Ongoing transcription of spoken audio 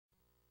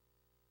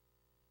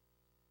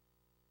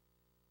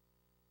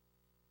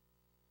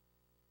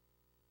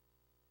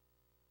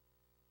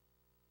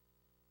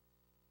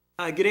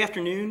Good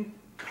afternoon.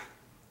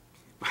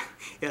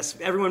 Yes,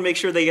 everyone make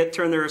sure they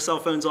turn their cell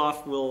phones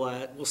off.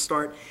 We'll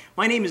start.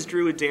 My name is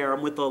Drew Adair.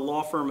 I'm with the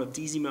law firm of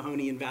Deasy,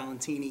 Mahoney and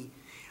Valentini.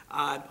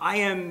 I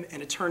am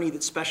an attorney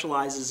that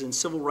specializes in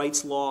civil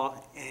rights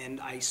law, and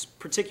I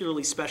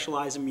particularly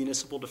specialize in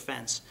municipal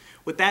defense.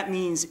 What that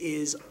means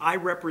is I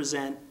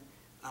represent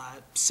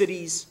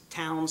cities,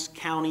 towns,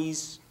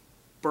 counties,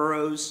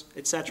 boroughs,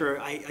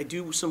 etc. I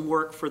do some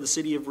work for the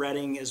city of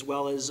Reading, as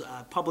well as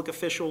public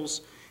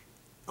officials,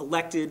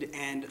 elected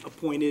and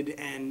appointed,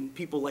 and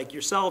people like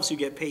yourselves who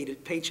get paid a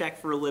paycheck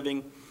for a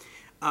living.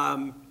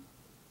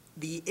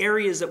 The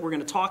areas that we're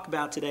going to talk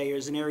about today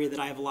is an area that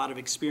I have a lot of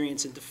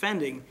experience in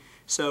defending,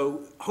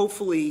 so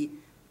hopefully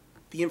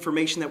the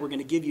information that we're going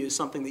to give you is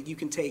something that you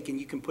can take and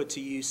you can put to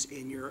use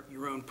in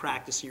your own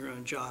practice, in your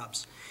own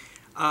jobs.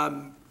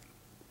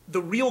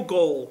 The real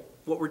goal,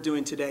 what we're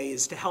doing today,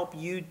 is to help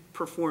you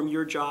perform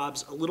your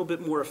jobs a little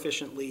bit more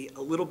efficiently,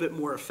 a little bit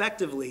more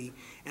effectively,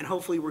 and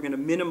hopefully we're going to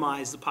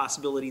minimize the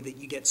possibility that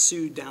you get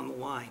sued down the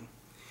line.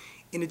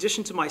 In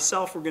addition to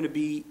myself, we're going to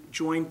be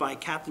joined by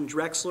Captain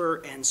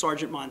Drexler and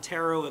Sergeant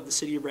Montero of the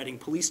City of Reading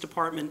Police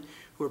Department,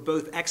 who are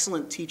both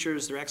excellent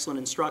teachers. They're excellent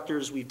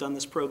instructors. We've done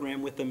this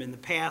program with them in the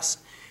past.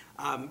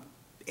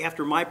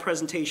 After my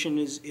presentation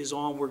is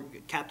on,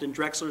 Captain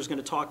Drexler is going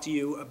to talk to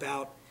you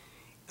about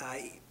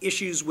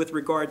issues with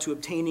regard to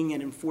obtaining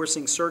and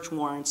enforcing search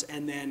warrants,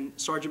 and then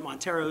Sergeant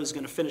Montero is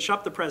going to finish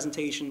up the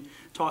presentation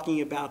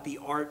talking about the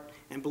art,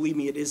 and believe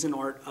me, it is an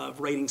art, of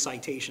writing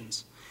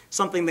citations.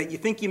 Something that you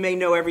think you may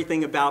know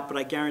everything about, but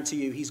I guarantee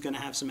you he's going to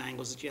have some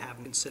angles that you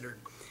haven't considered.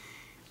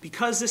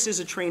 Because this is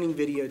a training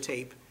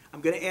videotape,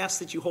 I'm going to ask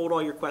that you hold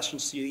all your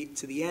questions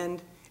to the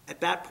end. At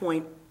that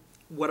point,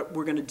 what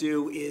we're going to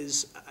do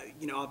is,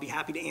 I'll be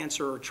happy to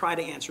answer or try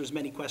to answer as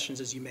many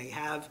questions as you may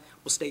have.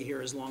 We'll stay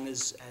here as long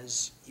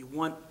as you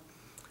want.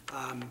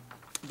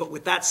 But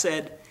with that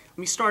said, let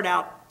me start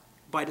out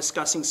by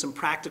discussing some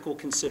practical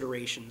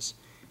considerations.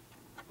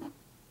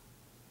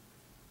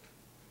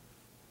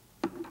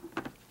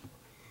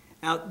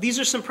 Now, these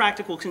are some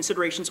practical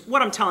considerations.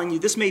 What I'm telling you,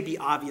 this may be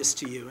obvious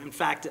to you. In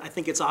fact, I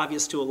think it's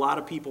obvious to a lot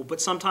of people, but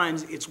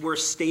sometimes it's worth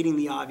stating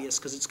the obvious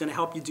because it's going to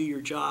help you do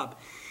your job.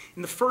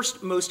 And the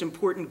first most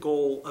important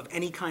goal of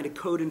any kind of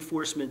code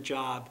enforcement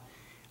job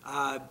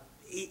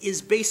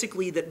is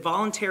basically that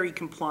voluntary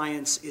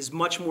compliance is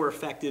much more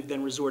effective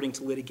than resorting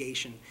to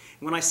litigation.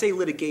 And when I say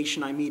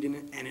litigation, I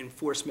mean an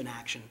enforcement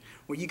action,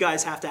 where you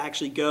guys have to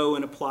actually go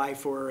and apply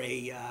for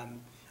a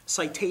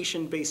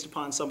citation based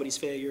upon somebody's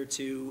failure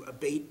to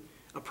abate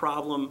a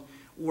problem,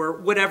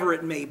 or whatever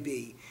it may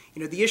be.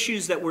 The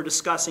issues that we're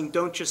discussing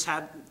don't just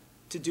have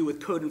to do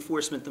with code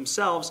enforcement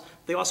themselves,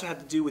 they also have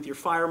to do with your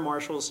fire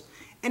marshals,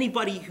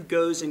 anybody who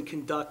goes and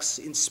conducts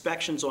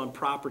inspections on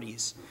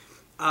properties.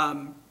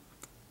 The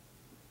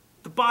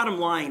bottom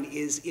line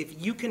is,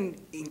 if you can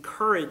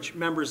encourage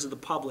members of the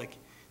public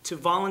to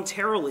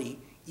voluntarily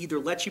either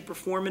let you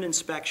perform an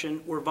inspection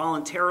or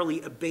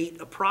voluntarily abate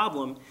a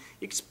problem,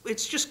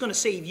 it's just going to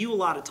save you a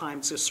lot of time.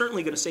 It's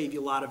certainly going to save you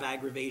a lot of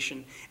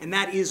aggravation, and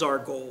that is our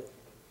goal.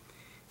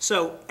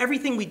 So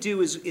everything we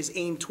do is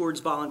aimed towards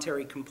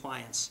voluntary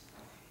compliance.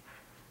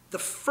 The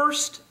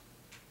first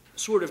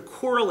sort of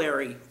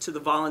corollary to the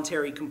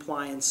voluntary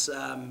compliance,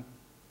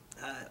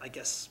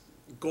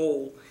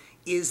 goal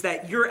is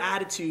that your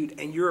attitude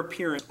and your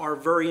appearance are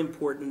very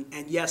important,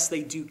 and yes,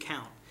 they do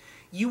count.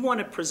 You want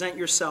to present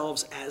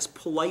yourselves as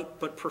polite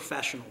but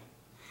professional.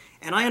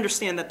 And I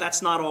understand that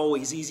that's not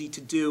always easy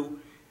to do.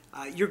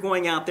 You're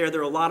going out there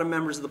are a lot of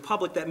members of the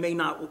public that may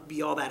not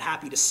be all that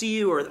happy to see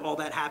you or all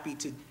that happy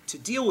to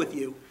deal with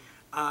you.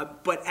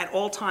 But at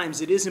all times,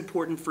 it is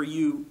important for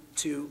you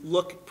to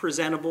look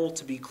presentable,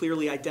 to be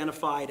clearly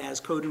identified as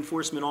code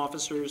enforcement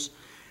officers,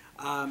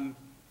 and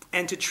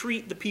to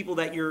treat the people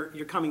that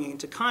you're coming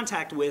into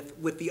contact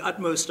with the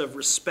utmost of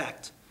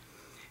respect.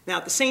 Now,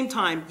 at the same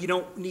time, you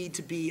don't need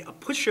to be a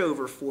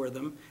pushover for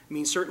them. I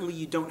mean, certainly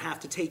you don't have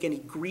to take any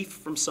grief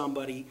from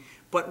somebody,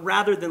 but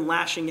rather than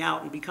lashing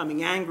out and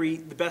becoming angry,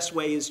 the best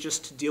way is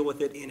just to deal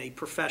with it in a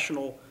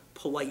professional,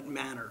 polite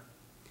manner.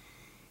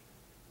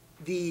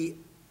 The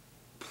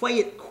play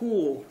it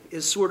cool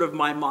is sort of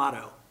my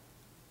motto.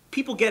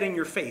 People get in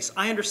your face.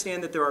 I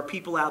understand that there are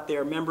people out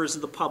there, members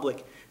of the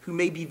public, who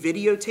may be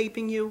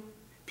videotaping you,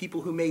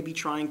 people who may be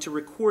trying to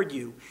record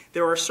you.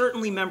 There are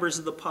certainly members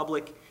of the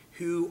public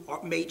who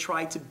may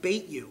try to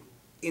bait you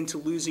into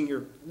losing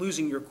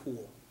your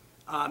cool.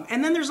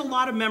 And then there's a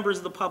lot of members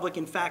of the public,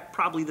 in fact,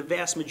 probably the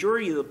vast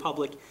majority of the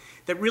public,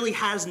 that really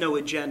has no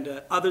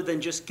agenda other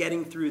than just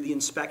getting through the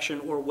inspection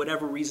or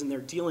whatever reason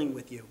they're dealing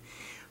with you.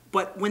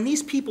 But when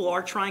these people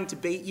are trying to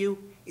bait you,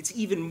 it's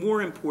even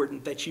more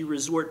important that you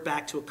resort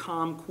back to a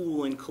calm,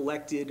 cool, and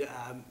collected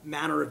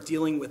manner of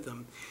dealing with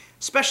them,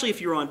 especially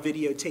if you're on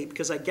videotape,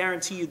 because I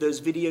guarantee you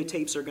those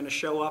videotapes are going to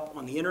show up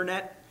on the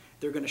internet.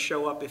 They're going to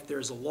show up if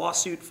there's a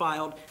lawsuit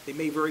filed. They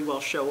may very well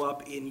show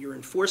up in your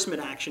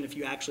enforcement action if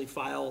you actually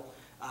file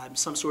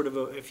some sort of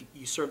if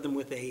you serve them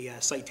with a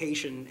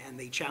citation and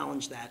they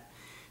challenge that.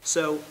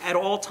 So at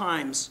all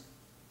times,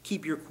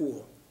 keep your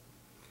cool.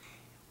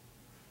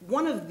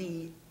 one of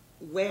the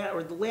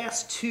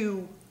last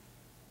two,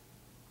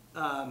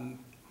 I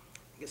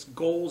guess,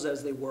 goals,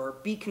 as they were,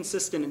 be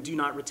consistent and do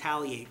not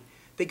retaliate.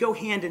 They go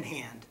hand in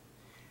hand.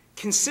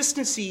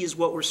 Consistency is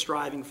what we're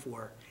striving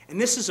for, and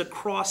this is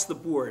across the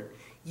board.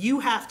 You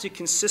have to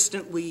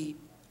consistently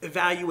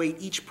evaluate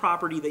each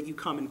property that you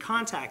come in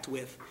contact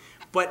with,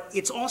 but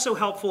it's also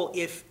helpful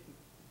if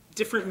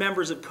different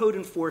members of code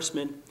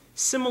enforcement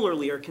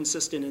similarly are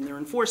consistent in their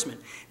enforcement.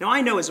 Now,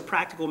 I know as a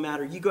practical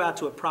matter, you go out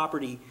to a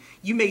property,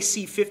 you may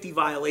see 50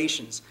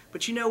 violations,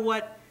 but you know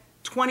what?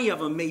 20 of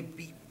them may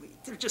be,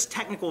 they're just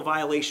technical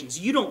violations.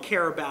 You don't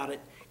care about it.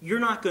 You're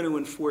not going to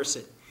enforce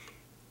it.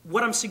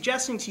 What I'm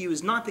suggesting to you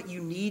is not that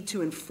you need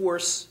to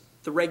enforce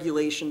the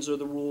regulations or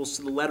the rules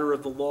to the letter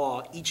of the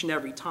law each and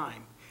every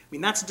time. I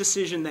mean, that's a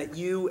decision that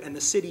you and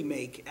the city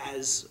make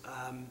as,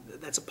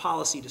 that's a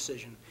policy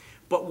decision.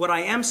 But what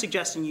I am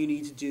suggesting you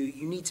need to do,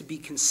 you need to be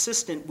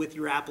consistent with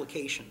your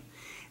application.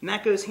 And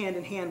that goes hand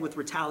in hand with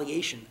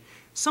retaliation.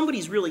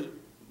 Somebody's really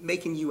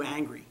making you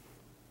angry.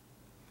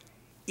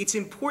 It's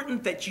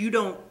important that you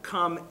don't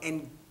come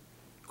and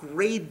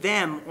grade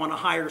them on a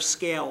higher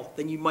scale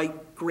than you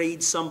might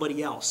grade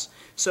somebody else.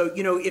 So,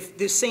 you know, if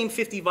the same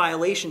 50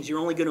 violations, you're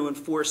only going to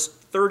enforce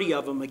 30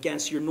 of them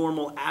against your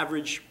normal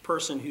average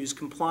person who's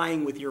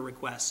complying with your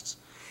requests.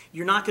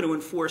 You're not going to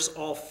enforce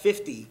all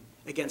 50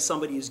 against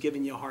somebody who's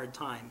giving you a hard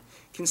time.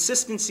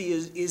 Consistency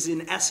is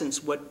in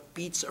essence what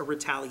beats a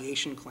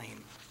retaliation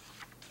claim.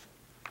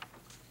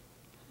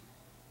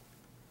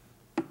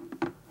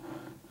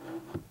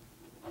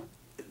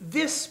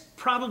 This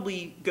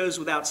probably goes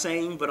without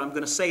saying, but I'm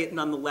going to say it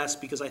nonetheless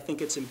because I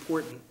think it's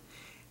important.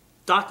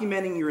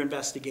 Documenting your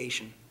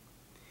investigation.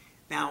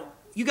 Now,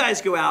 you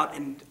guys go out,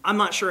 and I'm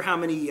not sure how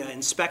many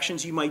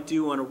inspections you might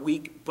do on a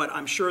week, but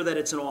I'm sure that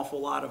it's an awful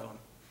lot of them.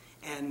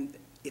 And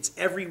it's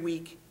every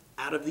week,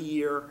 out of the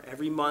year,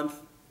 every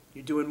month,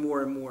 you're doing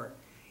more and more.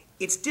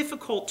 It's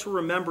difficult to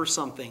remember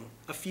something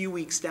a few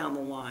weeks down the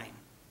line.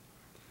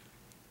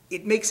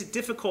 It makes it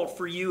difficult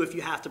for you if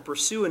you have to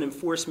pursue an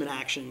enforcement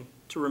action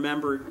to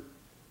remember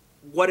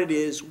what it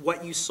is,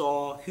 what you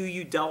saw, who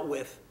you dealt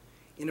with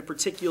in a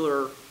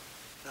particular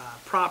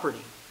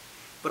property.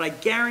 But I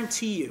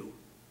guarantee you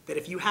that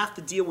if you have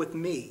to deal with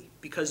me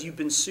because you've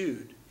been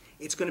sued,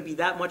 it's going to be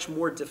that much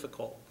more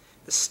difficult.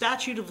 The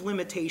statute of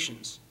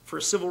limitations for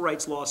a civil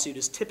rights lawsuit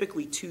is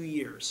typically 2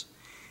 years.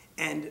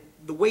 And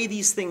the way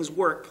these things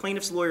work,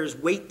 plaintiffs' lawyers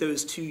wait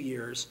those 2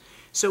 years.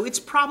 So it's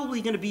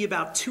probably going to be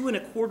about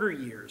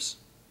 2¼ years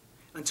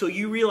until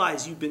you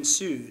realize you've been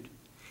sued.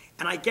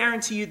 And I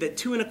guarantee you that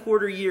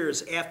 2¼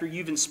 years after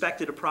you've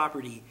inspected a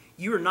property,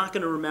 you are not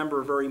going to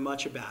remember very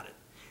much about it.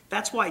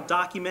 That's why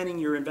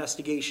documenting your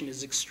investigation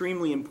is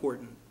extremely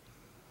important.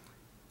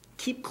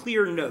 Keep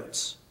clear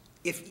notes.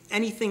 If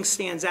anything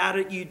stands out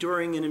at you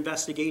during an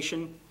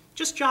investigation,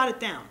 just jot it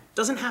down.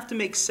 Doesn't have to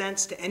make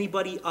sense to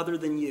anybody other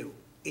than you.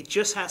 It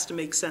just has to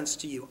make sense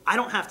to you. I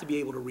don't have to be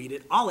able to read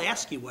it. I'll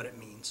ask you what it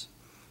means.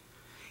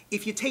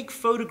 If you take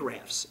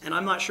photographs, and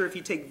I'm not sure if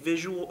you take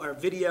visual or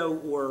video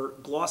or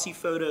glossy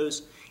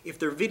photos, if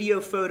they're video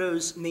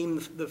photos,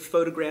 name the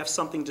photograph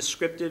something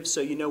descriptive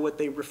so you know what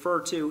they refer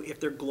to. If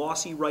they're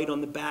glossy, write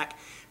on the back,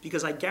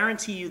 because I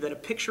guarantee you that a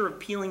picture of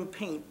peeling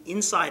paint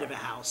inside of a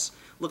house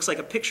looks like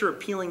a picture of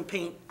peeling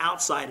paint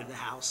outside of the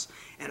house,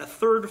 and a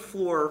 3rd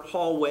floor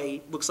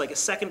hallway looks like a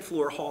 2nd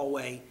floor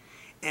hallway.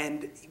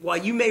 And while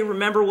you may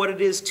remember what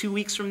it is 2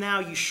 weeks from now,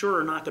 you sure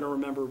are not going to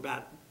remember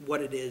about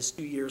what it is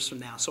 2 years from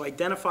now. So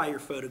identify your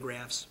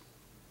photographs.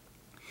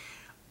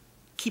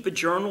 Keep a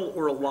journal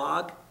or a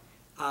log.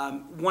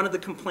 One of the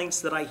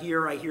complaints that I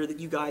hear that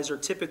you guys are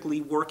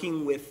typically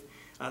working with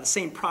the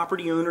same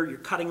property owner. You're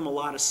cutting them a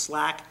lot of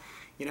slack.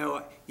 You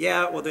know,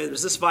 yeah, well,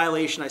 there's this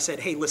violation. I said,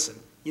 hey, listen,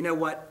 you know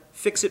what?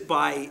 Fix it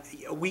by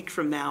a week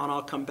from now and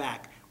I'll come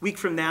back. Week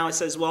from now, it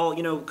says, well,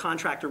 you know,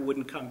 contractor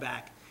wouldn't come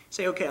back.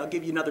 Say, okay, I'll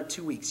give you another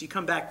 2 weeks. You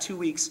come back 2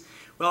 weeks.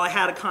 Well, I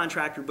had a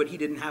contractor, but he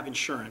didn't have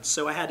insurance,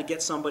 so I had to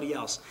get somebody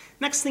else.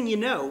 Next thing you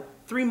know,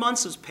 3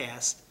 months has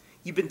passed.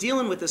 You've been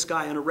dealing with this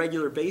guy on a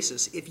regular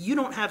basis. If you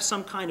don't have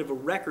some kind of a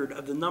record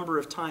of the number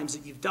of times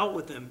that you've dealt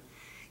with him,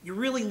 you're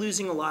really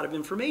losing a lot of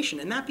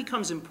information. And that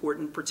becomes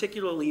important,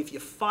 particularly if you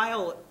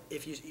file,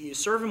 if you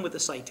serve him with a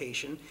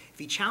citation. If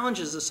he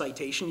challenges the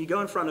citation, you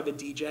go in front of a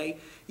DJ.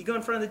 You go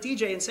in front of the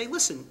DJ and say,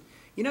 listen,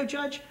 you know,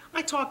 Judge,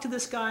 I talked to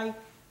this guy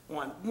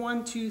on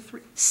 1, 2,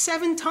 3,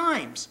 7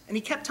 times, and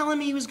he kept telling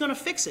me he was going to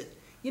fix it.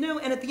 You know,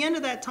 and at the end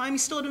of that time, he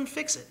still didn't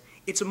fix it.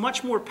 It's a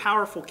much more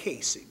powerful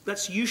case. It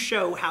lets you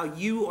show how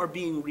you are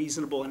being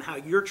reasonable and how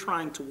you're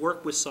trying to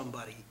work with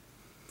somebody.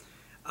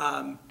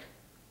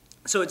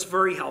 So it's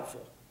very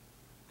helpful.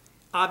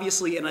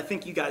 Obviously, and I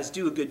think you guys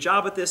do a good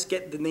job at this,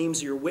 get the names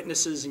of your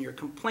witnesses and your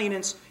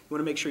complainants. You want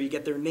to make sure you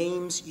get their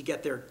names, you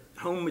get their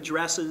home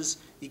addresses,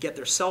 you get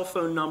their cell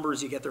phone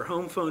numbers, you get their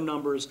home phone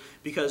numbers,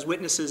 because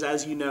witnesses,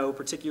 as you know,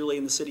 particularly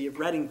in the city of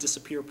Reading,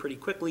 disappear pretty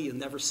quickly. You'll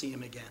never see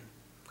them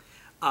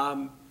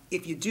again.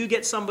 If you do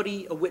get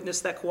somebody, a witness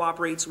that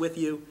cooperates with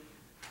you,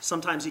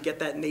 Sometimes you get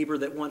that neighbor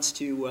that wants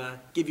to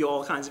give you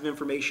all kinds of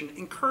information.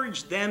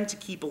 Encourage them to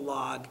keep a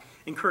log.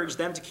 Encourage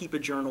them to keep a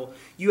journal.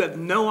 You have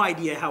no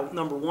idea how,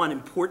 number one,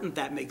 important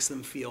that makes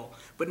them feel.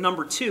 But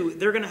number two,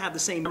 they're going to have the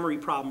same memory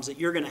problems that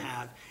you're going to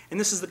have. And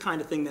this is the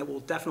kind of thing that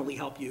will definitely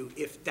help you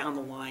if down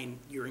the line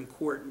you're in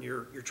court and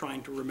you're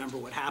trying to remember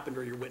what happened,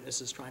 or your witness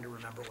is trying to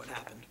remember what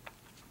happened.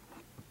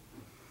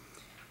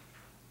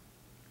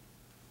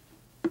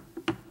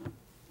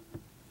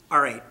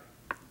 All right.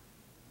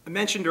 I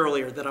mentioned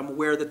earlier that I'm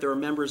aware that there are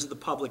members of the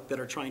public that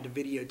are trying to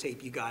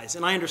videotape you guys,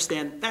 and I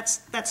understand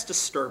that's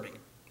disturbing.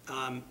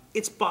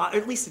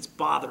 At least it's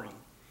bothering.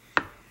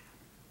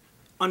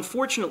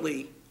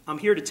 Unfortunately, I'm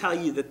here to tell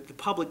you that the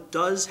public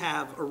does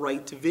have a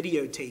right to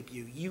videotape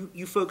you.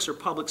 You folks are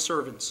public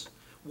servants.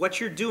 What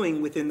you're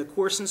doing within the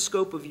course and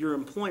scope of your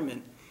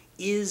employment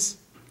is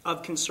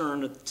of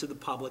concern to the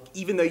public,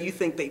 even though you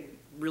think they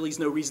really is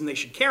no reason they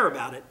should care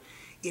about it.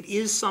 It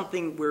is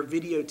something where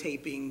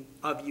videotaping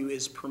of you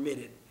is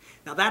permitted.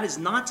 Now, that is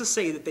not to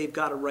say that they've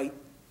got a right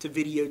to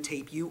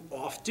videotape you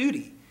off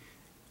duty.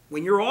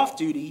 When you're off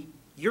duty,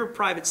 you're a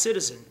private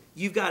citizen.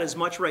 You've got as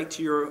much right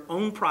to your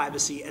own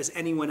privacy as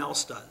anyone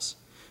else does.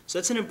 So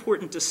that's an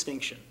important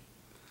distinction.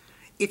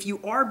 If you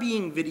are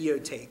being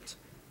videotaped,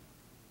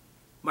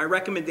 my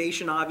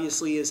recommendation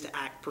obviously is to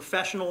act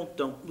professional,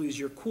 don't lose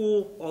your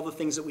cool, all the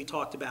things that we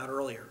talked about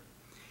earlier.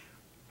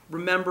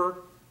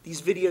 Remember,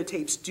 these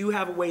videotapes do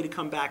have a way to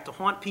come back to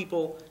haunt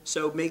people,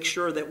 so make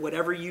sure that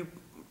whatever you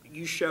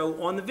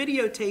show on the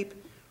videotape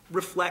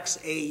reflects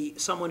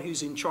someone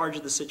who's in charge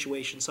of the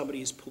situation, somebody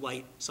who's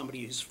polite,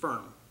 somebody who's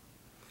firm.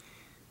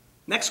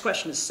 Next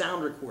question is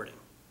sound recording.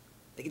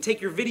 They can take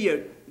your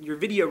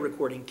video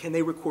recording. Can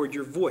they record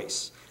your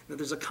voice? Now,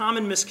 there's a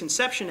common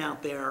misconception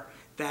out there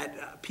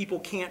that people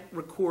can't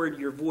record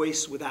your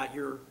voice without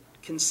your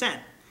consent.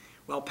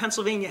 Well,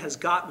 Pennsylvania has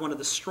got one of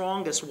the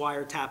strongest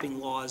wiretapping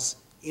laws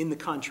in the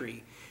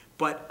country.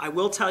 But I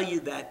will tell you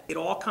that it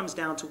all comes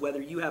down to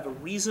whether you have a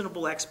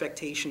reasonable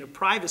expectation of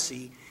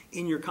privacy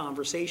in your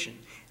conversation.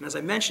 And as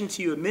I mentioned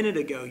to you a minute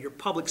ago, you're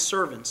public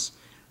servants.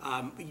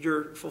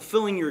 You're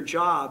fulfilling your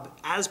job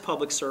as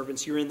public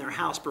servants. You're in their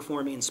house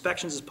performing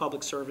inspections as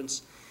public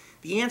servants.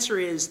 The answer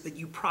is that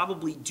you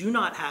probably do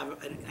not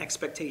have an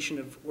expectation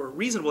of, or a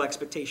reasonable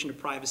expectation of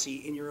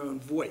privacy in your own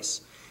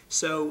voice.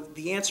 So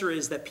the answer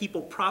is that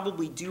people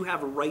probably do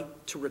have a right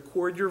to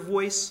record your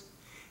voice.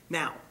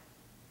 Now,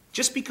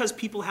 just because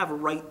people have a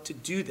right to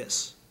do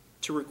this,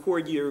 to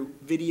record your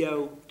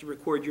video, to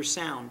record your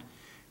sound,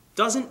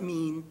 doesn't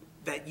mean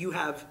that you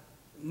have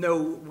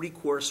no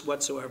recourse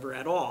whatsoever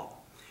at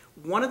all.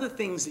 One of the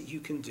things that you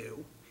can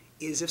do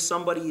is if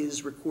somebody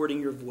is recording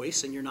your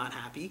voice and you're not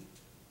happy,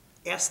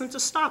 ask them to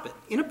stop it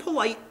in a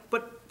polite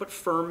but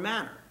firm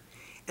manner.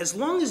 As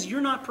long as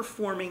you're not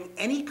performing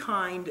any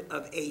kind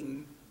of a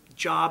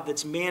job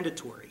that's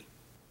mandatory,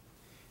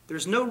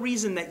 there's no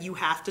reason that you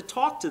have to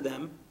talk to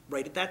them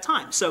right at that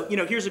time. So,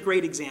 here's a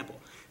great example.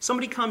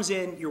 Somebody comes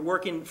in, you're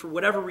working, for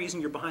whatever reason,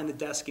 you're behind the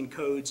desk in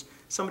codes,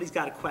 somebody's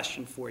got a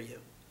question for you.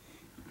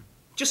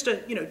 Just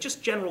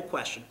general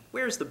question.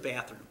 Where's the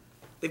bathroom?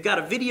 They've got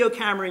a video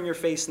camera in your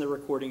face and they're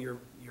recording your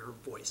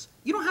voice.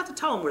 You don't have to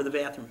tell them where the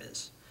bathroom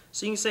is.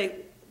 So you can say,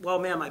 well,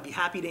 ma'am, I'd be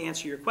happy to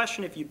answer your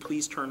question if you'd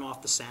please turn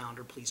off the sound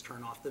or please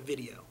turn off the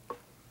video.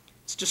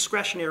 It's a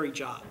discretionary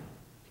job.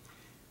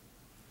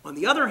 On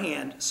the other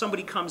hand,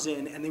 somebody comes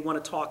in and they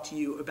want to talk to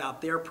you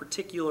about their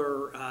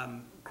particular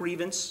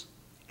grievance,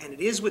 and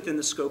it is within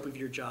the scope of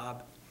your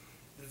job.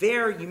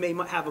 There, you may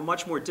have a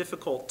much more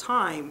difficult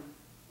time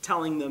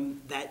telling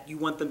them that you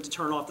want them to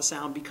turn off the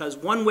sound, because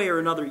one way or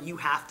another, you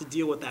have to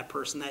deal with that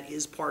person. That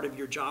is part of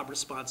your job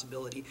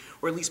responsibility,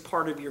 or at least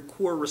part of your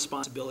core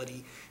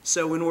responsibility.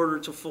 So in order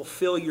to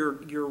fulfill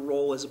your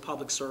role as a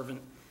public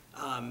servant,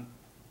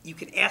 you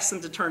can ask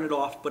them to turn it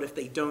off, but if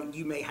they don't,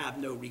 you may have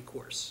no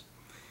recourse.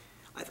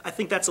 I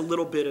think that's a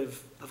little bit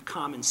of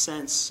common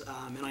sense,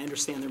 and I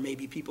understand there may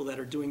be people that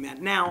are doing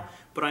that now,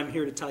 but I'm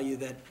here to tell you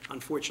that,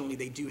 unfortunately,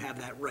 they do have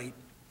that right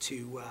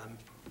to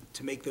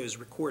make those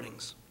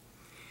recordings.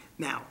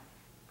 Now,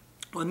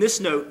 on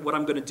this note, what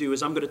I'm going to do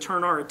is I'm going to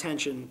turn our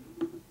attention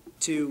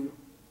to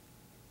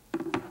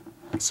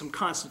some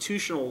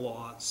constitutional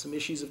law, some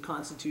issues of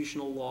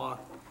constitutional law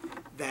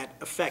that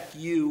affect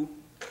you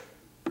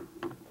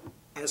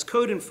as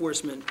code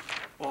enforcement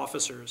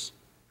officers.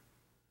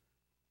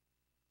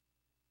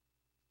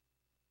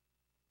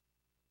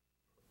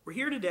 We're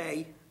here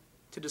today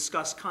to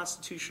discuss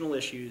constitutional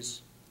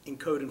issues in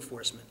code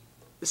enforcement.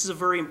 This is a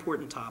very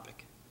important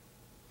topic.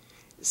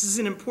 This is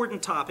an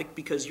important topic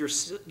because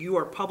you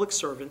are public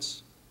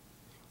servants,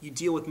 you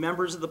deal with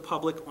members of the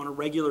public on a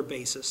regular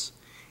basis,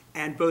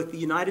 and both the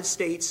United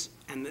States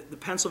and the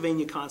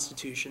Pennsylvania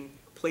Constitution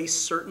place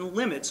certain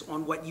limits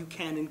on what you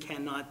can and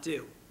cannot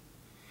do.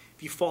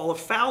 If you fall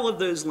afoul of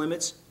those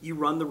limits, you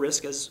run the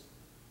risk, as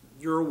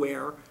you're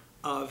aware,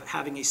 of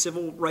having a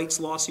civil rights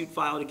lawsuit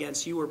filed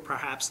against you, or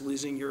perhaps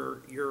losing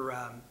your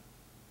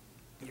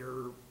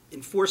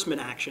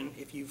enforcement action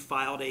if you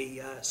filed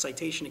a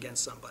citation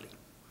against somebody.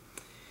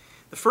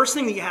 The first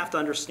thing that you have to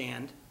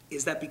understand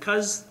is that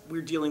because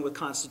we're dealing with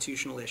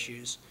constitutional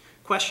issues,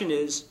 question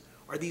is,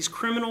 are these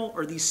criminal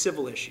or these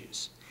civil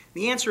issues?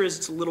 The answer is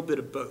it's a little bit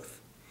of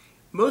both.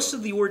 Most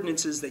of the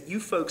ordinances that you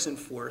folks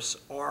enforce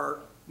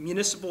are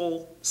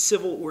municipal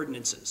civil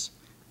ordinances.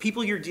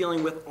 People you're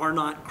dealing with are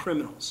not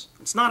criminals.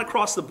 It's not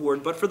across the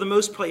board, but for the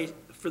most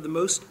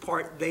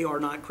part, they are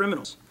not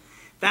criminals.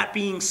 That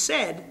being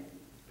said,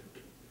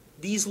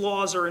 these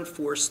laws are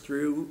enforced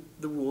through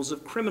the rules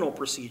of criminal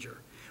procedure,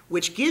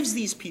 which gives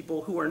these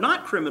people who are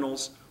not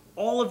criminals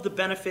all of the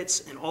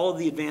benefits and all of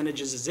the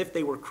advantages as if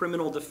they were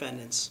criminal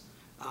defendants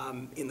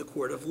in the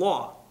court of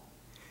law.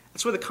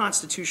 That's where the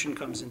Constitution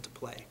comes into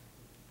play.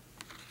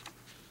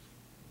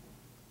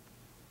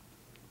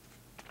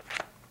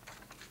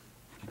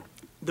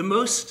 The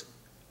most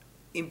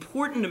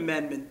important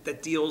amendment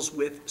that deals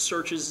with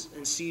searches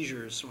and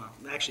seizures, well,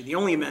 actually the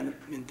only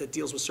amendment that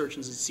deals with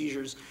searches and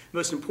seizures, the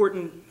most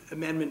important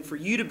amendment for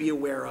you to be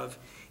aware of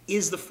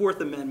is the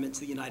Fourth Amendment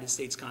to the United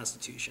States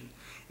Constitution.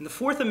 And the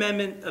Fourth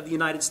Amendment of the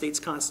United States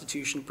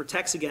Constitution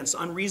protects against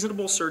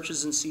unreasonable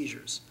searches and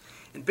seizures.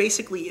 And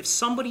basically, if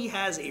somebody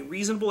has a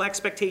reasonable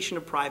expectation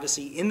of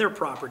privacy in their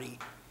property,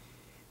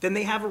 then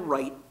they have a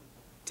right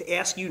to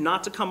ask you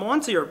not to come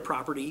onto your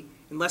property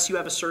unless you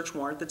have a search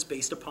warrant that's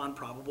based upon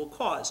probable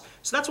cause.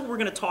 So that's what we're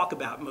going to talk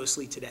about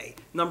mostly today.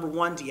 Number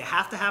one, do you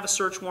have to have a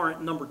search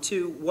warrant? Number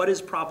two, what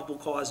is probable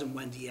cause and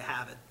when do you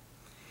have it?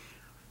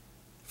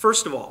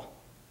 First of all,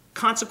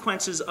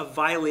 consequences of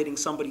violating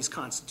somebody's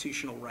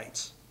constitutional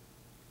rights.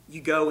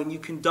 You go and you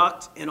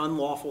conduct an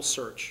unlawful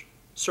search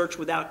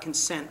without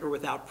consent or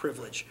without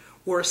privilege,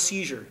 or a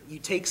seizure. You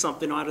take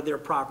something out of their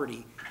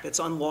property that's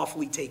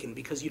unlawfully taken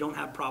because you don't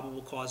have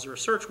probable cause or a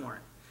search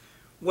warrant.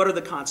 What are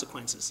the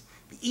consequences?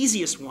 The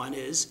easiest one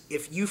is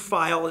if you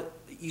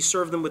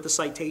serve them with a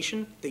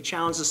citation, they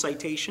challenge the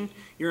citation,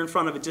 you're in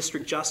front of a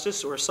district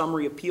justice or a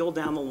summary appeal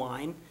down the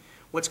line.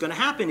 What's going to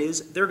happen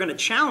is they're going to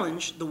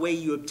challenge the way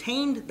you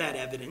obtained that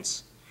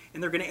evidence,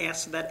 and they're going to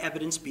ask that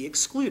evidence be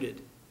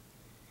excluded.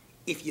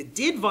 If you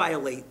did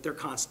violate their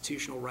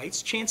constitutional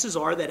rights, chances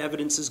are that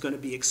evidence is going to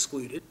be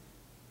excluded,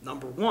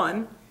 number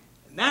one,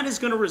 and that is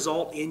going to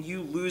result in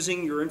you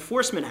losing your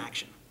enforcement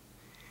action.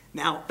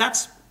 Now,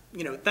 that's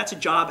a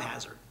job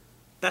hazard.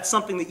 That's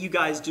something that you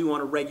guys do on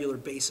a regular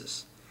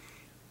basis.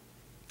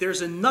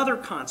 There's another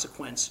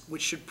consequence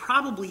which should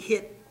probably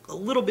hit a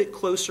little bit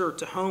closer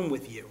to home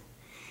with you,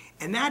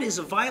 and that is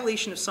a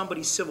violation of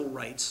somebody's civil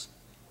rights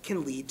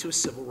can lead to a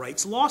civil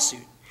rights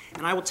lawsuit.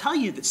 And I will tell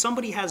you that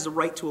somebody has the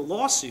right to a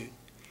lawsuit,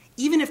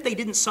 even if they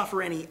didn't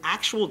suffer any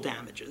actual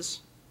damages,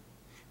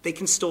 they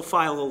can still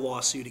file a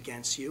lawsuit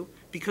against you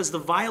because the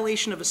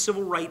violation of a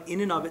civil right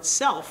in and of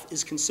itself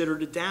is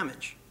considered a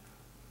damage.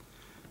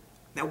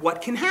 Now,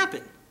 what can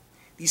happen?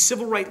 These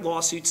civil right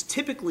lawsuits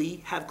typically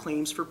have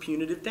claims for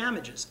punitive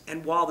damages.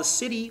 And while the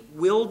city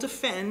will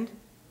defend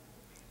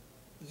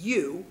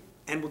you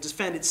and will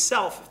defend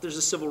itself if there's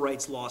a civil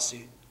rights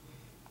lawsuit,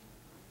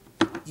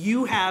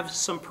 you have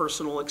some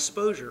personal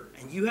exposure.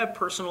 And you have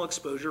personal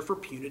exposure for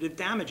punitive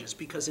damages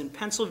because in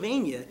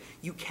Pennsylvania,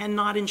 you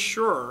cannot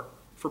insure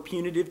for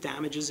punitive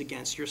damages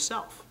against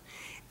yourself.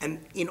 And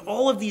in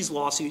all of these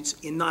lawsuits,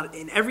 in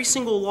every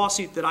single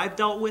lawsuit that I've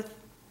dealt with,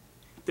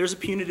 there's a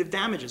punitive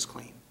damages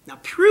claim. Now,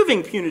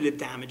 proving punitive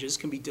damages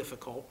can be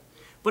difficult,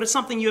 but it's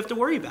something you have to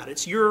worry about.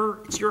 It's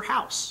your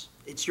house,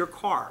 it's your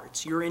car,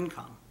 it's your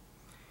income.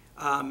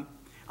 I'm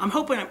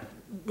hoping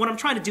what I'm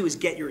trying to do is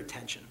get your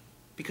attention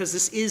because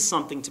this is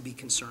something to be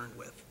concerned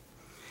with.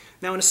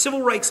 Now, in a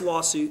civil rights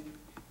lawsuit,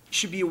 you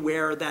should be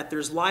aware that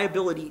there's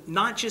liability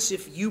not just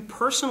if you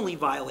personally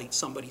violate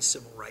somebody's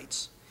civil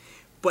rights,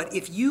 but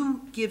if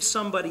you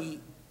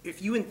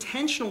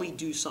intentionally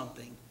do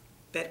something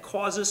that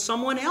causes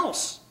someone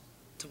else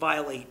to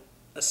violate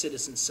a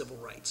citizen's civil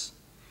rights.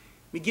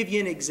 Let me give you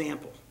an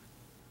example.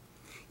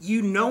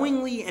 You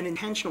knowingly and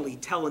intentionally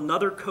tell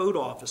another code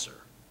officer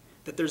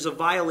that there's a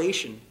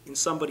violation in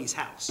somebody's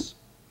house.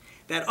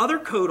 That other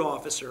code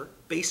officer,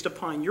 based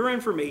upon your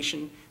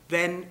information,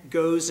 then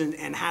goes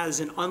and has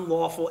an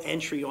unlawful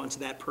entry onto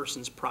that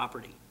person's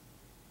property.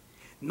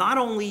 Not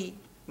only,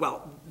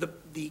 well,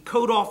 the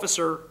code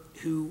officer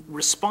who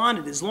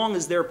responded, as long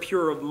as they're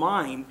pure of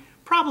mind,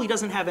 probably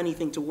doesn't have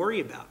anything to worry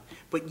about.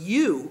 But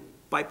you,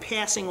 by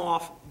passing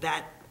off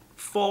that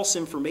false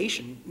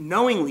information,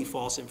 knowingly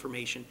false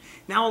information,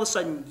 now all of a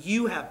sudden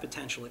you have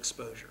potential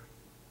exposure.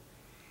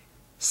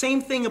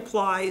 Same thing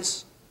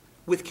applies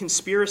with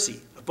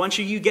conspiracy. A bunch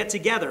of you get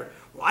together.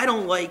 Well, I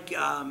don't like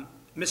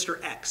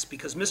Mr. X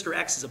because Mr.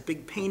 X is a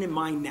big pain in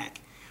my neck.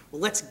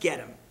 Well, let's get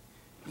him.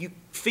 You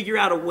figure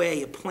out a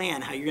way, a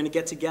plan, how you're going to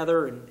get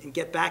together and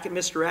get back at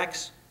Mr.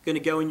 X. You're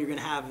going to go and you're going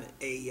to have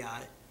a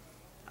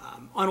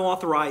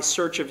unauthorized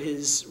search of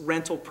his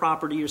rental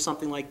property or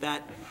something like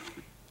that.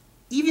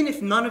 Even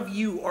if none of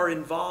you are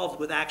involved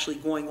with actually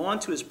going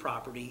onto his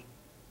property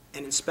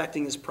and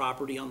inspecting his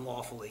property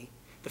unlawfully,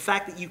 the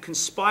fact that you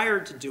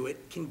conspired to do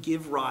it can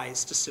give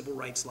rise to civil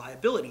rights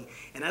liability.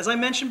 And as I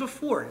mentioned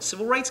before, in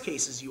civil rights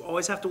cases, you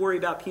always have to worry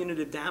about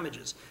punitive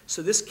damages.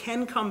 So this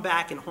can come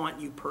back and haunt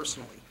you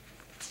personally.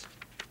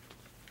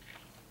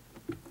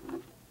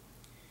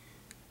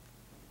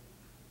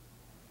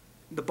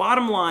 The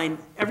bottom line,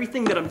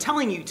 everything that I'm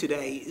telling you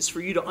today is for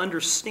you to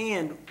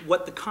understand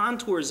what the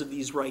contours of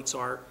these rights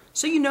are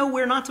so you know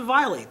where not to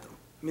violate them.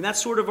 I mean,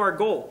 that's sort of our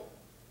goal.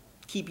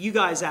 Keep you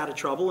guys out of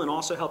trouble and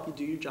also help you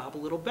do your job a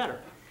little better.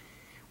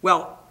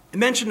 Well, I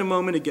mentioned a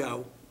moment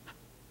ago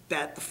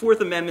that the Fourth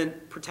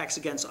Amendment protects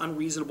against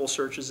unreasonable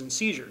searches and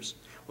seizures.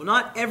 Well,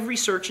 not every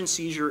search and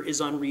seizure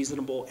is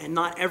unreasonable, and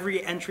not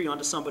every entry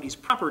onto somebody's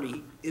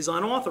property is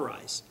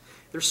unauthorized.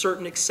 There's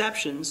certain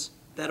exceptions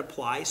that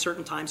apply.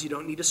 Certain times you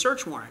don't need a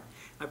search warrant.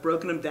 I've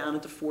broken them down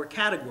into 4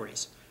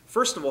 categories.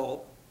 First of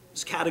all,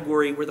 this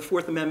category where the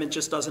Fourth Amendment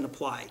just doesn't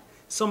apply.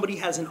 Somebody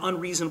has an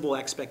unreasonable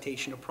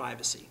expectation of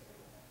privacy.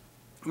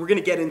 And we're going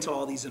to get into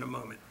all these in a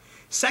moment.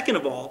 Second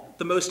of all,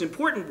 the most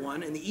important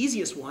one and the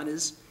easiest one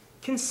is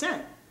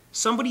consent.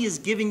 Somebody is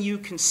giving you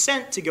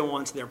consent to go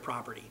onto their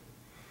property.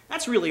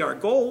 That's really our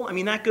goal. I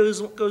mean, that goes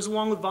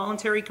along with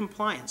voluntary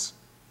compliance.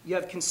 You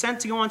have consent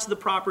to go onto the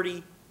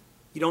property,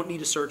 you don't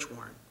need a search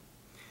warrant.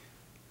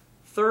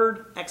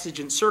 Third,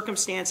 exigent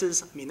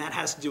circumstances. I mean, that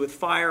has to do with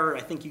fire. I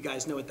think you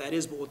guys know what that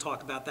is, but we'll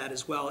talk about that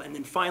as well. And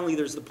then finally,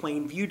 there's the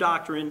plain view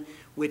doctrine,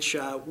 which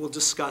we'll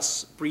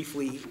discuss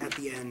briefly at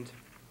the end.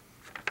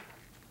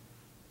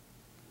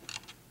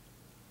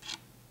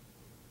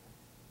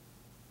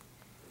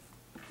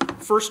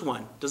 First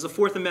one, does the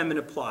Fourth Amendment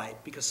apply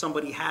because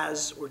somebody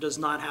has or does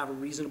not have a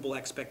reasonable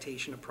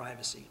expectation of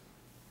privacy?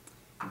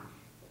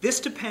 This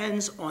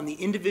depends on the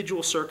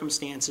individual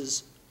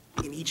circumstances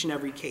in each and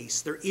every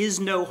case. There is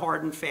no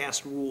hard and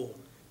fast rule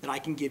that I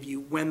can give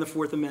you when the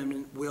Fourth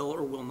Amendment will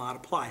or will not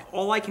apply.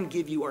 All I can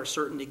give you are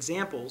certain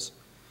examples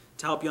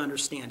to help you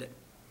understand it.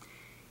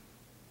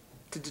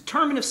 To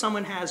determine if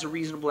someone has a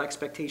reasonable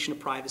expectation of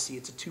privacy,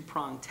 it's a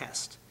 2-pronged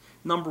test.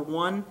 Number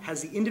 1,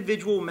 has the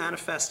individual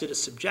manifested a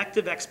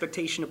subjective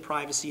expectation of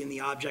privacy in the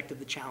object of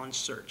the challenge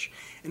search?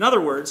 In other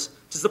words,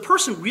 does the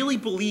person really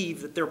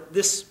believe that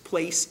this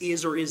place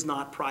is or is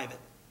not private?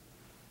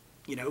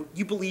 You know,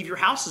 you believe your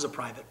house is a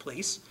private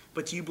place,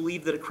 but do you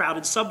believe that a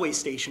crowded subway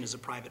station is a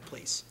private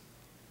place?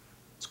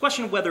 It's a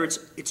question of whether it's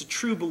a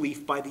true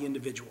belief by the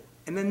individual.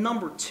 And then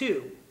number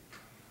 2,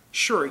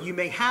 sure, you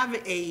may have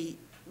a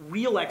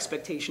real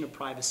expectation of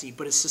privacy,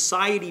 but is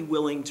society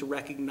willing to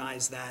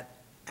recognize that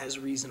as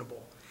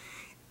reasonable?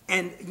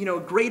 And, you know,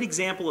 a great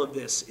example of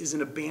this is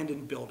an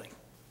abandoned building.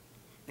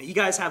 Now, you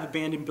guys have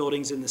abandoned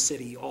buildings in the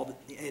city,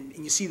 and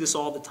you see this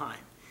all the time.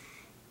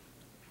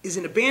 Is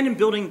an abandoned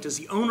building, does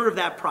the owner of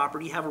that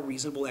property have a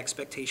reasonable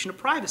expectation of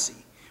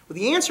privacy? Well,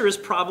 the answer is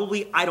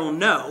probably, I don't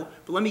know,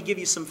 but let me give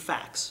you some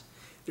facts.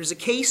 There's a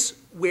case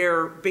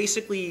where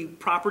basically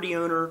property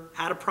owner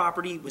had a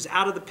property, was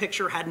out of the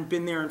picture, hadn't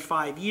been there in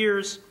 5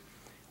 years.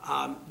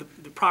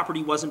 The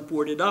property wasn't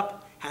boarded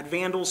up, had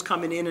vandals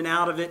coming in and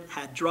out of it,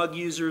 had drug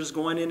users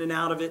going in and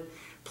out of it.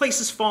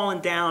 Place is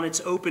falling down,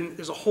 it's open,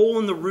 there's a hole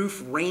in the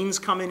roof, rain's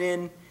coming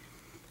in.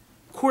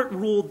 Court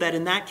ruled that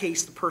in that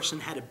case the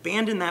person had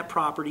abandoned that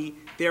property,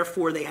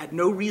 therefore they had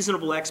no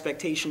reasonable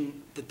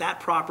expectation that that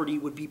property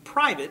would be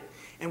private,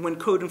 and when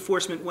code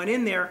enforcement went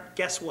in there,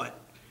 guess what?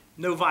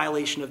 No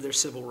violation of their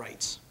civil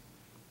rights.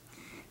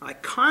 Now, I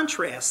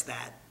contrast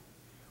that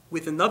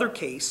with another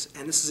case,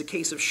 and this is a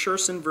case of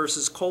Scherson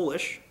versus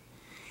Kolish.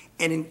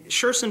 And in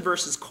Scherson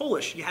versus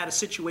Kolish, you had a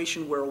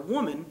situation where a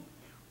woman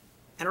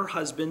and her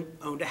husband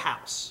owned a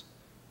house.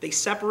 They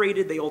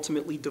separated, they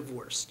ultimately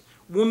divorced.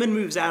 Woman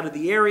moves out of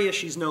the area,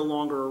 she's no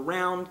longer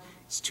around,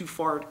 it's too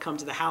far to come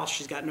to the house,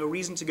 she's got no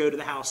reason to go to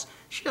the house.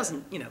 She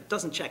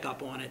doesn't check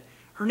up on it.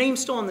 Her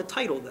name's still on the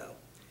title though.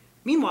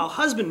 Meanwhile,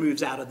 husband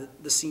moves out of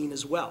the scene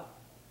as well.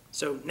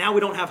 So now we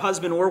don't have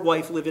husband or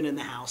wife living in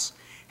the house.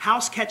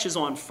 House catches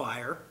on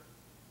fire.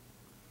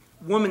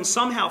 Woman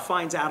somehow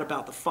finds out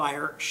about the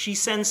fire. She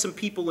sends some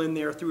people in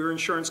there through her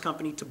insurance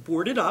company to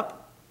board it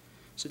up.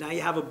 So now you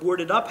have a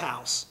boarded up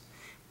house.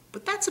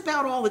 But that's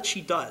about all that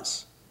she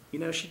does. You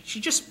know, she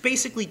just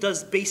basically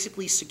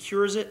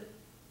secures it.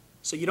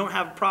 So you don't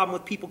have a problem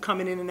with people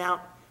coming in and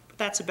out. But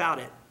that's about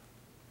it.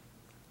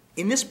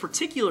 In this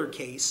particular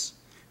case,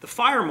 the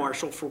fire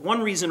marshal, for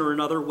one reason or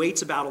another,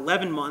 waits about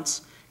 11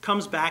 months,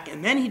 comes back,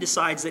 and then he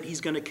decides that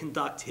he's going to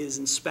conduct his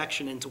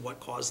inspection into what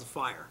caused the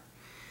fire.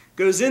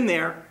 Goes in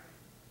there,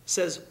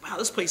 says, wow,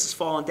 this place is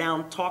falling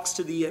down, talks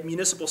to the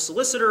municipal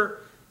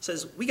solicitor,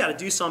 says, we got to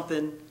do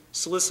something.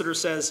 Solicitor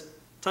says,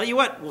 tell you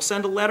what, we'll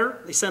send a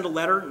letter. They send a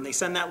letter, and they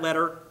send that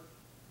letter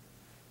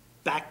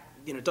back,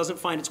 doesn't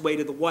find its way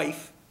to the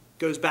wife,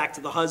 goes back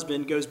to the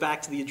husband, goes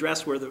back to the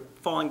address where the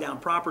falling down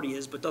property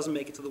is, but doesn't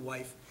make it to the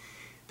wife.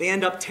 They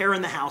end up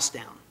tearing the house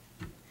down.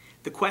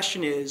 The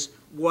question is,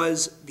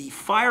 was the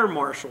fire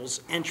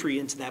marshal's entry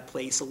into that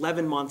place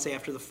 11 months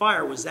after the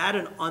fire, was that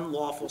an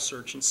unlawful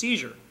search and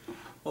seizure?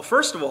 Well,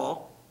 first of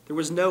all, there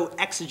was no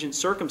exigent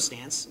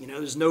circumstance.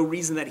 There's no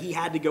reason that he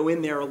had to go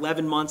in there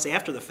 11 months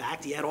after the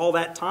fact. He had all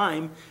that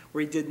time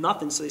where he did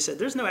nothing, so they said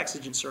there's no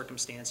exigent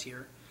circumstance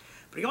here.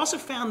 But he also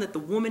found that the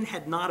woman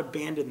had not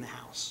abandoned the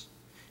house.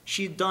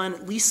 She had done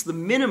at least the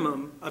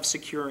minimum of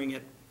securing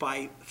it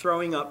by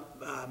throwing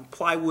up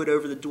plywood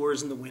over the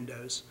doors and the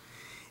windows.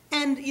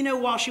 And, you know,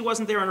 while she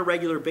wasn't there on a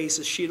regular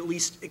basis, she at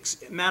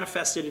least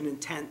manifested an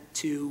intent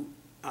to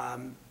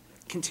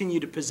continue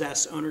to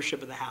possess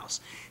ownership of the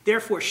house.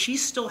 Therefore, she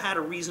still had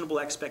a reasonable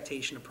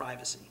expectation of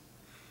privacy.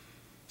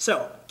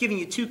 So, giving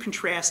you two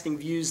contrasting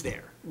views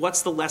there.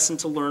 What's the lesson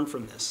to learn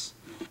from this?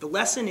 The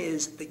lesson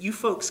is that you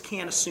folks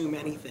can't assume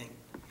anything.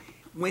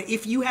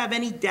 If you have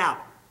any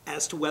doubt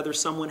as to whether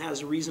someone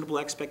has a reasonable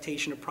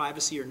expectation of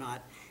privacy or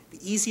not, the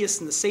easiest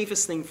and the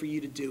safest thing for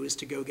you to do is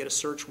to go get a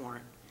search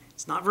warrant.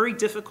 It's not very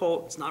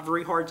difficult, it's not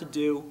very hard to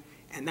do,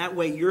 and that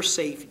way you're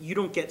safe, you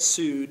don't get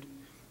sued,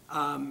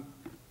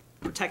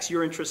 protects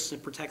your interests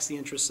and protects the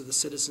interests of the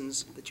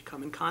citizens that you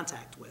come in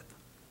contact with.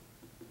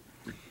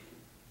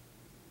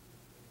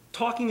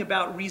 Talking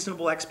about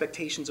reasonable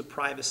expectations of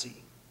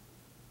privacy,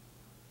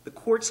 the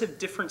courts have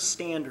different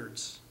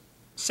standards.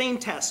 Same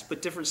test,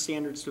 but different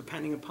standards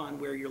depending upon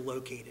where you're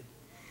located.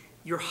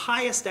 Your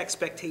highest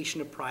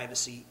expectation of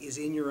privacy is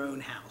in your own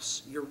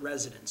house, your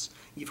residence.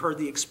 You've heard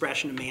the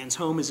expression, a man's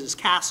home is his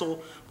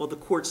castle. Well, the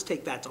courts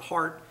take that to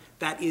heart.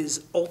 That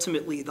is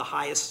ultimately the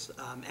highest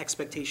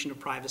expectation of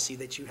privacy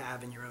that you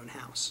have in your own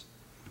house.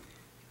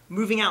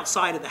 Moving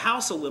outside of the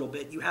house a little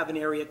bit, you have an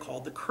area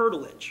called the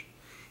curtilage.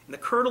 And the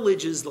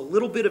curtilage is the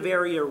little bit of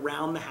area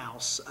around the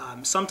house.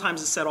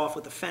 Sometimes it's set off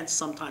with a fence,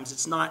 sometimes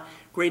it's not.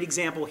 Great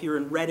example here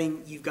in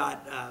Reading, you've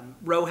got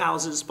row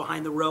houses.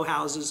 Behind the row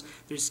houses,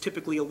 there's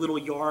typically a little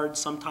yard.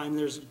 Sometimes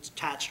there's a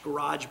detached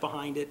garage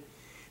behind it.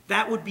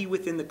 That would be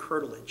within the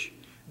curtilage.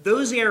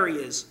 Those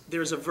areas,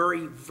 there's a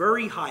very,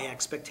 very high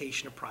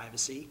expectation of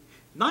privacy.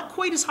 Not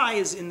quite as high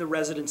as in the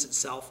residence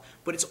itself,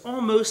 but it's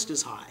almost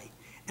as high.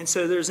 And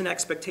so there's an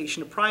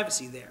expectation of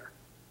privacy there.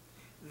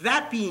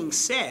 That being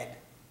said,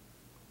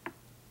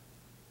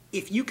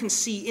 if you can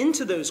see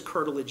into those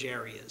curtilage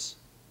areas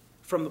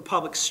from the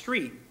public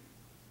street,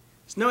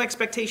 there's no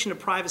expectation of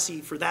privacy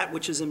for that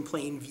which is in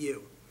plain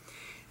view.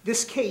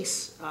 This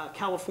case,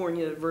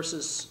 California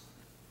versus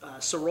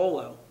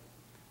Cirolo,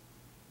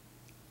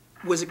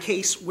 was a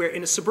case where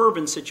in a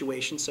suburban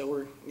situation, so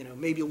we're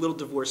maybe a little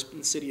divorced in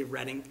the city of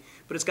Reading,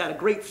 but it's got a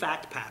great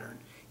fact pattern.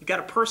 You've got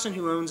a person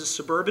who owns a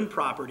suburban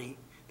property.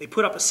 They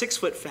put up a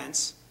 6-foot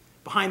fence.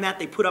 Behind that,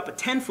 they put up a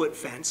 10-foot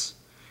fence.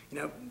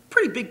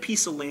 Pretty big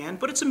piece of land,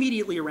 but it's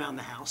immediately around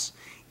the house.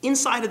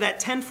 Inside of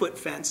that 10-foot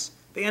fence,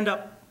 they end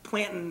up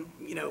planting,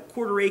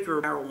 quarter acre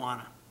of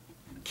marijuana.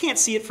 Can't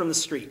see it from the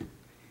street.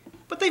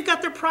 But they've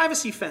got their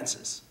privacy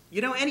fences.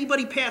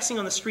 Anybody passing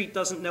on the street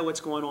doesn't know what's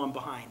going on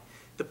behind.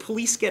 The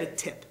police get a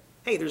tip.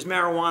 Hey, there's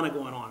marijuana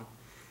going on.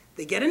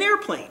 They get an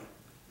airplane,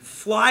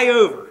 fly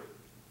over,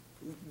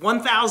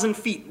 1,000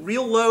 feet,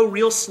 real low,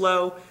 real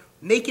slow,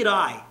 naked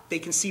eye. They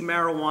can see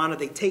marijuana.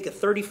 They take a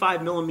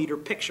 35-millimeter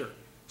picture,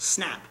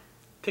 snap.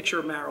 Picture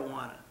of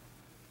marijuana.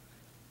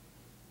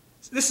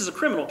 This is a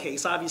criminal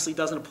case, obviously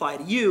doesn't apply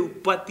to you,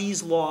 but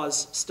these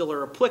laws still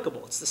are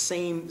applicable. It's the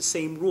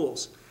same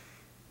rules.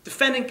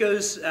 Defendant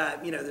goes,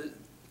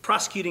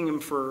 prosecuting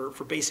him for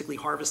basically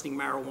harvesting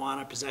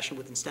marijuana, possession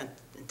with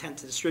intent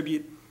to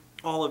distribute,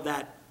 all of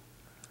that.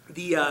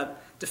 The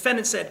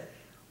defendant said,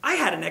 I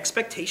had an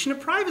expectation of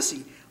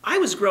privacy. I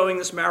was growing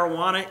this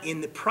marijuana in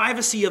the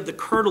privacy of the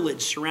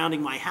curtilage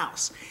surrounding my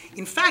house.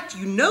 In fact,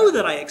 you know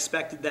that I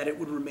expected that it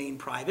would remain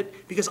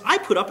private because I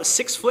put up a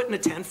 6-foot and a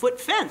 10-foot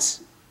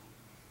fence.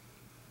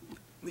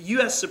 The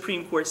U.S.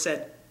 Supreme Court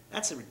said,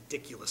 that's a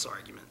ridiculous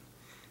argument.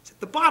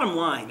 The bottom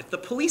line, if the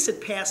police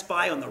had passed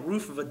by on the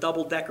roof of a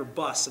double-decker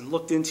bus and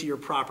looked into your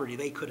property,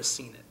 they could have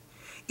seen it.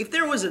 If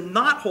there was a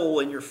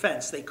knothole in your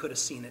fence, they could have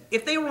seen it.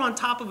 If they were on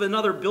top of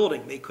another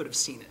building, they could have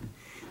seen it.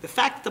 The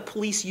fact that the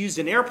police used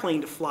an airplane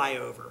to fly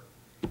over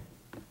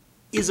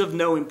is of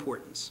no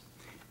importance.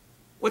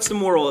 What's the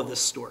moral of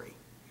this story?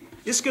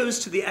 This goes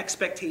to the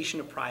expectation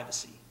of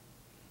privacy.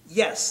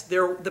 Yes,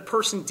 the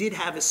person did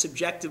have a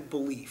subjective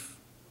belief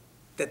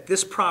that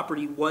this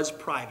property was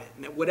private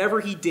and that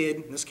whatever he did,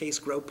 in this case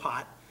grow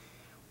pot,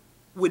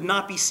 would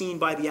not be seen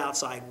by the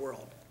outside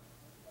world.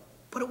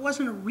 But it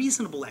wasn't a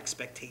reasonable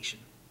expectation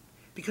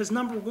because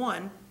number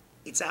one,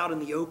 it's out in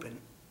the open.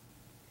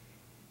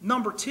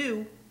 Number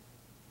two,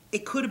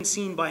 it could have been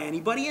seen by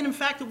anybody, and in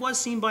fact, it was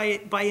seen by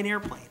an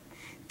airplane.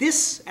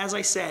 This, as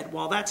I said,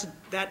 while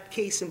that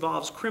case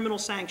involves criminal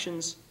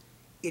sanctions,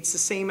 it's the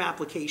same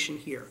application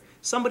here.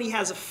 Somebody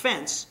has a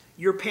fence,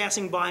 you're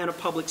passing by on a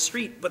public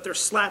street, but there's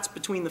slats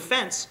between the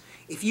fence.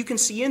 If you can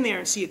see in there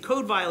and see a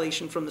code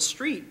violation from the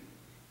street,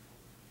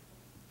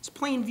 it's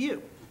plain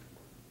view.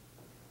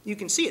 You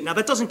can see it. Now,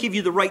 that doesn't give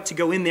you the right to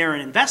go in there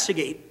and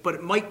investigate, but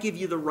it might give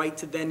you the right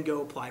to then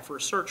go apply for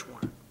a search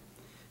warrant.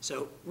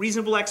 So,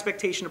 reasonable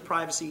expectation of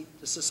privacy,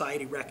 the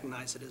society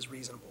recognizes it as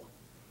reasonable.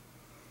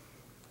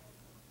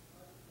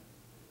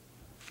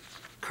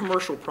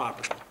 Commercial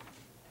property.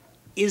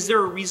 Is there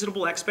a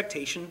reasonable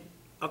expectation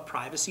of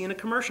privacy in a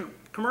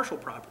commercial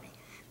property?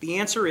 The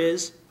answer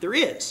is there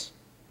is.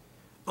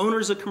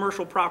 Owners of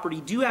commercial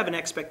property do have an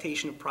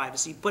expectation of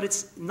privacy, but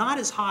it's not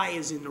as high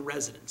as in the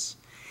residence.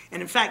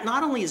 And in fact,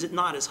 not only is it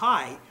not as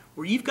high,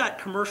 where you've got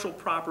commercial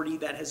property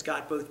that has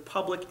got both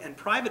public and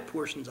private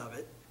portions of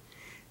it,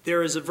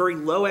 There is a very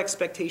low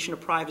expectation of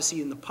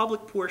privacy in the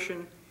public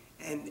portion,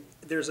 and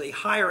there's a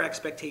higher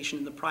expectation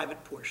in the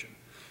private portion.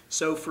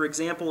 So, for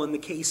example, in the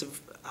case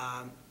of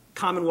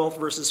Commonwealth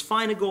versus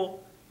Feinagel,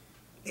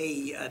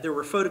 there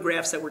were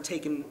photographs that were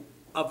taken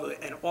of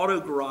an auto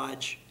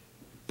garage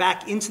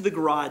back into the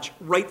garage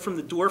right from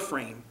the door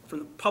frame, from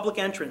the public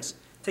entrance.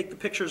 Take the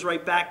pictures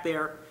right back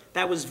there.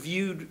 That was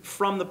viewed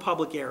from the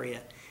public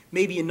area.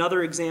 Maybe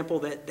another example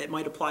that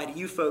might apply to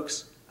you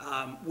folks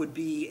would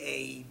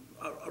be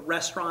a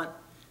restaurant.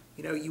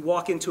 You know, you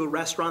walk into a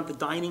restaurant, the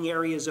dining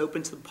area is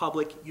open to the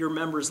public, you're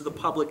members of the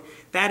public.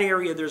 That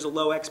area, there's a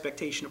low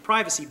expectation of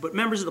privacy, but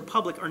members of the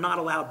public are not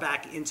allowed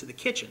back into the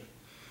kitchen.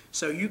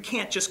 So you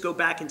can't just go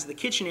back into the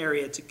kitchen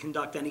area to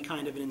conduct any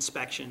kind of an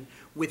inspection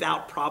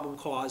without probable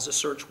cause, a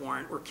search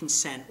warrant, or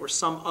consent, or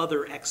some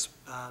other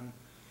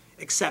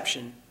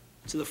exception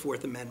to the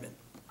Fourth Amendment.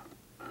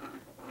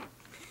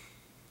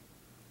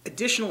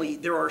 Additionally,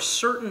 there are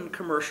certain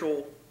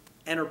commercial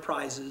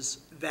enterprises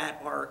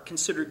that are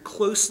considered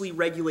closely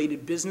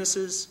regulated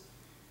businesses,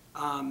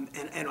 and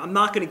I'm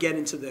not going to get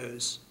into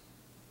those,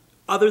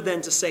 other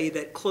than to say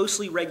that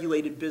closely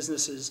regulated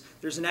businesses,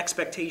 there's an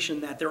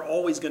expectation that they're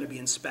always going to be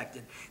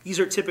inspected. These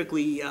are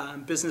typically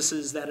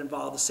businesses that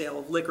involve the sale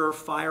of liquor,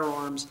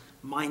 firearms,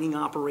 mining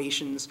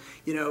operations,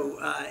 you know,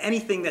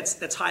 anything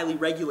that's highly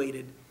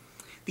regulated.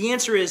 The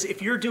answer is,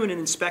 if you're doing an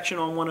inspection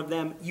on one of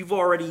them, you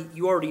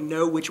already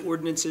know which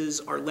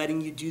ordinances are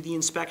letting you do the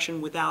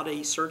inspection without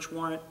a search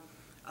warrant.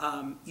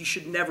 You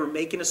should never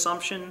make an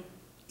assumption.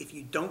 If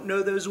you don't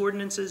know those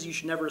ordinances, you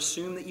should never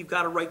assume that you've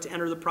got a right to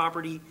enter the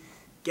property.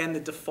 Again, the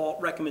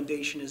default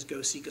recommendation is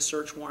go seek a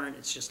search warrant.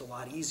 It's just a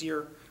lot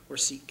easier, or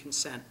seek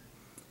consent.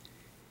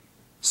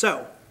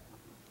 So,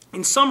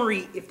 in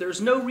summary, if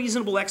there's no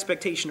reasonable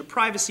expectation of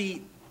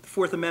privacy, the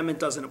Fourth Amendment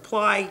doesn't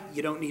apply.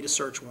 You don't need a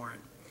search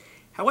warrant.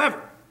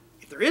 However,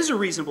 if there is a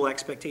reasonable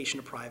expectation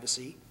of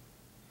privacy,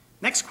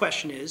 next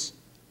question is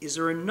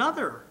there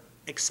another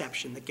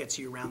exception that gets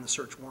you around the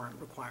search warrant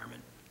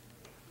requirement?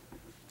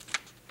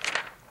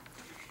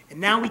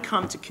 And now we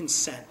come to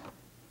consent.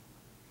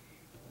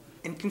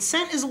 And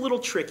consent is a little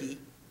tricky,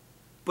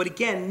 but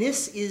again,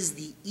 this is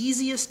the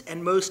easiest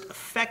and most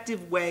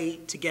effective way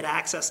to get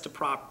access to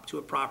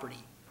a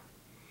property.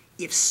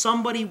 If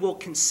somebody will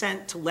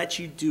consent to let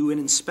you do an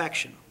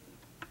inspection.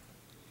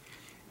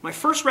 My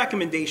first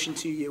recommendation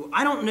to you,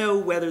 I don't know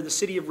whether the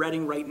City of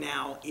Reading right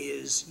now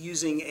is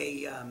using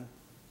a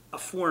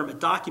form, a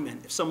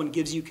document. If someone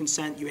gives you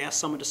consent, you ask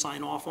someone to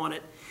sign off on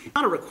it. It's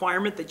not a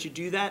requirement that you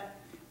do that,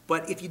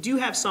 but if you do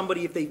have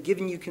somebody, if they've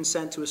given you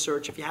consent to a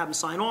search, if you have them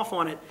sign off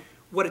on it,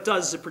 what it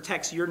does is it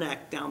protects your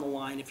neck down the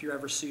line if you're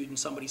ever sued and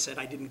somebody said,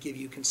 I didn't give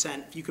you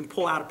consent. If you can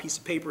pull out a piece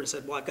of paper and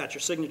said, well, I've got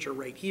your signature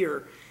right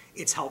here,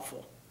 it's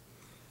helpful.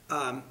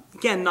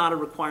 Again, not a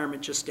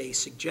requirement, just a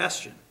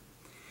suggestion.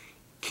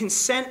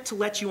 Consent to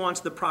let you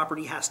onto the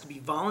property has to be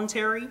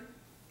voluntary,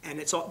 and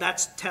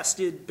that's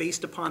tested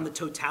based upon the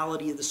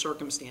totality of the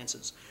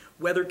circumstances.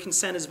 Whether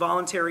consent is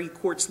voluntary,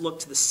 courts look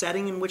to the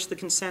setting in which the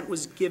consent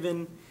was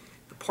given,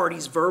 the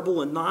party's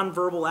verbal and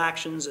nonverbal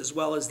actions, as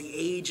well as the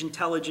age,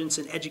 intelligence,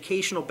 and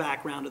educational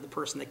background of the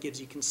person that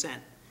gives you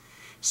consent.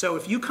 So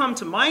if you come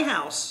to my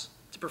house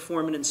to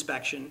perform an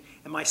inspection,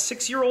 and my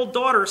 6-year-old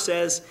daughter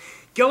says,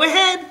 go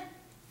ahead,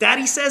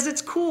 Daddy says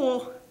it's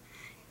cool,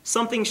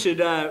 something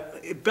should,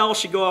 a bell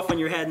should go off on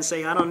your head and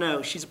say, I don't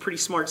know, she's a pretty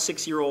smart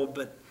 6-year-old,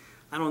 but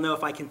I don't know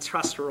if I can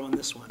trust her on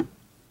this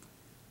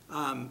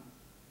one.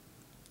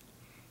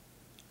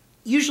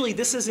 Usually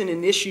this isn't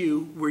an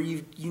issue where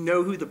you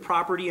know who the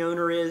property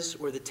owner is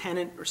or the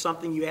tenant or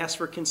something, you ask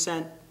for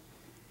consent,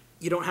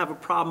 you don't have a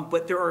problem,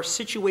 but there are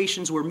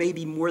situations where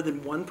maybe more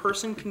than one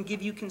person can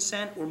give you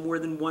consent or more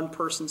than one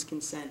person's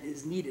consent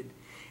is needed.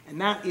 And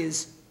that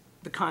is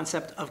the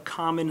concept of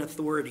common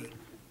authority.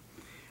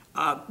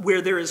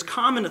 Where there is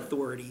common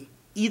authority,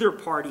 either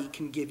party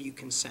can give you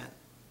consent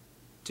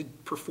to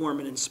perform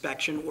an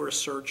inspection or a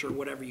search or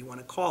whatever you want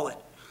to call it.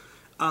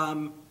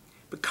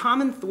 But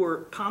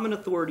common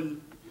authority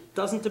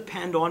doesn't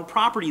depend on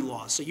property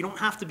laws, so you don't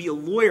have to be a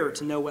lawyer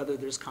to know whether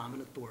there's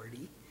common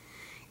authority.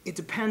 It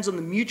depends on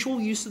the mutual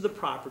use of the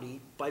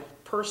property by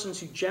persons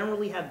who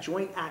generally have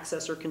joint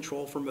access or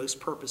control for most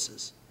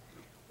purposes.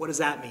 What does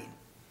that mean?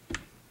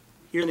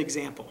 Here's an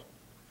example.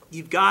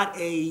 You've got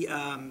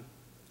a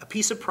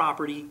piece of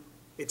property,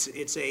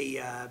 it's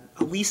a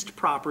leased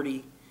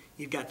property.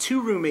 You've got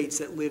 2 roommates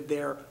that live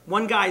there.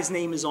 One guy's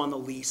name is on the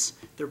lease.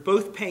 They're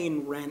both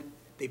paying rent.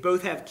 They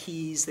both have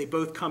keys. They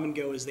both come and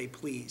go as they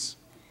please.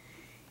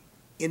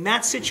 In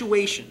that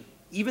situation,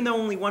 even though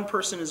only one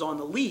person is on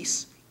the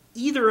lease,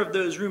 either of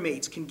those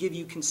roommates can give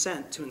you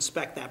consent to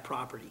inspect that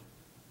property.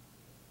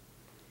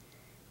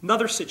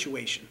 Another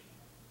situation.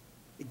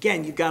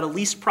 Again, you've got a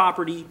leased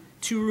property.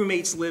 2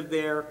 roommates live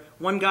there.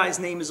 One guy's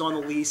name is on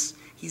the lease.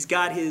 He's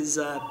got his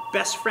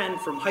best friend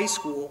from high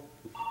school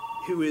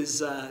who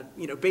is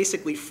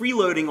basically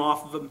freeloading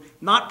off of him,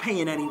 not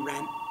paying any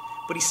rent,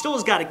 but he still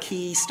has got a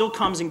key, still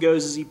comes and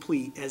goes as he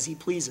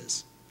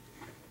pleases.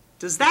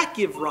 Does that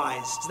give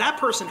rise? Does that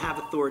person have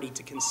authority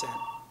to consent?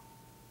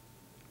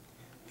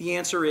 The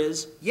answer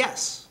is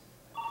yes.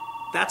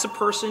 That's a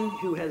person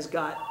who has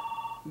got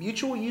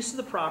mutual use of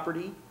the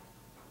property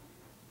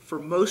for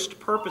most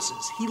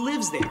purposes. He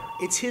lives there.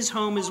 It's his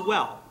home as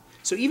well.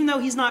 So even though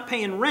he's not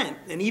paying rent,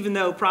 and even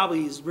though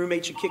probably his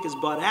roommate should kick his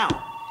butt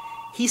out,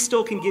 he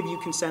still can give you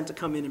consent to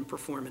come in and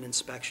perform an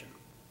inspection.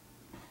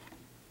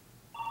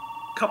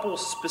 Couple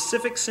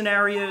specific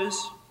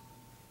scenarios.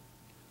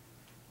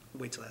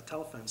 Wait till that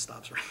telephone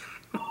stops right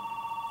now.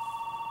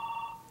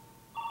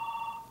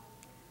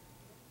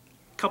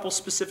 Couple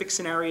specific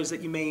scenarios that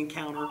you may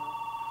encounter.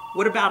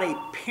 What about a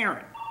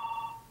parent?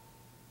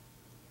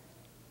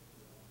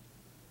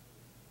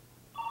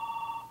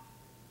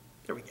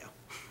 There we go.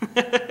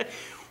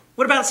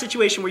 What about a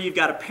situation where you've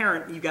got a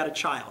parent and you've got a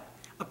child?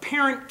 A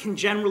parent can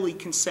generally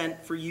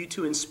consent for you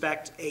to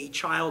inspect a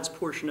child's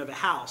portion of a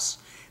house.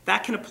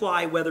 That can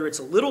apply whether it's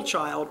a little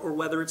child or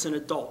whether it's an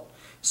adult.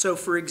 So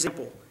for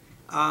example,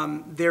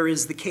 there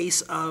is the case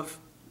of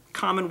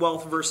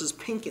Commonwealth versus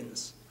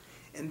Pinkins.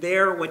 And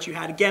there what you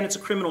had, again, it's a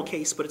criminal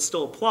case, but it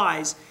still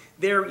applies.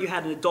 There you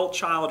had an adult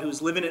child who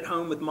was living at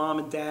home with mom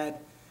and dad,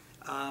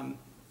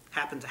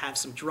 happened to have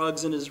some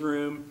drugs in his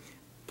room.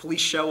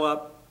 Police show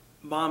up.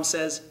 Mom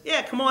says,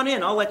 yeah, come on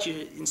in. I'll let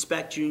you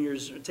inspect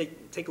Junior's,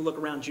 take a look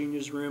around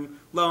Junior's room.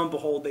 Lo and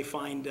behold, they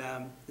find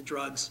the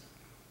drugs.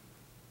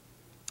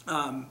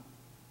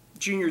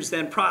 Junior's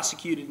then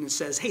prosecuted and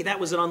says, hey, that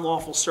was an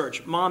unlawful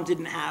search. Mom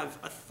didn't have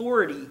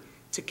authority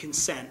to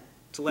consent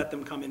to let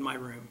them come in my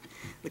room.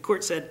 The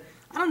court said,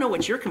 I don't know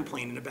what you're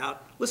complaining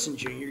about. Listen,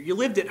 Junior, you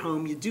lived at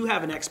home. You do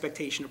have an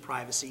expectation of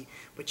privacy,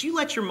 but you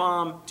let your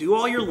mom do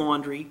all your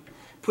laundry,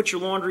 put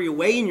your laundry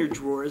away in your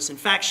drawers. In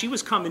fact, she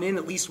was coming in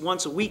at least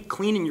once a week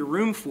cleaning your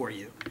room for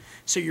you.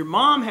 So your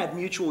mom had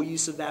mutual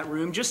use of that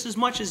room just as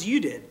much as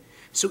you did.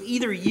 So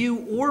either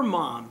you or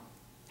mom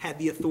had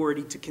the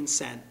authority to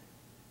consent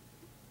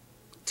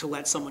to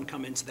let someone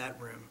come into that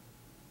room.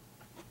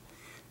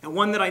 Now,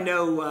 one that I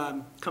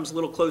know comes a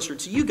little closer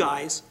to you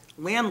guys,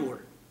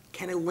 landlord.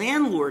 Can a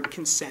landlord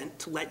consent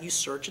to let you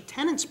search a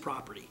tenant's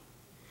property?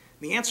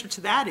 The answer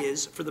to that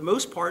is, for the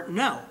most part,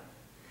 no.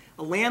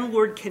 A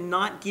landlord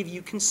cannot give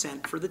you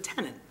consent for the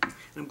tenant. And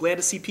I'm glad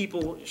to see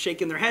people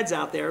shaking their heads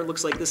out there. It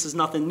looks like this is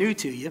nothing new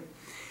to you.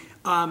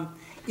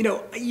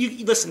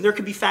 Listen, there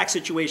could be fact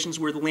situations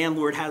where the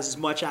landlord has as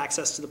much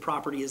access to the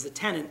property as the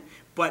tenant,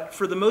 but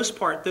for the most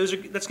part, that's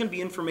going to be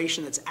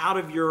information that's out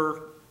of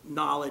your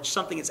knowledge,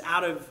 something that's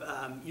out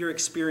of your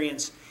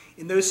experience.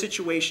 In those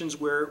situations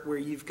where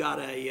you've got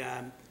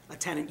a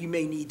tenant, you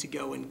may need to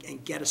go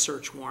and get a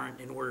search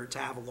warrant in order to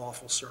have a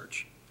lawful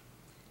search.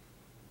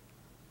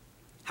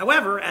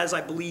 However, as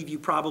I believe you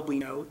probably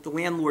know, the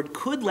landlord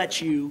could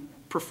let you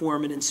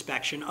perform an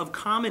inspection of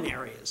common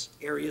areas,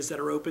 areas that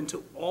are open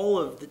to all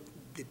of the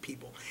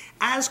people,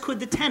 as could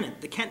the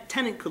tenant. The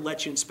tenant could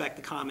let you inspect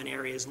the common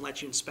areas and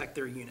let you inspect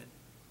their unit.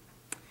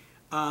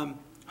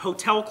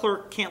 Hotel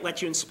clerk can't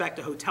let you inspect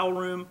a hotel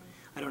room.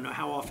 I don't know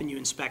how often you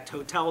inspect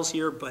hotels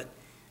here, but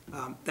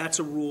that's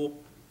a rule.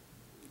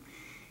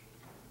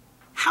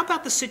 How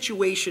about the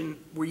situation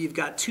where you've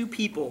got two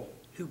people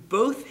who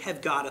both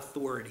have got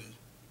authority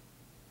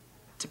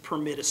to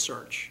permit a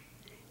search,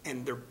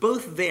 and they're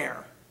both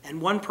there, and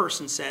one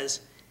person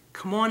says,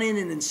 come on in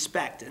and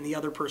inspect, and the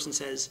other person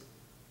says,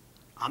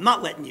 I'm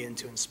not letting you in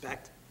to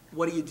inspect.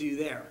 What do you do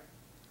there?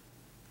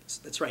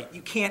 That's right,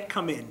 you can't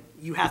come in.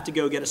 You have to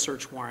go get a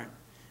search warrant.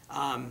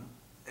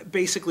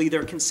 Basically,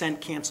 their consent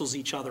cancels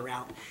each other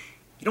out.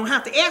 You don't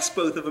have to ask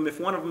both of them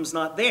if one of them's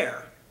not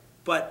there,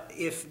 but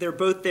if they're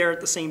both there at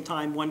the same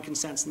time, one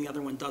consents and the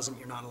other one doesn't,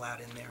 you're not allowed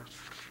in there.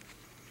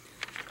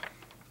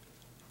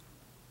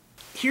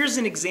 Here's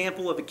an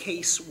example of a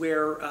case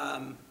where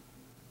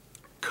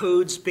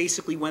codes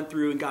basically went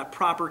through and got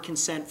proper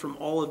consent from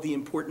all of the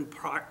important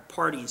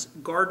parties.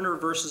 Gardner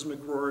versus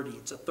McGroarty.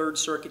 It's a Third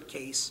Circuit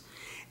case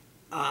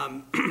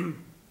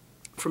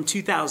from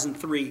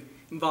 2003.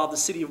 Involved the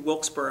city of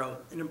Wilkesboro,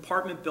 an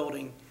apartment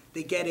building.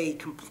 They get a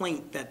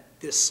complaint that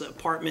this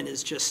apartment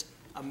is just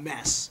a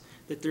mess,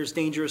 that there's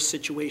dangerous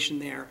situation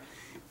there.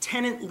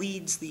 Tenant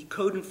leads the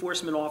code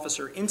enforcement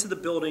officer into the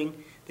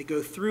building. They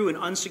go through an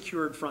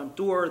unsecured front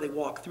door. They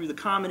walk through the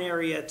common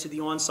area to the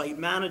on-site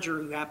manager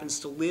who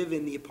happens to live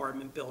in the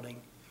apartment building.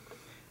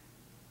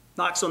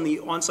 Knocks on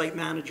the on-site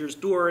manager's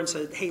door and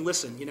says, hey,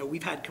 listen,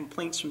 we've had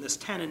complaints from this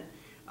tenant.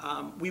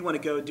 We want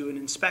to go do an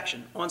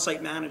inspection.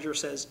 On-site manager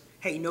says,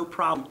 hey, no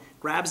problem.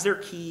 Grabs their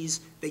keys.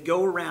 They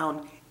go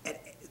around.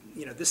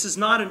 This is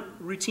not a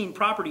routine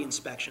property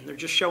inspection. They're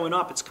just showing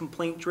up. It's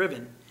complaint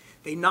driven.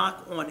 They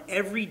knock on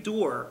every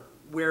door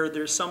where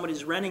there's someone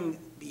who's renting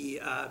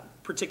the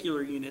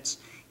particular units.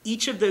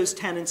 Each of those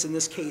tenants in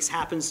this case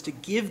happens to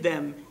give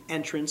them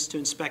entrance to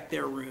inspect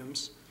their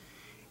rooms.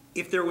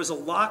 If there was a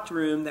locked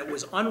room that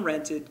was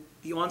unrented,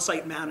 the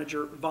on-site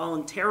manager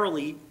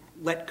voluntarily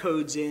let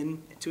codes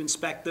in to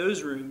inspect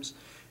those rooms.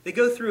 They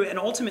go through and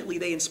ultimately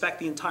they inspect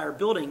the entire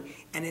building,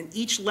 and in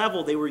each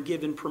level they were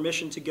given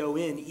permission to go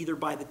in either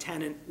by the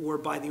tenant or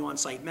by the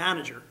on-site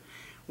manager.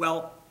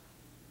 Well,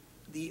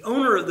 the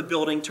owner of the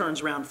building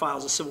turns around and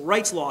files a civil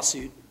rights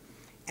lawsuit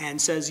and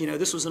says,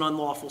 this was an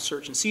unlawful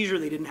search and seizure,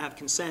 they didn't have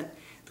consent.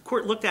 The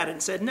court looked at it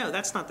and said, no,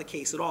 that's not the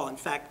case at all. In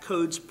fact,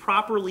 Codes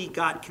properly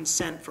got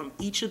consent from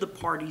each of the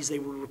parties they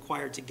were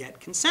required to get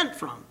consent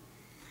from.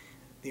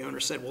 The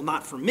owner said, well,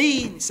 not from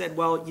me. And he said,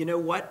 well, you know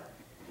what?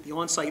 The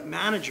on-site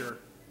manager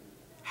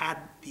had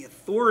the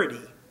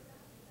authority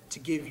to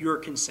give your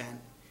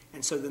consent,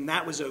 and so then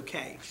that was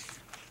okay.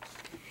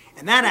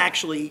 And that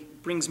actually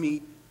brings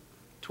me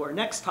to our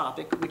next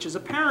topic, which is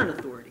apparent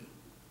authority.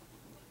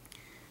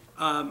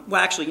 Well,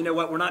 actually, you know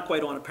what? We're not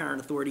quite on apparent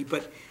authority,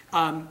 but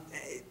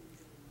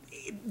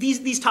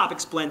these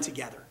topics blend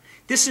together.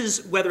 This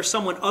is whether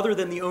someone other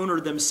than the owner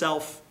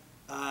themselves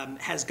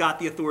has got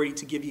the authority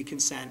to give you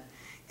consent.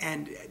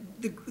 And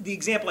the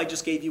example I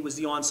just gave you was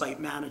the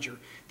on-site manager.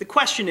 The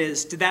question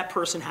is, did that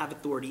person have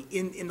authority?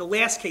 In the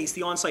last case,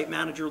 the on-site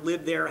manager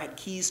lived there, had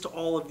keys to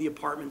all of the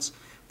apartments.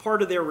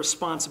 Part of their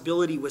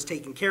responsibility was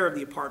taking care of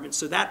the apartment,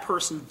 so that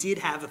person did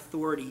have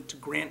authority to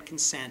grant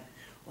consent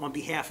on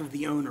behalf of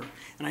the owner.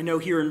 And I know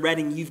here in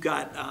Reading, you've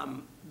got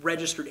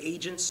registered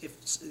agents.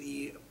 If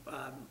the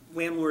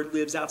landlord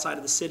lives outside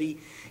of the city,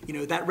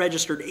 that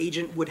registered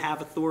agent would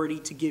have authority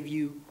to give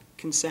you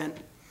consent.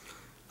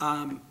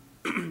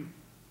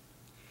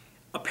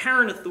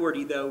 Apparent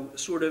authority, though,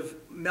 sort of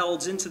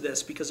melds into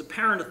this, because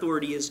apparent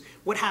authority is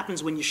what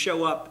happens when you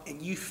show up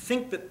and you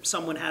think that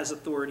someone has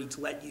authority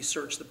to let you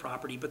search the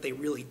property, but they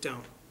really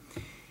don't.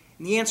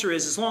 And the answer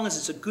is, as long as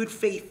it's a good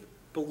faith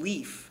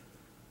belief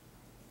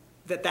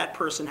that that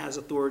person has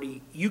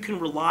authority, you can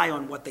rely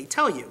on what they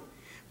tell you.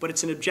 But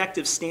it's an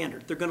objective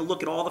standard. They're going to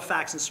look at all the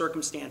facts and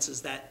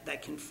circumstances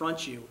that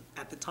confront you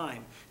at the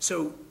time.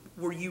 So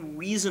were you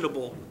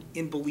reasonable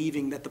in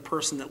believing that the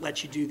person that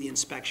let you do the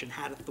inspection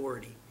had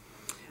authority?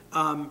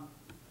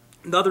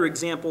 Another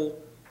example,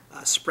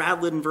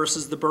 Spradlin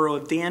versus the Borough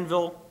of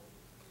Danville.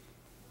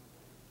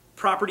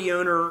 Property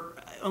owner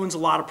owns a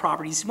lot of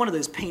properties. He's one of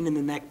those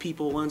pain-in-the-neck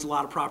people who owns a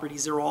lot of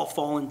properties. They're all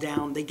falling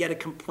down. They get a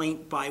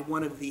complaint by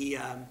one of the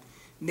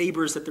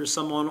neighbors that there's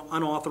some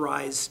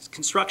unauthorized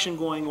construction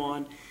going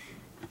on.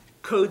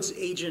 Codes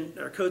agent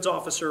or codes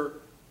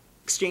officer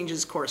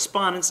exchanges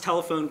correspondence,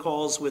 telephone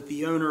calls with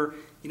the owner.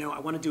 I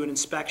want to do an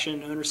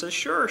inspection. Owner says,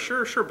 sure,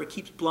 but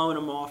keeps blowing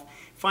him off.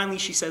 Finally,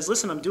 she says,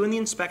 listen, I'm doing the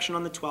inspection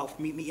on the 12th.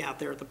 Meet me out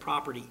there at the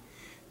property.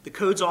 The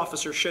codes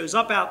officer shows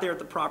up out there at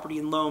the property,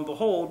 and lo and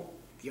behold,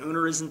 the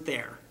owner isn't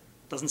there.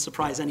 Doesn't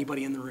surprise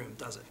anybody in the room,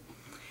 does it?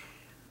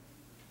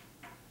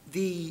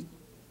 The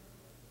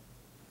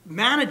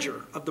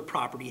manager of the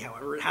property,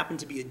 however, it happened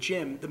to be a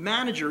gym, the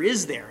manager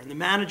is there, and the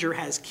manager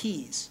has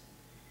keys.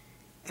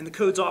 And the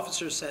codes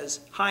officer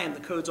says, hi, I'm the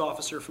codes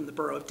officer from the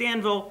Borough of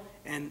Danville.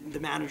 And the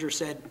manager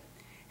said,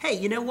 hey,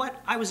 you know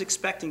what? I was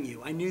expecting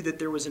you. I knew that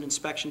there was an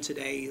inspection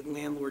today. The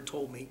landlord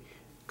told me.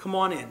 Come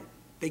on in.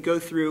 They go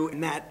through,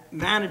 and that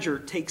manager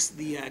takes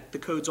the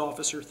codes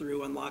officer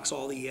through, unlocks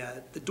all the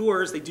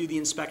doors. They do the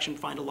inspection,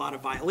 find a lot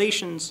of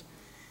violations.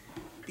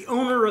 The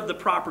owner of the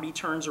property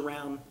turns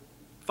around,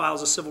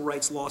 files a civil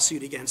rights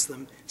lawsuit against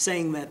them,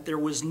 saying that there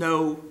was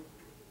no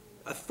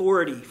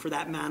authority for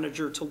that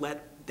manager to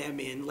let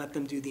them in, let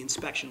them do the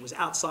inspection. It was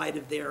outside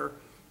of their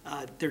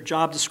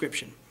job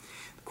description.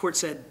 The court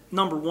said,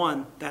 number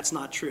one, that's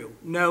not true.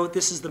 No,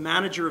 this is the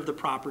manager of the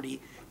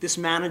property. This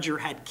manager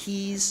had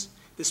keys.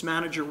 This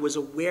manager was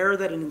aware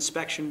that an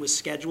inspection was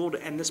scheduled,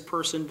 and this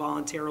person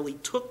voluntarily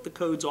took the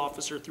codes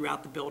officer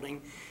throughout the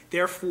building.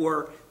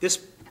 Therefore,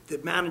 the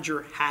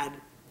manager had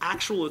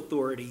actual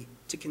authority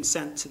to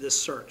consent to this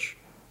search.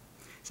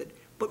 I said,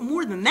 but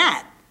more than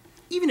that,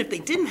 even if they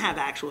didn't have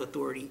actual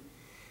authority,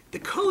 the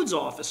codes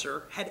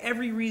officer had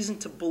every reason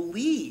to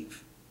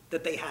believe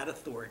that they had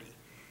authority.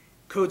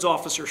 Codes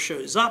officer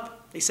shows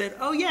up. They said,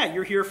 oh yeah,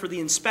 you're here for the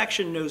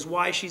inspection, knows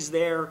why she's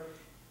there,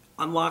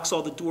 unlocks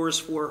all the doors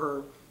for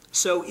her.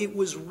 So it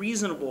was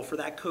reasonable for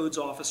that codes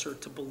officer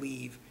to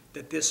believe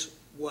that this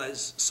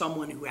was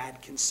someone who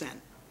had consent,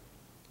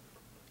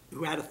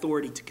 who had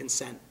authority to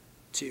consent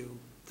to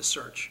the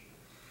search.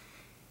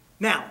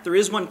 Now, there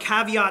is one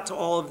caveat to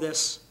all of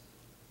this.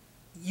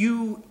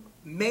 You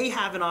may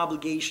have an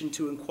obligation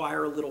to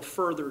inquire a little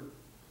further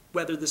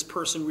whether this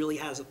person really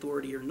has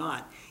authority or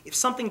not. If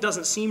something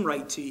doesn't seem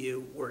right to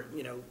you, or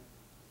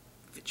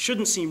if it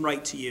shouldn't seem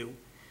right to you,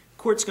 the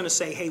court's going to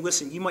say, hey,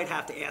 listen, you might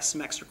have to ask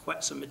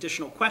some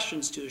additional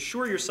questions to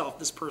assure yourself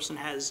this person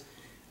has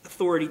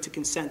authority to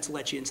consent to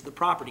let you into the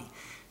property.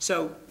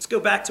 So let's go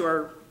back to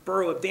our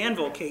Borough of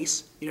Danville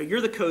case.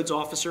 You're the codes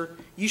officer.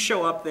 You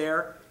show up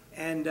there,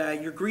 and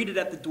you're greeted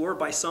at the door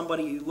by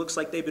somebody who looks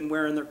like they've been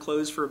wearing their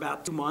clothes for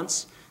about 2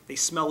 months. They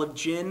smell of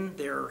gin.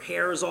 Their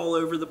hair is all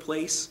over the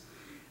place.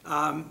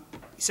 You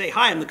say,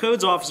 hi, I'm the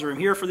codes officer. I'm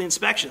here for the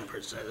inspection. The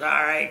person says, all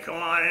right, come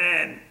on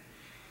in.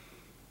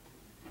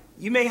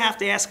 You may have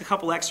to ask a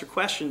couple extra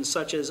questions,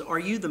 such as, are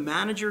you the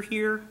manager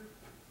here?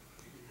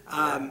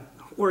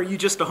 Or are you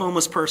just a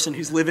homeless person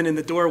who's living in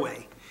the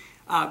doorway?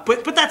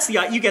 But that's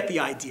you get the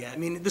idea. I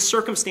mean, the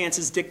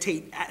circumstances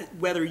dictate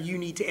whether you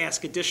need to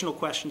ask additional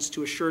questions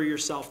to assure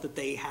yourself that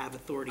they have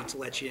authority to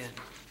let you in.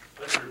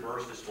 Let's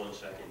reverse this 1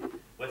 second.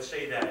 Let's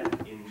say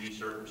that in these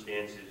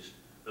circumstances,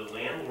 the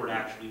landlord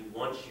actually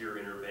wants your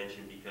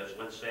intervention because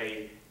let's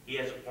say he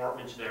has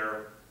apartments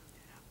there.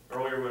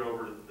 Earlier we went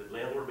over, the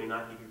landlord may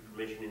not give you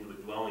permission into a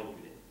dwelling unit.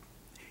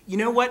 You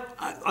know what?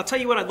 I'll tell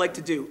you what I'd like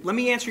to do. Let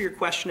me answer your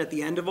question at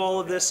the end of all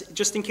of this,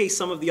 just in case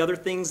some of the other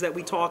things that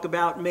we talk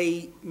about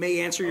may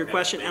answer your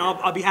question, and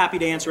I'll be happy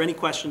to answer any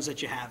questions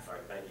that you have. All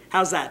right, thank you.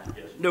 How's that?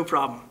 Yes. No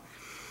problem.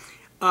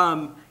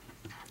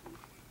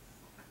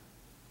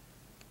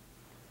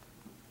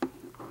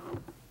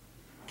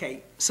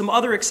 Okay, some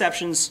other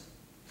exceptions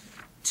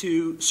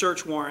to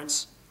search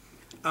warrants,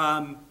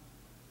 and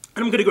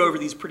I'm going to go over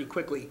these pretty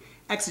quickly.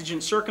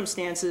 Exigent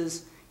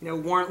circumstances,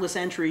 warrantless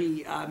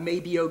entry may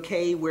be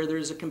okay where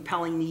there's a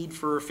compelling need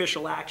for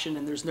official action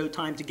and there's no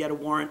time to get a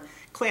warrant.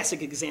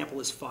 Classic example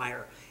is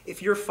fire.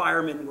 If your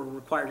firemen were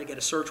required to get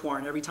a search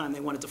warrant every time they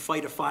wanted to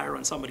fight a fire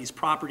on somebody's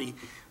property,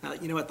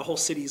 you know what, the whole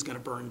city is going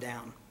to burn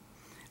down.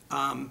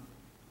 And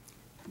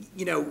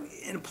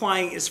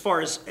applying as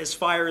far as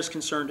fire is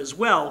concerned as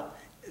well,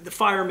 the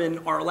firemen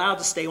are allowed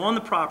to stay on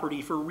the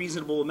property for a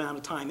reasonable amount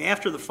of time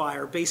after the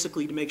fire,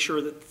 basically to make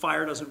sure that the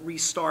fire doesn't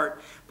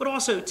restart, but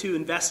also to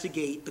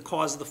investigate the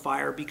cause of the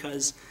fire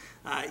because,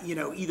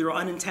 either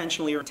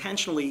unintentionally or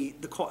intentionally,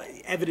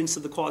 evidence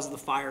of the cause of the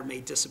fire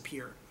may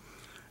disappear.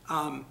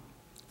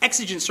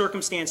 Exigent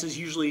circumstances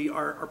usually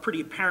are pretty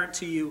apparent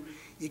to you.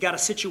 You got a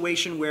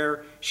situation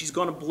where she's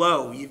going to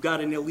blow, you've got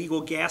an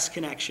illegal gas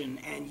connection,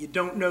 and you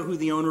don't know who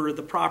the owner of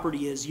the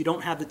property is, you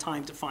don't have the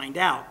time to find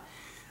out.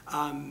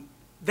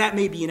 That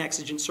may be an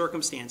exigent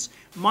circumstance.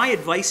 My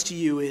advice to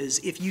you is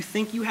if you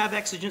think you have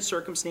exigent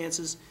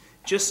circumstances,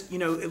 just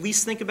at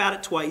least think about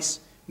it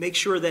twice. Make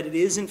sure that it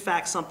is in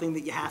fact something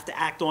that you have to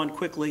act on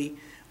quickly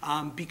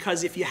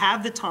because if you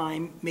have the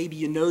time, maybe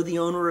you know the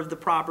owner of the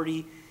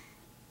property,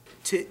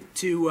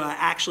 to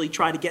actually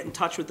try to get in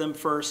touch with them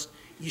first,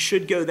 you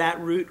should go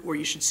that route or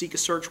you should seek a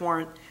search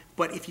warrant.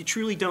 But if you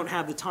truly don't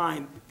have the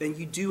time, then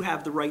you do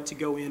have the right to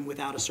go in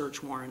without a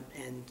search warrant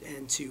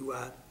and to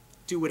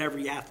do whatever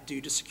you have to do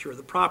to secure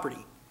the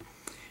property.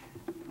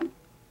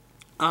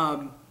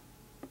 The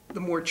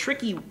more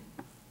tricky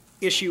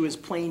issue is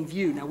plain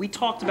view. Now, we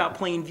talked about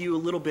plain view a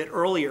little bit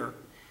earlier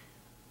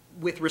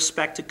with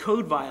respect to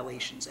code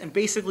violations. And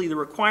basically, the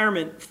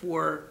requirement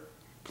for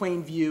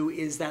plain view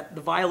is that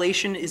the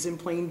violation is in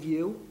plain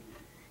view.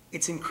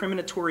 Its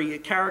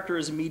incriminatory character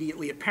is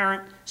immediately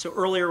apparent. So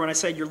earlier when I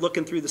said you're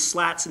looking through the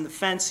slats in the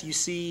fence, you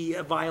see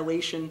a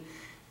violation.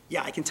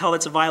 Yeah, I can tell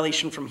it's a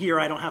violation from here.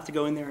 I don't have to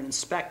go in there and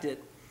inspect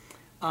it.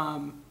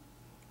 And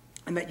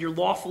that you're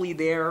lawfully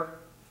there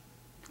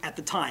at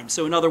the time.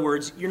 So in other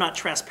words, you're not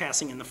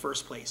trespassing in the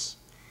first place.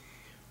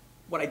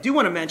 What I do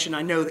want to mention,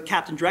 I know that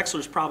Captain Drexler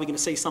is probably going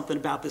to say something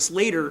about this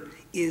later,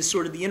 is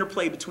sort of the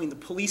interplay between the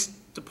police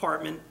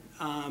department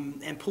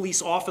and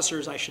police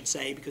officers, I should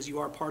say, because you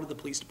are part of the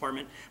police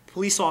department,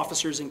 police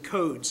officers and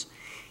codes.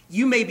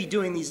 You may be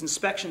doing these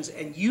inspections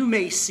and you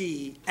may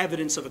see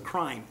evidence of a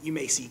crime. You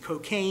may see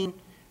cocaine,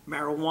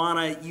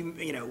 marijuana,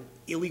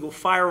 illegal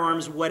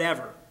firearms,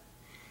 whatever.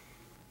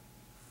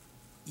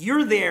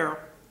 You're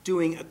there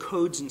doing a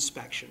codes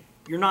inspection.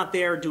 You're not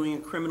there doing a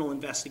criminal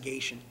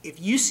investigation.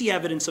 If you see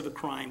evidence of a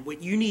crime,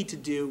 what you need to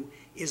do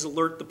is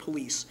alert the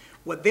police.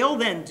 What they'll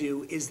then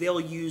do is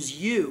they'll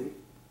use you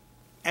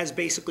as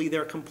basically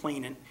their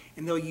complainant,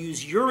 and they'll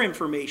use your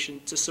information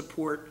to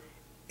support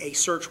a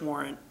search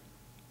warrant,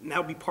 and that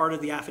would be part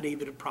of the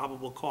affidavit of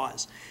probable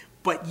cause.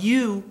 But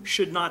you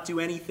should not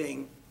do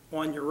anything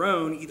on your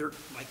own, either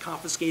by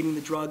confiscating the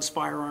drugs,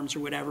 firearms,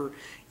 or whatever.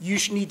 You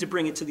should need to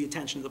bring it to the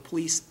attention of the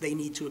police. They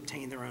need to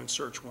obtain their own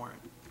search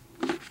warrant.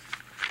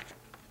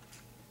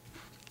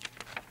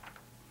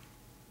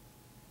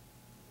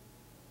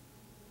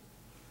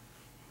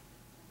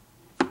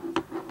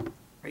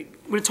 Right.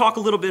 I'm going to talk a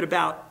little bit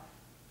about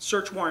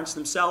search warrants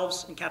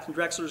themselves, and Captain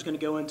Drexler is going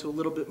to go into a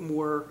little bit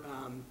more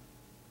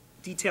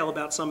detail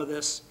about some of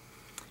this.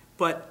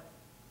 But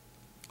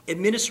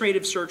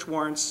administrative search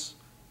warrants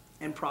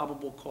and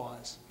probable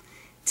cause.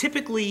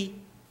 Typically,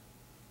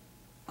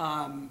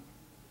 in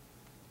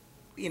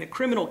a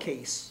criminal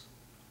case,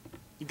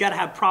 you've got to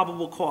have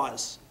probable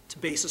cause to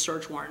base a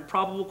search warrant.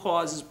 Probable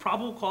cause is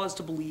probable cause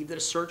to believe that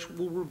a search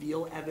will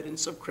reveal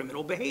evidence of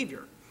criminal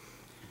behavior.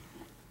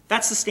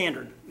 That's the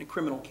standard in a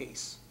criminal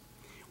case.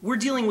 We're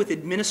dealing with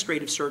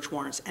administrative search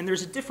warrants, and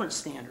there's a different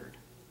standard.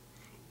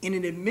 In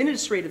an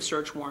administrative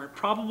search warrant,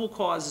 probable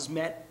cause is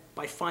met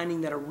by finding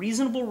that a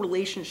reasonable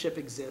relationship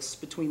exists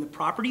between the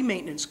property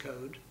maintenance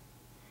code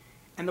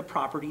and the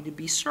property to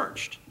be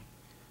searched.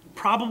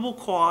 Probable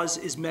cause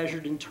is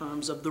measured in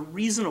terms of the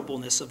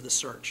reasonableness of the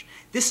search.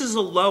 This is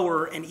a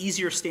lower and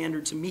easier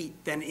standard to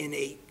meet than in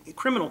a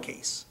criminal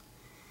case.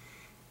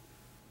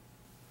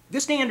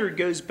 This standard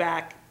goes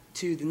back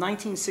to the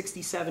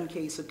 1967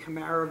 case of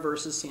Camara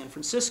versus San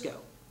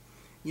Francisco.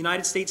 The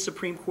United States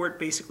Supreme Court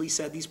basically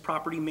said these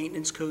property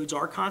maintenance codes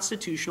are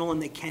constitutional and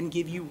they can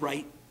give you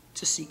right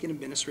to seek an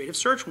administrative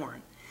search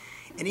warrant.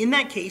 And in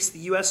that case, the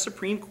U.S.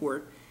 Supreme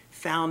Court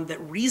found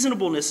that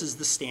reasonableness is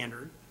the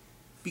standard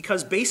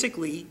because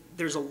basically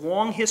there's a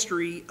long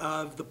history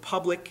of the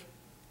public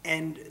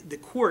and the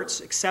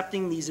courts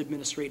accepting these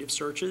administrative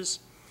searches,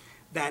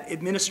 that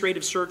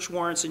administrative search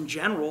warrants in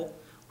general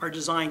are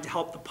designed to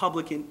help the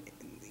public,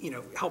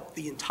 help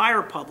the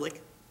entire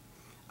public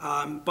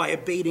by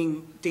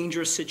abating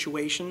dangerous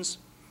situations.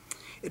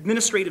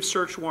 Administrative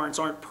search warrants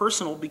aren't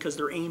personal because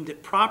they're aimed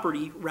at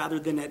property rather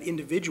than at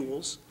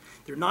individuals.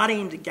 They're not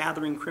aimed at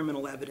gathering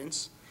criminal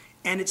evidence,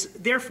 and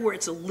therefore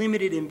it's a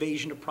limited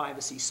invasion of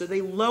privacy. So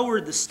they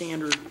lowered the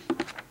standard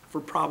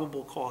for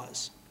probable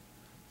cause.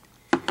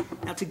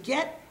 Now, to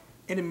get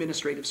an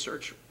administrative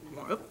search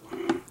warrant, a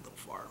little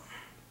far.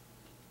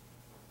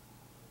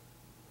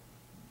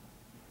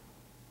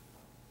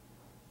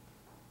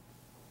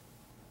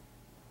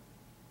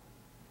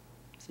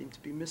 Seem to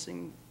be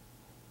missing.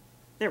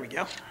 There we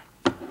go.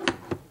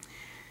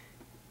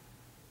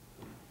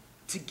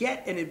 To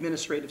get an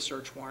administrative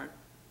search warrant,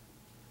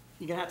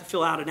 you're going to have to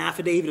fill out an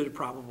affidavit of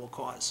probable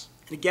cause.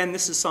 And again,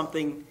 this is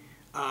something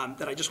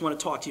that I just want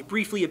to talk to you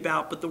briefly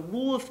about, but the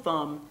rule of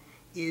thumb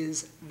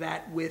is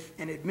that with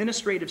an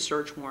administrative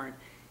search warrant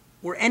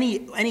or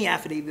any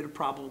affidavit of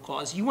probable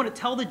cause, you want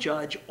to tell the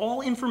judge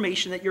all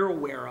information that you're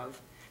aware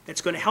of that's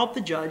going to help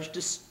the judge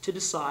to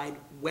decide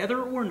whether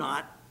or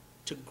not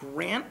to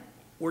grant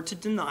or to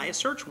deny a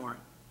search warrant.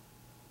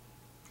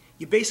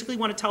 You basically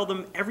want to tell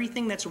them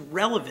everything that's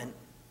relevant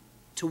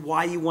to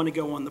why you want to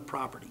go on the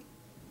property.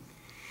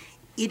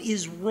 It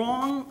is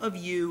wrong of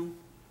you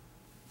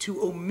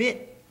to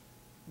omit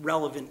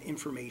relevant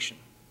information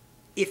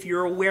if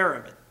you're aware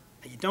of it.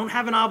 Now, you don't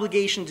have an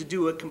obligation to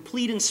do a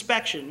complete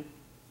inspection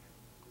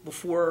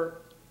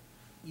before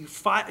you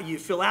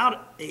fill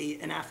out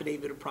an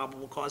affidavit of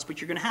probable cause, but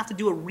you're going to have to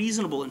do a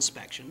reasonable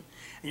inspection,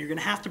 and you're going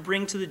to have to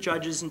bring to the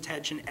judge's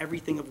attention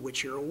everything of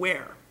which you're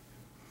aware.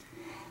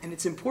 And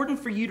it's important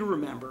for you to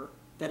remember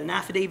that an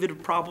affidavit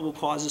of probable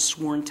cause is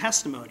sworn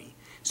testimony.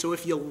 So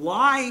if you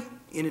lie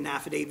in an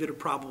affidavit of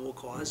probable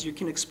cause, you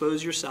can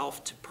expose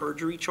yourself to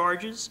perjury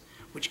charges,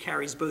 which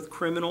carries both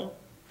criminal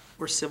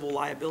or civil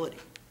liability.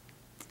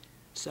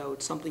 So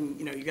it's something,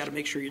 you got to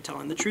make sure you're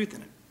telling the truth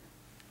in it.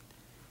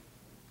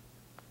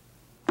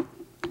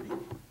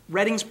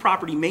 Reading's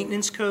Property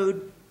Maintenance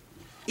Code,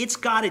 it's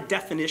got a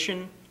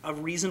definition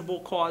of reasonable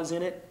cause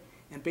in it.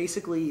 And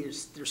basically,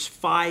 there's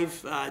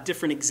 5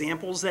 different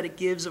examples that it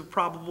gives of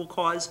probable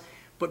cause.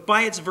 But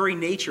by its very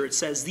nature, it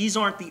says these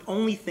aren't the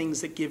only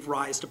things that give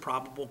rise to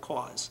probable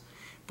cause.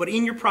 But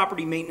in your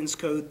property maintenance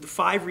code, the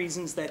 5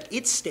 reasons that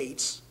it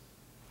states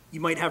you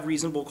might have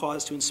reasonable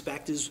cause to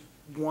inspect is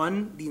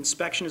 1, the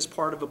inspection is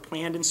part of a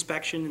planned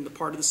inspection in the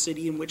part of the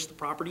city in which the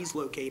property is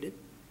located.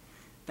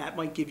 That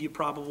might give you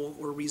probable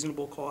or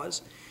reasonable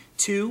cause.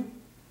 2,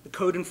 the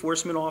code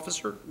enforcement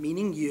officer,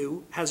 meaning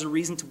you, has a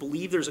reason to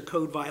believe there's a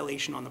code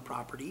violation on the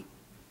property.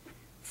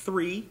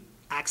 3,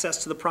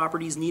 access to the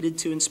property is needed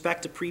to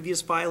inspect a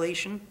previous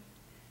violation.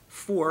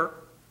 4,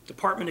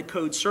 Department of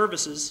Code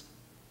Services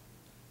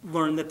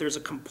learned that there's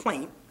a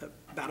complaint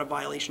about a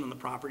violation on the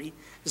property.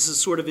 This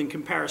is sort of in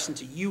comparison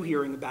to you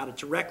hearing about it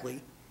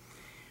directly.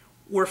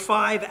 Or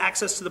 5,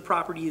 access to the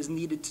property is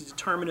needed to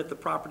determine if the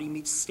property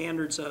meets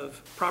standards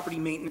of property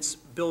maintenance,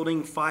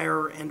 building,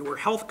 fire, and or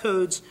health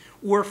codes,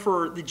 or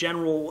for the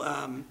general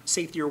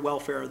safety or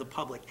welfare of the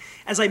public.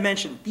 As I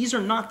mentioned, these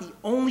are not the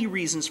only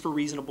reasons for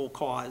reasonable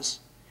cause,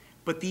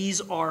 but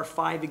these are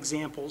 5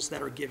 examples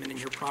that are given in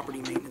your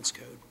property maintenance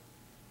code.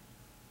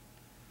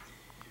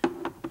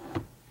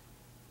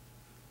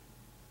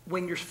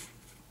 When you're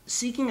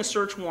seeking a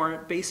search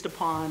warrant based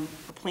upon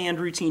a planned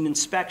routine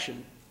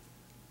inspection,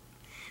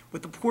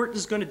 what the court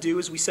is going to do,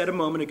 as we said a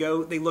moment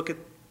ago, they look at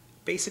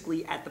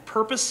basically at the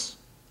purpose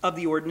of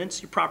the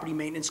ordinance. Your property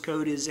maintenance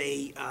code is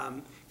a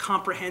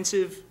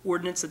comprehensive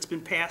ordinance that's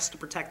been passed to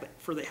protect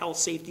for the health,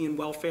 safety, and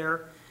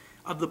welfare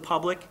of the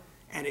public,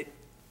 and it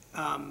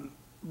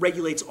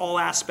regulates all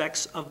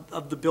aspects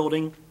of the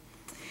building.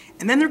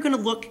 And then they're going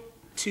to look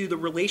to the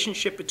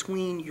relationship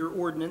between your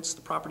ordinance,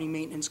 the property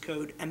maintenance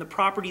code, and the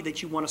property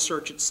that you want to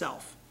search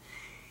itself.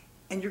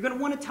 And you're going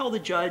to want to tell the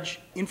judge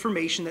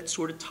information that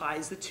sort of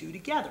ties the two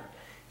together.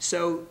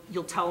 So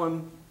you'll tell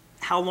him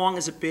how long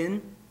has it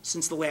been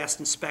since the last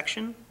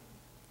inspection,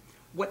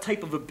 what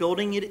type of a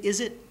building is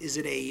it? Is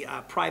it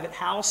a private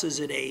house? Is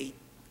it a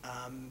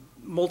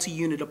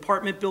multi-unit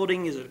apartment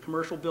building? Is it a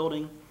commercial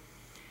building?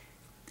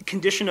 The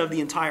condition of the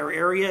entire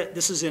area.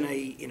 This is in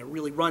a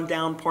really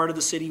run-down part of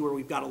the city where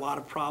we've got a lot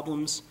of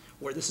problems,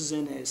 or this is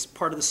in a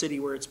part of the city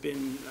where it's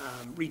been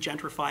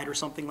regentrified or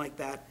something like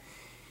that.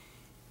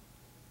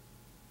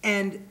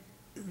 And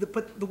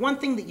but the one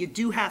thing that you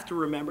do have to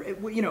remember,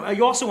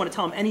 you also want to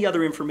tell them any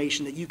other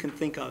information that you can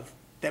think of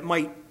that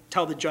might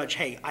tell the judge,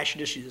 hey, I should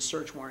issue this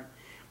search warrant.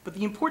 But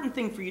the important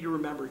thing for you to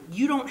remember,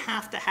 you don't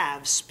have to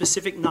have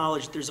specific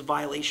knowledge that there's a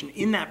violation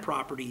in that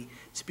property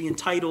to be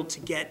entitled to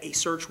get a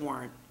search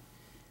warrant,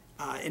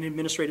 an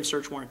administrative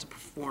search warrant to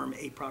perform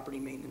a property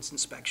maintenance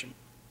inspection.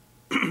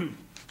 I'm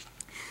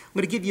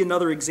going to give you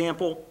another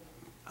example.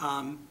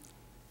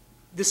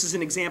 This is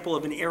an example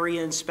of an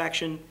area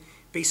inspection.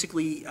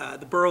 Basically,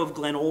 the Borough of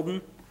Glen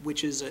Olden,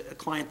 which is a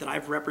client that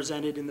I've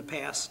represented in the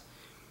past,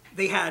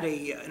 They had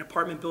an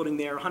apartment building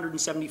there,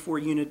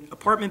 174-unit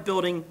apartment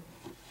building.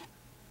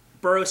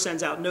 Borough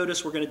sends out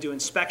notice, we're going to do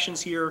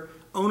inspections here.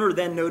 Owner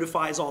then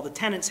notifies all the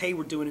tenants, hey,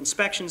 we're doing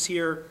inspections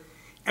here.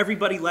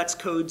 Everybody lets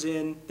codes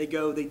in. They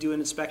go, they do an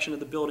inspection of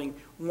the building.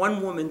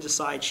 One woman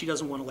decides she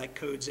doesn't want to let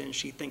codes in.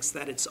 She thinks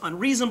that it's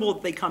unreasonable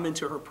that they come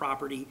into her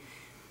property.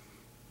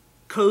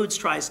 Codes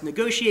tries to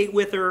negotiate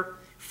with her.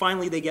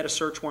 Finally, they get a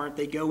search warrant.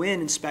 They go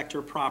in, inspect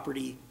her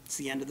property. It's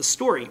the end of the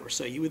story, or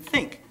so you would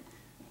think.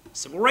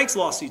 Civil rights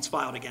lawsuits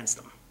filed against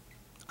them.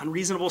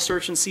 Unreasonable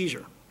search and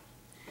seizure.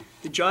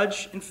 The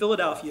judge in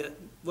Philadelphia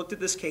looked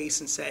at this case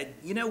and said,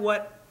 you know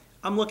what?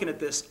 I'm looking at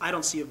this. I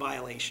don't see a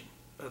violation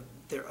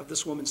of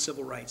this woman's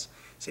civil rights.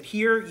 Said,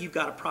 here you've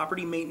got a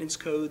property maintenance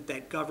code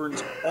that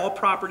governs all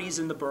properties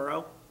in the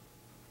borough.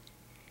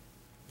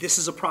 This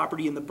is a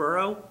property in the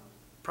borough.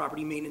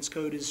 Property maintenance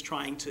code is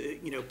trying to,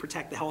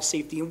 protect the health,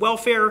 safety, and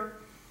welfare.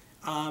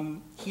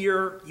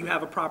 Here you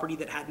have a property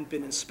that hadn't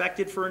been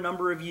inspected for a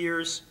number of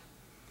years.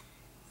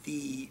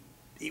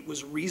 It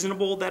was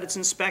reasonable that it's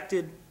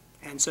inspected,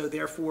 and so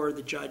therefore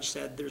the judge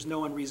said there's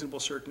no unreasonable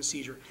search and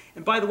seizure.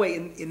 And by the way,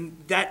 in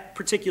that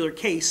particular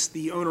case,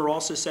 the owner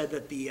also said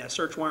that the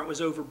search warrant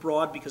was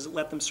overbroad because it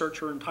let them search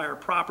her entire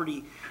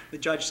property. The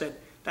judge said,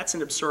 that's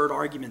an absurd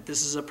argument.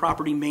 This is a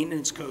property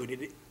maintenance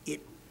code.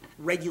 It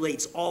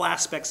regulates all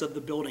aspects of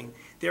the building.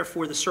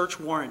 Therefore, the search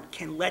warrant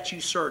can let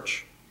you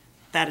search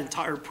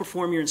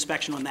perform your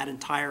inspection on that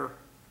entire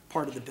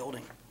part of the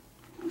building.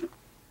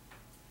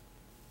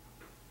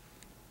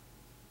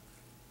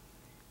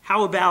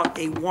 How about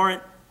a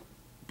warrant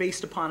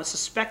based upon a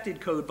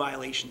suspected code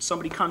violation?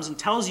 Somebody comes and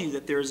tells you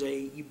that there's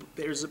a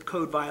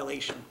code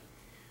violation.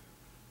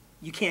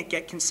 You can't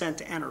get consent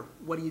to enter.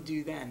 What do you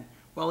do then?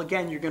 Well,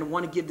 again, you're going to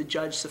want to give the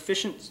judge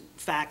sufficient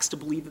facts to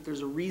believe that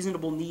there's a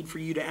reasonable need for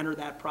you to enter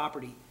that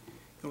property.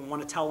 You're going to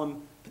want to tell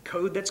them the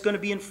code that's going to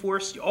be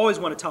enforced. You always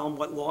want to tell them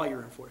what law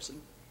you're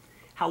enforcing,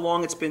 how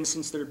long it's been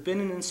since there's been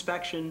an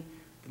inspection,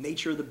 the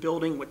nature of the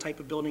building, what type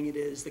of building it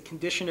is, the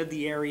condition of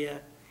the area.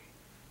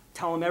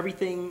 Tell them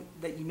everything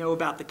that you know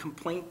about the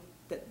complaint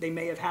that they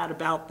may have had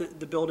about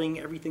the building,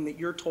 everything that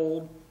you're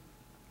told.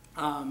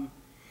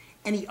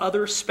 Any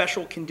other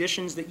special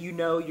conditions that you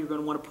know, you're going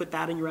to want to put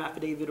that in your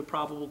affidavit of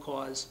probable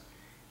cause.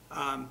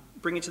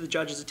 Bring it to the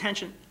judge's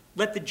attention.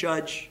 Let the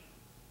judge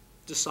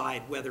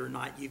decide whether or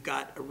not you've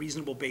got a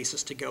reasonable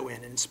basis to go in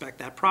and inspect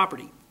that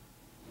property.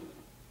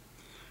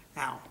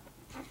 Now,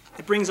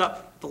 it brings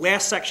up the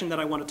last section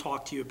that I want to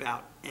talk to you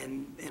about,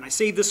 and I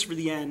save this for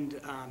the end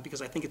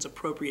because I think it's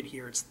appropriate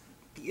here. It's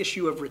the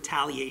issue of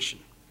retaliation.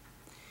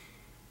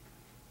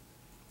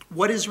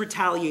 What is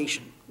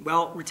retaliation?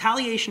 Well,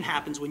 retaliation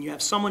happens when you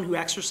have someone who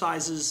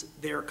exercises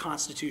their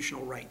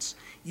constitutional rights.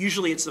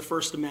 Usually it's the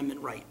First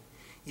Amendment right.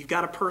 You've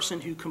got a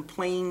person who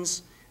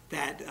complains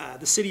that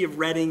the city of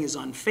Reading is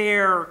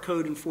unfair,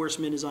 code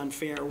enforcement is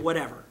unfair,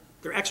 whatever.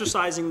 They're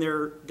exercising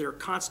their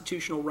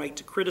constitutional right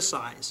to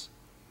criticize.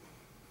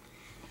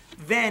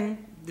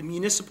 Then the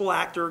municipal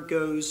actor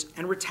goes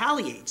and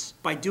retaliates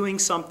by doing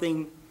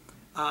something.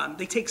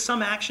 They take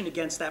some action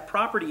against that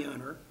property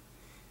owner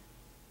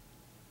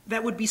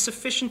that would be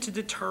sufficient to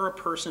deter a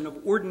person of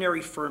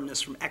ordinary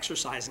firmness from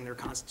exercising their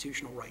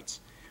constitutional rights.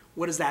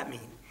 What does that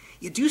mean?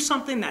 You do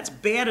something that's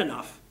bad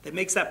enough that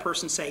makes that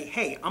person say,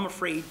 hey, I'm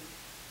afraid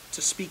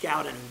to speak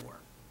out anymore.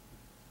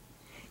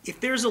 If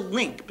there's a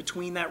link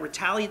between that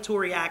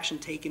retaliatory action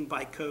taken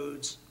by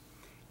codes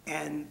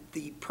and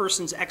the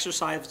person's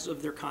exercise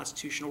of their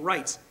constitutional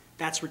rights,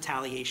 that's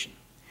retaliation.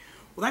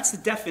 Well, that's the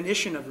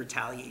definition of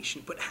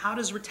retaliation, but how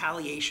does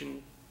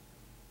retaliation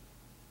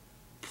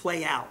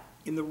play out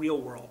in the real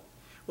world?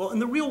 Well, in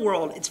the real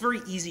world, it's very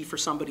easy for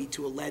somebody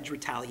to allege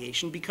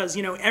retaliation because,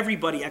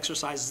 everybody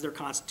exercises their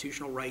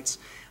constitutional rights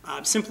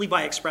simply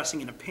by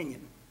expressing an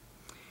opinion.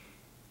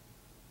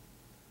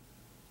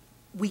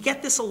 We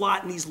get this a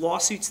lot in these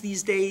lawsuits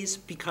these days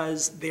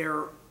because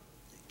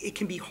it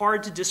can be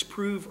hard to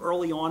disprove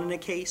early on in a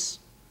case,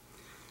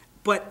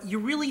 but you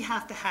really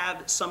have to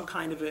have some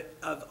kind of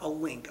a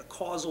link, a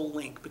causal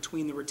link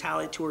between the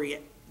retaliatory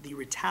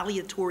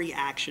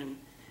action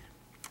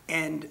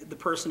and the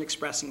person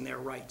expressing their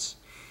rights.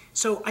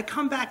 So I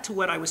come back to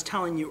what I was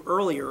telling you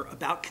earlier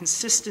about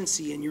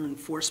consistency in your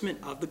enforcement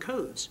of the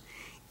codes.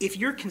 If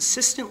you're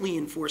consistently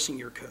enforcing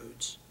your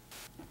codes,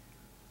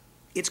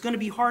 it's going to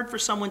be hard for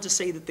someone to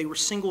say that they were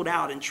singled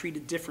out and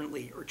treated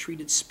differently or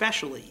treated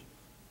specially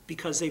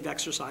because they've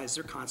exercised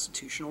their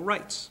constitutional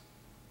rights.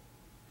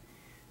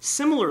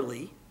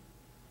 Similarly,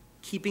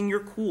 keeping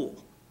your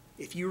cool.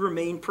 If you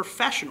remain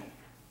professional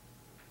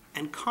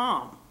and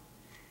calm,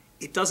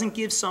 it doesn't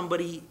give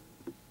somebody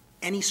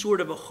any sort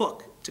of a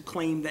hook to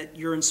claim that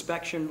your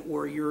inspection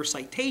or your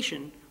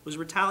citation was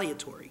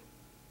retaliatory.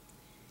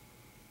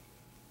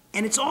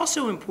 And it's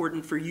also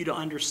important for you to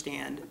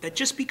understand that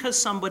just because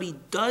somebody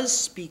does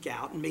speak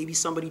out, and maybe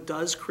somebody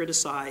does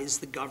criticize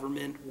the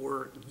government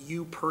or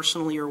you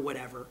personally or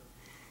whatever,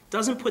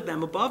 doesn't put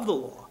them above the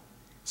law.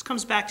 This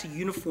comes back to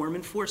uniform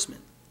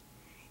enforcement.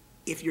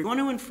 If you're going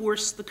to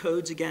enforce the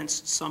codes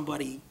against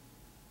somebody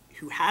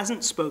who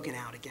hasn't spoken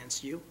out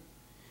against you.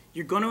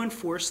 You're going to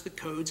enforce the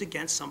codes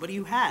against somebody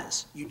who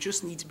has. You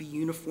just need to be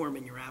uniform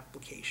in your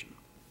application.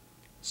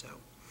 So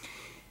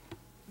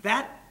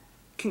that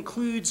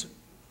concludes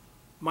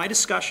my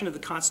discussion of the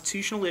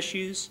constitutional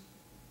issues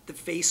that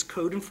face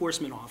code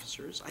enforcement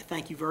officers. I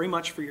thank you very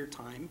much for your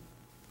time.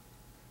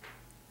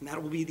 And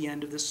that will be the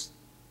end of this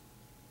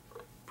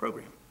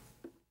program.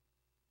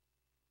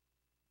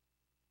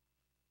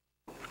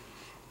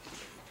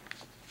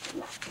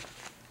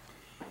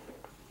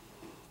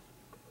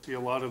 See, a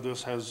lot of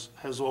this has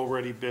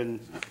already been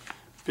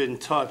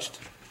touched.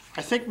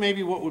 I think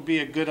maybe what would be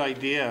a good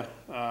idea,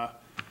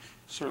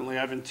 certainly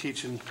I've been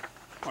teaching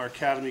our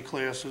academy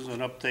classes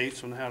and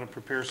updates on how to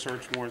prepare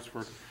search warrants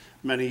for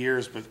many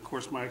years, but of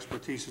course my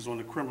expertise is on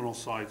the criminal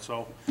side,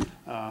 so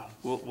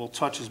we'll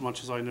touch as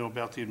much as I know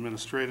about the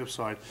administrative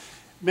side.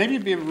 Maybe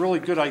it'd be a really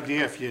good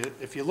idea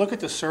if you look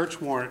at the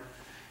search warrant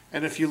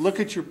and if you look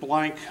at your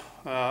blank,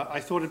 I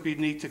thought it'd be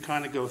neat to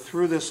kind of go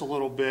through this a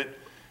little bit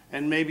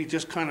and maybe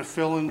just kind of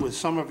fill in with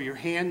some of your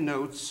hand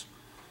notes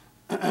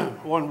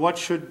on what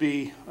should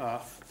be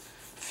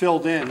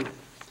filled in.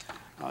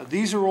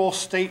 These are all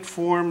state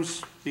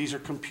forms. These are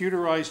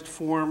computerized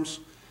forms.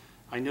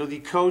 I know the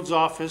codes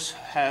office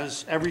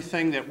has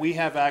everything that we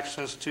have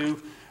access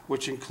to,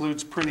 which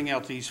includes printing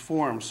out these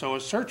forms. So a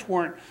search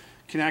warrant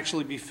can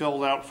actually be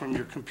filled out from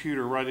your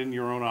computer right in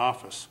your own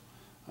office,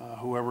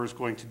 whoever is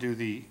going to do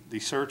the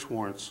search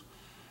warrants.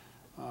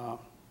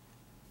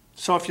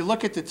 So if you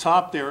look at the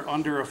top there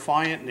under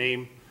affiant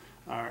name,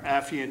 or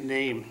affiant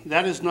name,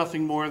 that is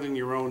nothing more than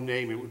your own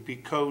name. It would be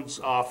codes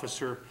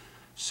officer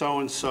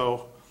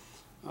so-and-so.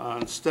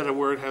 Instead of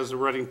where it has the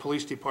Reading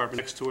Police Department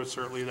next to it,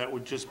 certainly that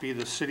would just be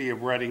the City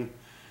of Reading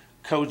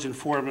Codes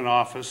Enforcement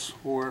Office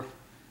or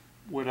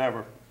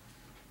whatever.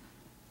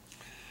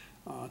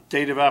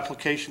 Date of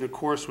application, of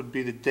course, would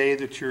be the day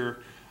that you're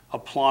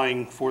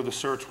applying for the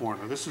search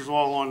warrant. Now, this is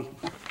all on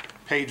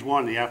page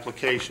 1, the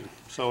application.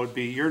 So it would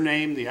be your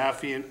name, the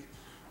affiant,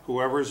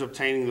 whoever is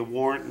obtaining the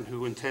warrant and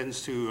who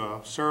intends to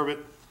serve it.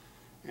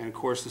 And of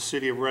course, the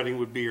City of Reading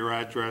would be your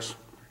address,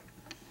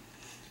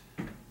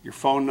 your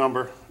phone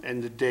number,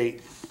 and the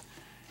date.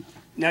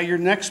 Now your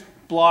next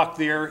block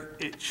there,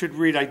 it should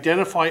read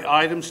identify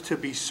items to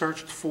be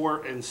searched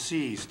for and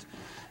seized.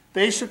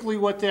 Basically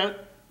what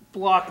that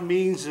block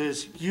means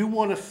is you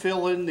want to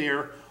fill in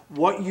there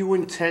what you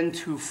intend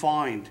to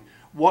find,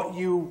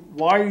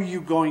 why are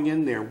you going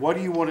in there, what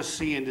do you want to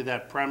see into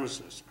that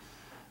premises.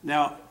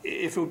 Now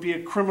if it would be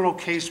a criminal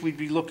case, we'd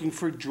be looking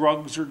for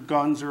drugs or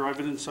guns or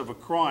evidence of a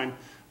crime.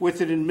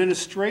 With an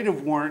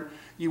administrative warrant,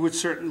 you would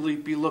certainly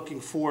be looking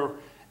for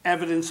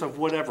evidence of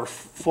whatever,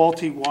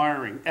 faulty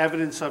wiring,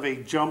 evidence of a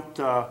jumped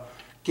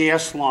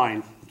gas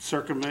line,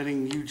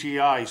 circumventing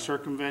UGI,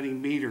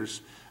 circumventing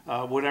meters,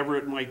 whatever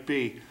it might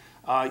be.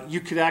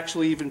 You could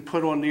actually even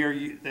put on there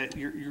that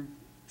your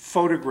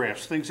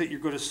photographs, things that you're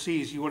going to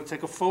seize. You want to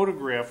take a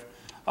photograph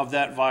of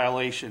that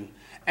violation.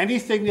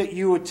 Anything that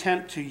you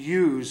attempt to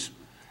use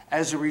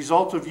as a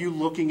result of you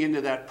looking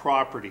into that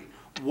property.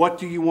 What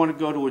do you want to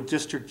go to a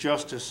district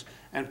justice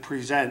and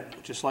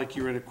present, just like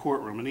you're in a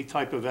courtroom, any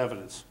type of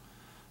evidence.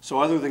 So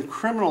other than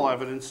criminal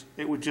evidence,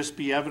 it would just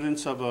be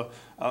evidence of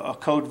a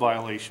code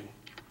violation.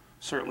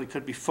 Certainly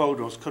could be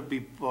photos, could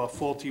be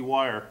faulty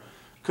wire,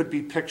 could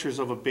be pictures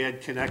of a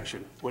bad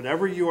connection.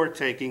 Whatever you are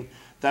taking,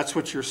 that's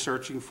what you're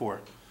searching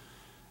for.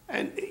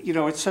 And, you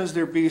know, it says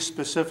there be as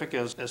specific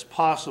as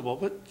possible,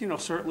 but, you know,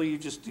 certainly you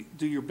just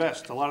do your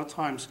best. A lot of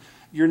times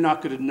you're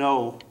not going to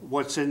know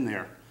what's in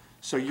there.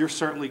 So you're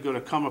certainly going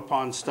to come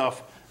upon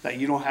stuff that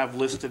you don't have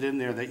listed in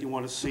there that you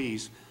want to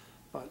seize.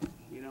 But,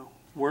 you know,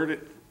 word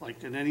it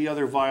like in any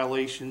other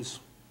violations,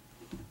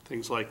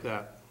 things like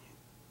that.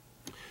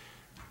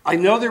 I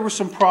know there were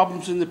some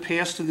problems in the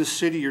past in the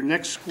city. Your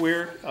next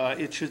square,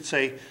 it should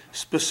say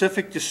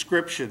specific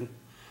description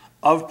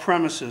of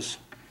premises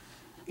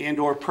and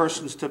or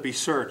persons to be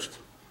searched.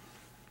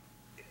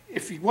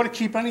 If you want to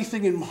keep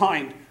anything in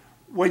mind,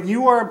 when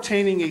you are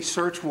obtaining a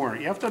search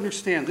warrant, you have to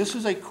understand this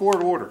is a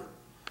court order.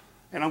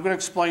 And I'm going to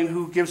explain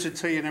who gives it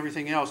to you and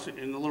everything else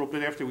in a little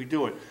bit after we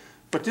do it.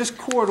 But this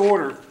court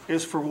order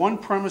is for one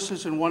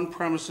premises and one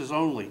premises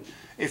only.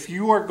 If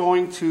you are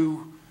going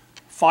to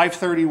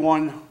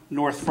 531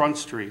 North Front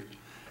Street,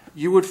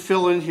 you would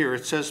fill in here,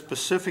 it says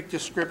specific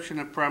description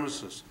of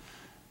premises.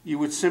 You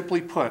would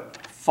simply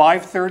put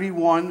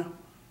 531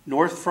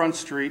 North Front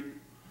Street,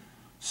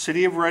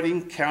 City of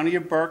Reading, County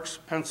of Berks,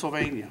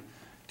 Pennsylvania.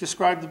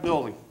 Describe the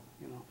building,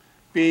 you know,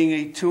 being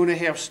a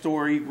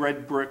 2.5-story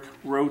red brick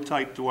row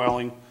type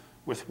dwelling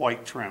with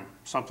white trim,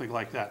 something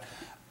like that.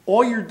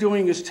 All you're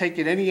doing is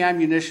taking any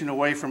ammunition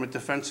away from a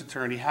defense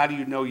attorney. How do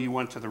you know you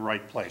went to the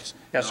right place?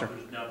 Yes, sir.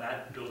 Now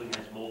that building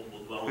has multiple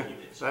dwelling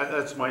units.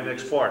 That's my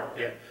next part.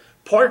 Yeah.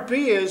 Part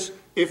B is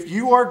if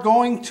you are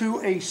going to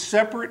a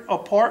separate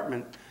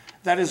apartment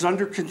that is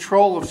under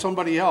control of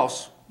somebody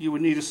else, you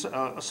would need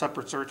a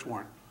separate search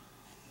warrant.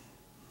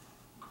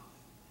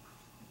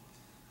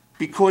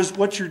 Because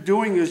what you're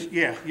doing is,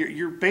 yeah,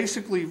 you're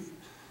basically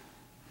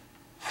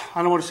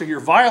I don't want to say you're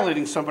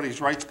violating somebody's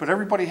rights, but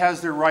everybody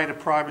has their right of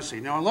privacy.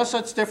 Now, unless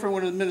that's different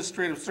with an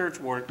administrative search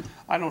warrant,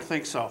 I don't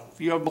think so. If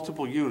you have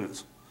multiple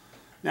units.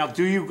 Now,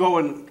 do you go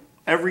in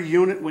every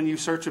unit when you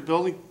search a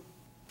building?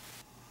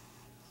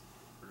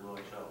 Pretty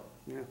much so.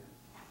 Yeah.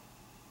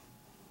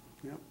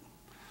 Yep.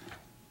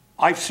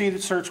 I've seen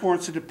search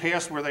warrants in the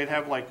past where they'd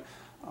have like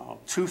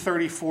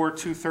 234,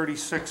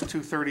 236,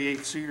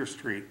 238 Cedar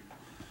Street.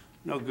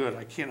 No good.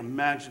 I can't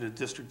imagine a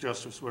district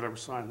justice would ever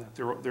sign that.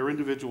 They're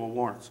individual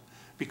warrants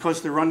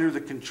because they're under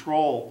the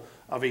control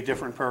of a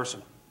different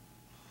person.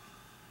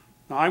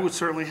 Now, I would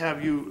certainly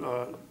have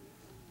you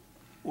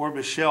or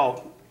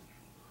Michelle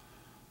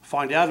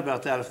find out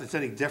about that if it's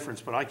any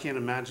difference, but I can't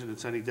imagine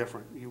it's any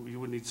different. You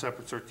would need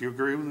separate search. Do you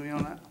agree with me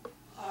on that?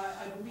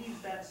 I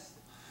believe that's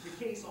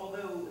the case,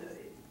 although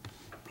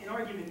an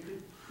argument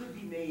could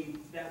be made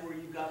that where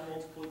you've got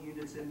multiple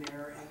units in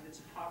there and it's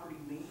a property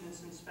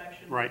maintenance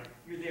inspection. Right.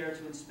 You're there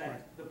to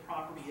inspect the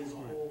property as a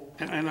whole.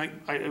 And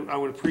I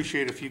would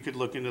appreciate if you could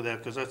look into that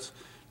because that's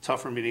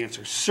tough for me to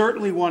answer.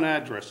 Certainly one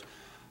address.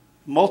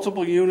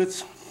 Multiple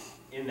units.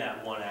 In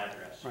that one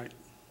address. Right.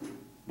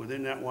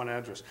 Within that one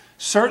address.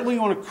 Certainly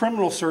on a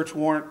criminal search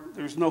warrant,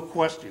 there's no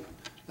question.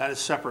 That is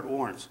separate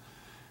warrants.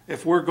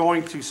 If we're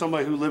going to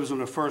somebody who lives on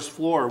the first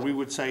floor, we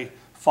would say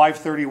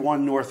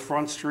 531 North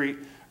Front Street,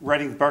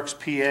 Reading Berks,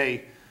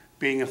 PA,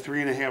 being a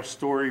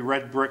 3.5-story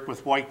red brick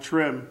with white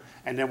trim,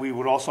 and then we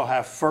would also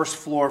have first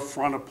floor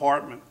front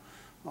apartment,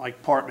 like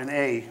apartment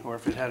A, or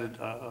if it had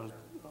a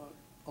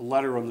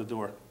letter on the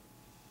door.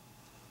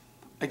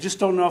 I just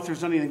don't know if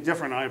there's anything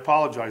different. I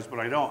apologize, but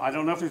I don't. I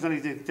don't know if there's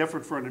anything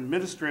different for an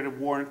administrative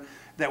warrant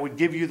that would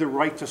give you the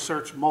right to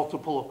search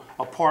multiple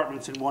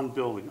apartments in one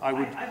building.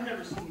 I've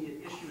never seen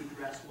the issue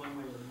addressed one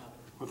way or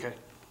another. Okay.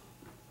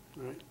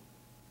 All right.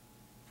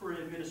 For an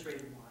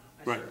administrative warrant.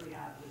 I Right. certainly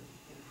have in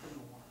a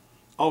criminal warrant.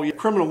 Oh, yeah,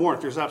 criminal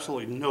warrant, there's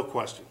absolutely no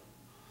question.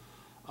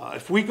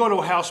 If we go to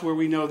a house where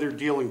we know they're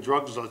dealing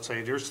drugs, let's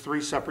say, there's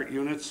 3 separate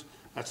units,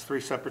 that's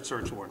 3 separate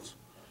search warrants.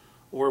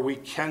 Or we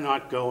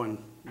cannot go and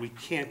we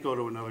can't go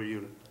to another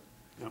unit.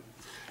 Yep.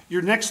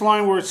 Your next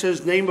line where it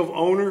says name of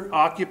owner,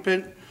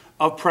 occupant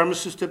of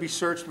premises to be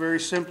searched, very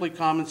simply,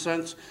 common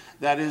sense,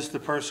 that is the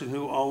person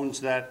who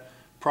owns that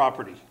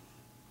property.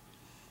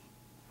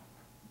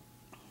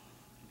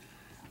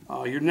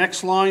 Your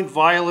next line,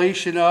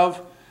 violation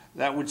of,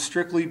 that would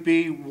strictly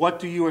be what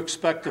do you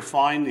expect to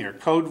find there.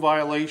 Code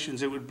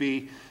violations, it would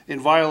be in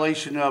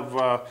violation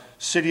of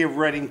City of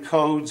Reading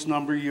codes,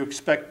 number you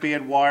expect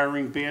bad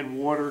wiring, bad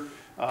water,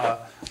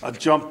 a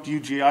jumped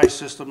UGI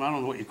system. I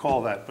don't know what you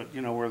call that, but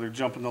you know, where they're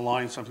jumping the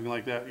line, something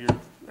like that. Your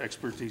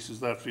expertise is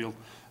that field.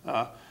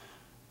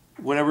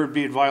 Whatever it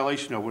be in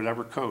violation of,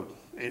 whatever code.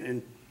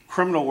 In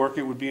criminal work,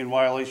 it would be in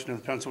violation of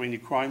the Pennsylvania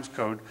Crimes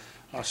Code.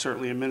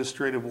 Certainly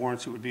administrative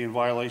warrants, it would be in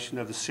violation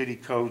of the city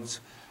codes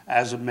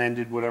as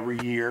amended, whatever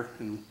year.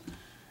 And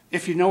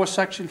if you know a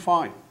section,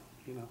 fine.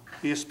 You know,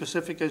 be as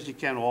specific as you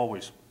can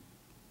always.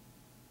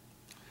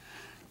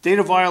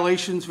 Data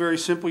violations, very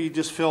simple. You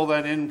just fill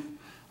that in.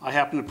 I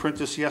happened to print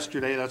this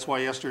yesterday. That's why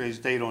yesterday's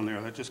date on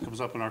there. That just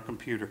comes up in our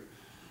computer.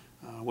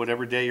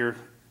 Whatever day you're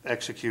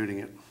executing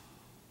it.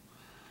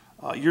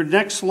 Your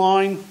next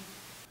line,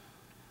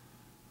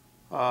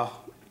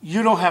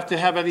 you don't have to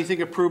have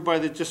anything approved by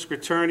the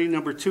district attorney.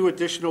 Number 2,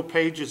 additional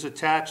pages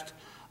attached.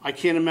 I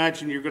can't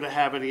imagine you're going to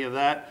have any of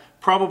that.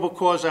 Probable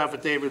cause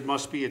affidavit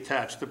must be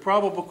attached. The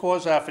probable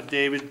cause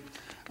affidavit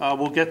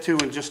we'll get to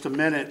in just a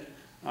minute.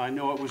 I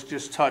know it was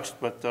just touched,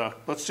 but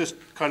let's just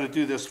kind of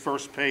do this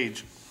first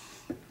page.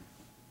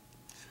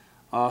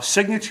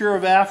 Signature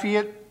of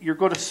affiant, you're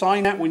going to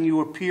sign that when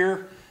you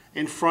appear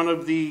in front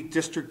of the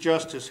district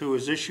justice who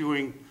is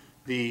issuing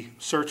the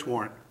search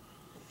warrant.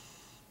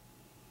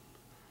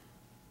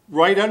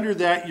 Right under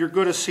that, you're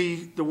going to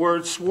see the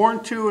words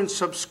sworn to and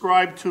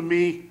subscribed to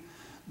me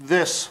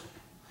this.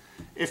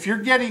 If you're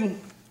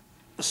getting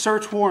a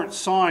search warrant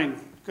signed,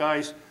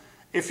 guys,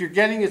 if you're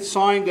getting it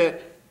signed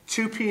at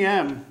 2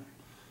 p.m.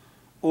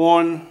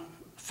 on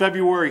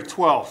February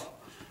 12th,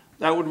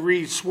 that would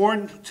read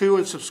sworn to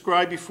and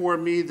subscribed before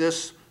me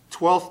this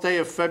 12th day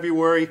of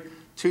February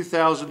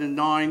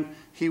 2009.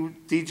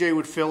 DJ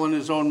would fill in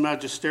his own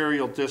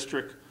magisterial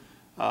district,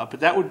 but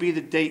that would be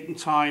the date and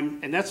time,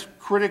 and that's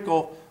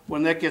critical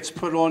when that gets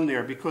put on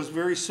there, because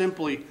very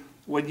simply,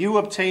 when you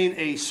obtain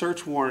a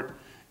search warrant,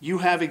 you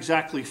have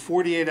exactly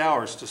 48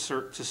 hours to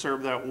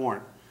serve that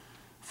warrant.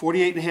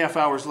 48 and a half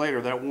hours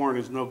later, that warrant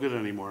is no good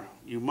anymore.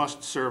 You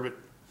must serve it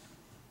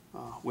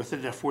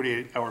within that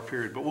 48-hour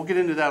period. But we'll get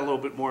into that a little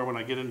bit more when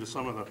I get into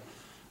some of the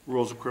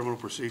rules of criminal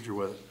procedure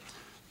with it.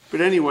 But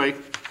anyway,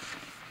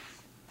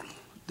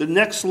 the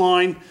next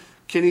line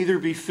can either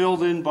be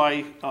filled in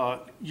by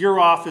your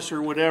office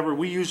or whatever.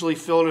 We usually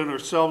fill it in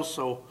ourselves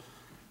so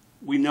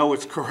we know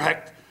it's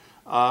correct.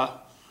 The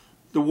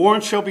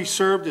warrant shall be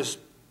served as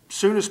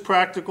soon as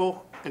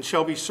practical and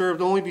shall be served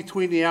only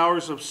between the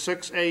hours of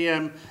 6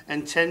 a.m.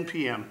 and 10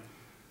 p.m.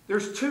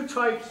 There's 2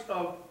 types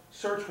of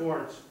search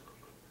warrants.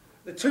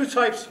 The two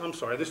types, I'm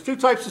sorry, there's two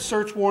types of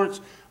search warrants,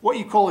 what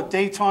you call a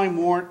daytime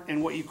warrant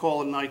and what you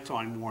call a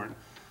nighttime warrant.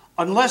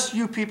 Unless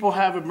you people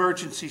have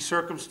emergency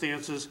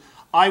circumstances,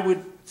 I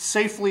would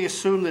safely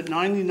assume that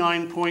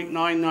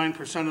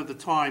 99.99% of the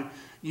time,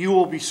 you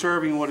will be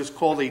serving what is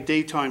called a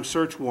daytime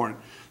search warrant.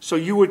 So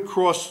you would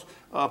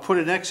put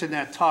an X in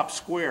that top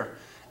square.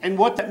 And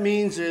what that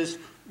means is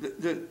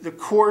the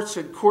courts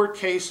and court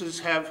cases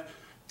have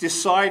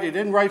decided,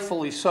 and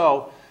rightfully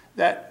so,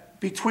 that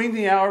between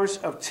the hours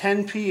of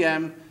 10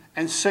 p.m.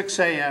 and 6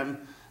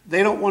 a.m.,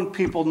 they don't want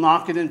people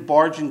knocking and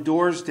barging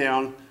doors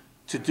down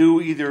to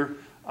do either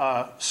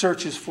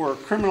searches for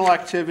criminal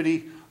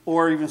activity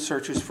or even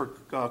searches for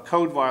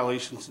code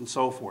violations and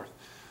so forth.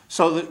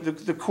 So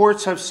the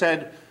courts have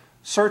said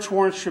search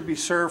warrants should be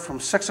served from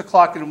 6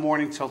 o'clock in the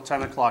morning till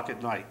 10 o'clock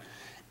at night.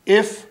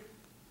 If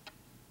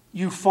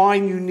you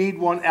find you need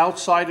one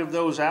outside of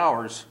those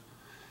hours,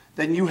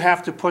 then you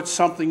have to put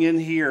something in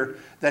here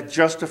that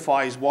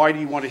justifies why do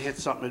you want to hit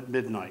something at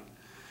midnight.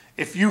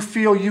 If you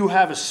feel you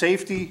have a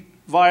safety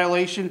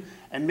violation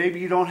and maybe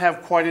you don't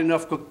have quite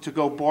enough to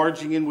go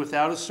barging in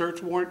without a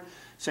search warrant,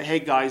 say, hey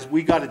guys,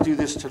 we got to do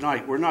this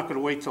tonight. We're not going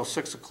to wait till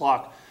 6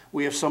 o'clock.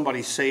 We have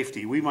somebody's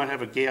safety. We might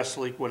have a gas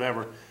leak,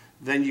 whatever.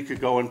 Then you could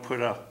go and put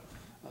a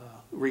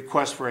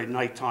request for a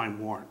nighttime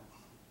warrant.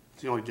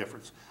 It's the only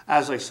difference.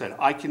 As I said,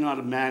 I cannot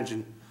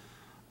imagine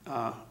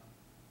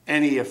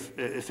any,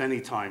 if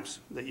any times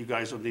that you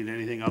guys will need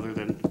anything other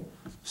than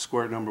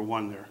square number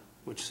 1 there,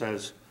 which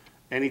says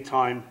any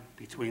time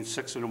between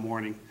 6 in the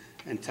morning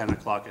and 10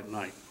 o'clock at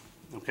night,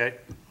 okay?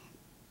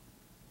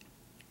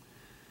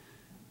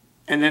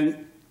 And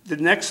then the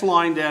next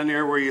line down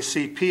there where you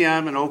see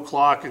PM and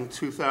o'clock and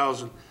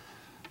 2000,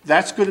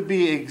 that's going to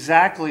be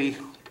exactly,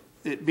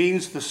 it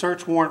means the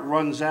search warrant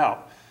runs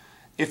out.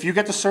 If you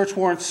get the search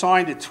warrant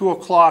signed at 2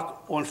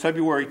 o'clock on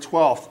February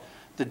 12th,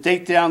 the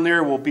date down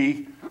there will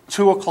be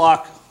 2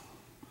 o'clock,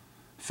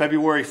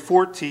 February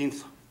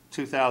 14th,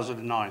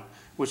 2009,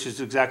 which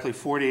is exactly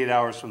 48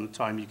 hours from the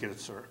time you get it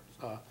served,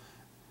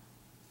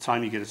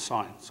 time you get it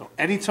signed. So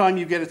anytime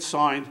you get it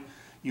signed,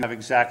 you have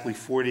exactly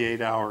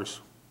 48 hours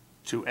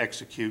to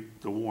execute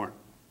the warrant.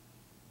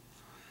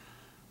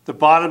 The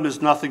bottom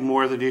is nothing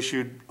more than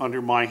issued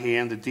under my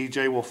hand. The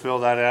DJ will fill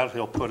that out.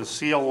 He'll put a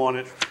seal on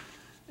it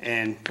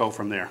and go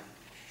from there.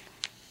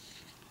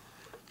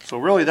 So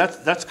really,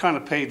 that's kind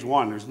of page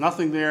 1. There's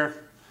nothing there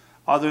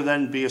other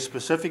than be as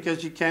specific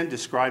as you can,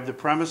 describe the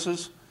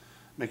premises,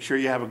 make sure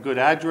you have a good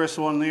address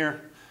on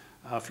there.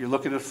 If you're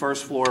looking at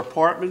first floor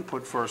apartment,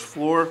 put first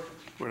floor,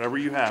 whatever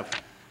you have.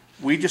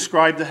 We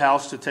described the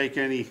house to take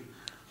any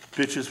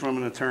bitches from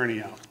an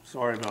attorney out.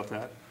 Sorry about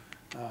that.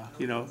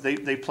 You know,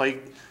 they play,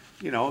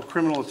 you know, a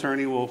criminal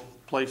attorney will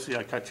play, see,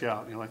 I cut you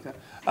out, you know, like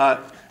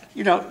that.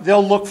 You know,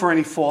 they'll look for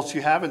any faults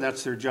you have, and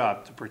that's their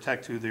job, to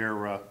protect who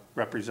they're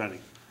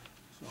representing.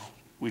 So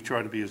we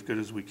try to be as good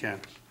as we can.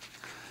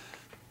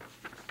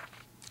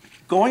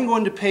 Going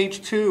on to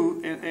page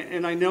 2,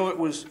 and I know it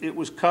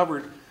was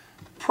covered,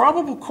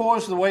 probable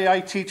cause, the way I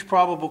teach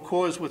probable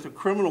cause with a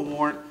criminal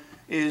warrant,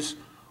 is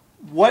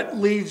what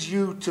leads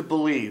you to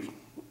believe.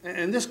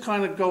 And this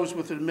kind of goes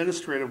with an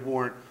administrative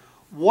warrant.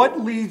 What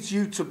leads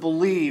you to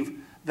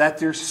believe that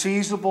there's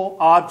seizable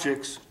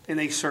objects in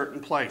a certain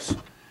place?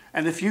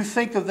 And if you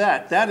think of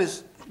that, that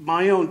is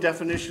my own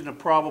definition of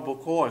probable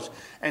cause.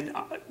 And,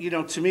 you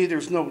know, to me,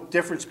 there's no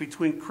difference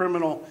between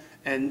criminal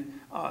and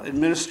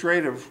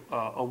administrative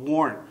a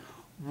warrant.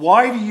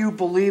 Why do you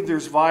believe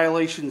there's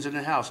violations in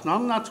the house? Now,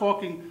 I'm not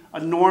talking a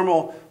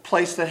normal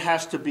place that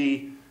has to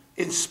be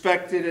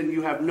inspected and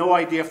you have no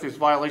idea if there's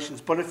violations.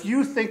 But if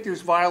you think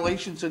there's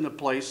violations in the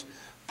place,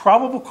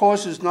 probable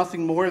cause is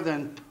nothing more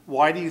than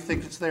why do you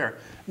think it's there?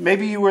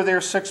 Maybe you were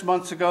there 6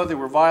 months ago, there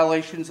were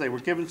violations, they were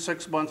given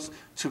 6 months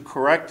to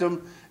correct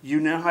them. You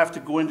now have to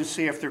go in to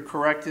see if they're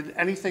corrected,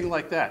 anything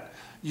like that.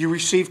 You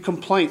receive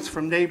complaints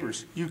from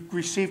neighbors. You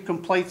receive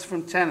complaints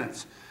from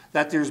tenants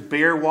that there's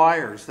bare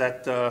wires,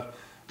 that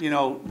you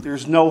know,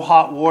 there's no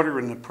hot water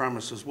in the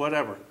premises,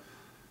 whatever.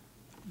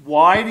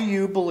 Why do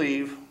you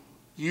believe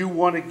you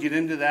want to get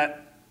into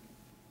that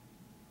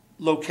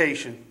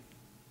location?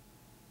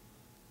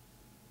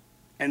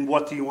 And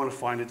what do you want to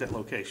find at that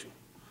location?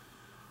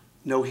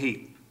 No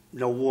heat,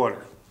 no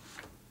water,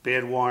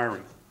 bad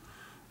wiring,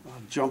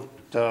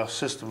 jumped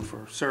system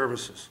for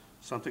services,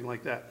 something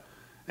like that.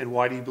 And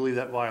why do you believe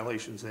that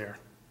violation's there?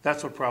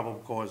 That's what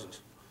probable cause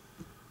is.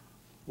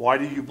 Why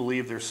do you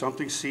believe there's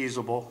something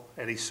seizable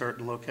at a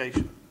certain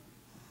location?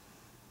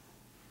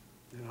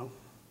 You know,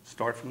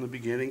 start from the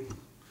beginning.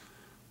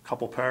 A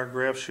couple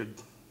paragraphs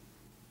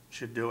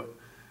should do it.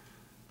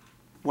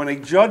 When a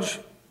judge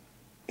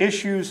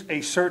issues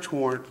a search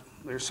warrant,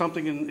 there's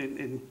something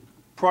in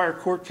prior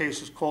court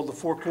cases called the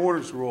Four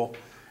Corners Rule,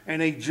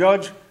 and a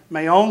judge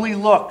may only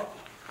look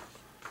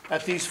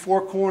at these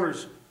four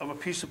corners of a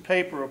piece of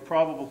paper of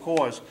probable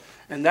cause,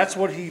 and that's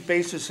what he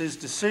bases his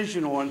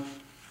decision on,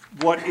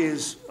 what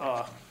is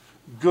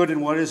good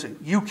and what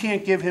isn't. You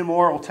can't give him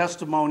oral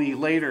testimony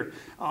later,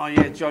 oh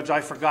yeah, Judge,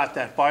 I forgot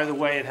that. By the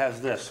way, it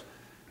has this.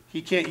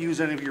 he can't use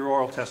any of your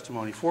oral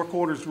testimony. Four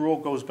Corners rule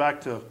goes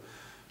back to,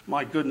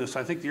 my goodness,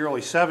 I think the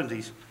early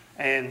 70s,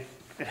 and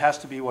it has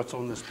to be what's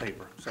on this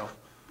paper. So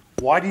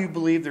why do you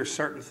believe there's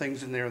certain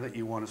things in there that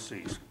you want to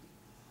seize?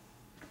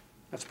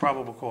 That's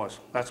probable cause.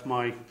 That's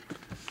my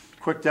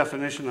quick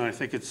definition, and I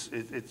think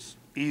it's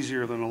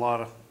easier than a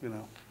lot of,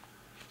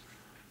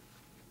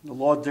 the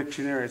law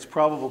dictionary. It's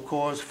probable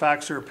cause,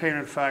 facts or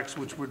apparent facts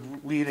which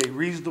would lead a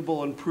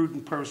reasonable and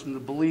prudent person to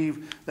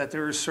believe that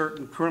there is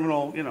certain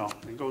criminal,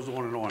 it goes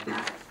on and on.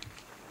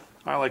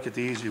 I like it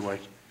the easy way.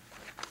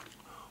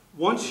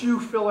 Once you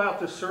fill out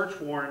the search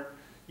warrant,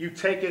 you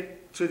take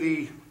it to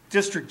the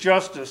district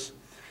justice.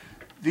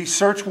 The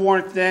search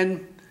warrant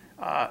then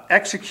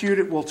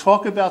executed. We'll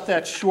talk about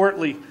that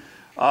shortly.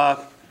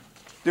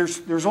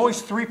 There's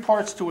always three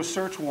parts to a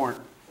search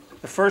warrant.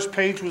 The first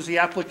page was the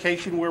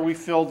application where we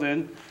filled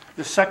in.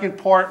 The second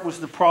part was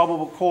the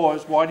probable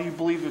cause. Why do you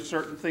believe there's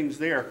certain things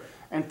there?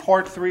 And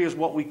part three is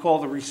what we call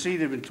the receipt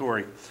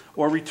inventory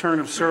or return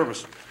of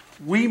service.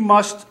 We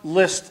must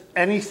list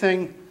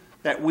anything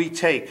that we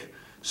take.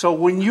 So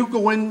when you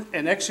go in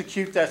and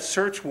execute that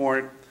search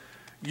warrant,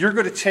 you're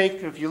going to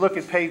take, if you look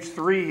at page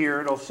 3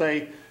 here, it'll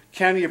say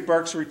County of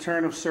Berks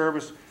return of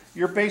service.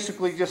 You're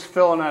basically just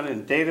filling that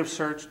in. Date of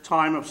search,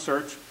 time of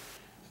search.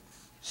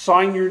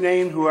 Sign your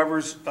name,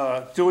 whoever's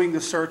doing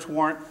the search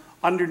warrant.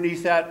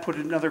 Underneath that, put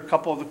another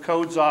couple of the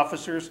codes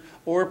officers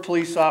or a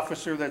police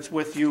officer that's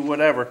with you,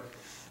 whatever.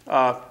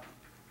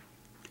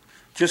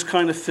 Just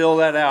kind of fill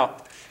that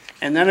out.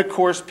 And then, of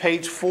course,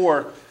 page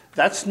 4,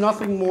 that's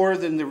nothing more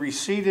than the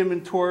receipt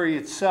inventory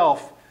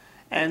itself.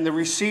 And the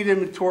receipt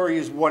inventory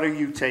is, what are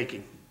you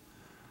taking?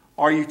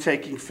 Are you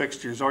taking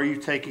fixtures? Are you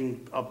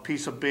taking a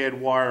piece of bad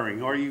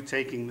wiring? Are you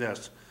taking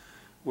this?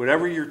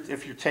 Whatever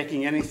if you're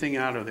taking anything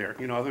out of there,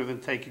 other than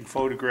taking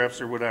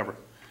photographs or whatever.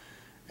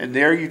 And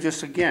there you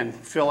just, again,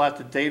 fill out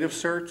the date of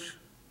search,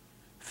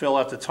 fill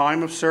out the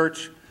time of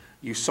search,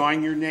 you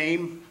sign your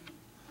name,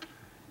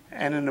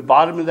 and in the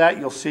bottom of that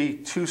you'll see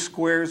 2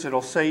 squares.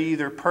 It'll say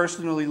either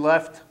personally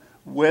left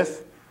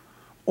with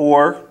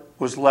or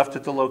was left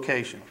at the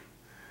location.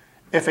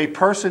 If a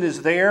person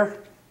is there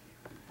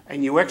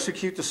and you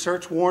execute the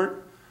search warrant,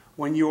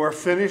 when you are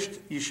finished,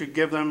 you should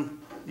give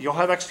them, you'll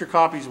have extra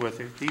copies with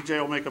you.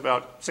 DJ will make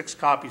about 6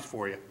 copies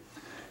for you.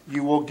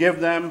 You will give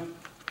them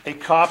a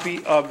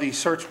copy of the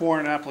search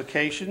warrant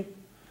application.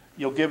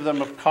 You'll give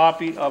them a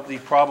copy of the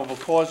probable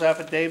cause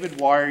affidavit.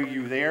 Why are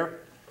you there?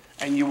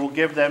 And you will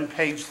give them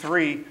page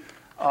 3,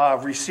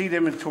 receipt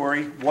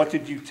inventory. What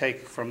did you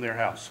take from their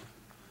house?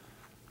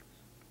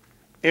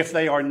 If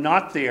they are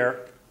not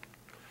there,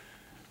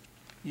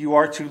 you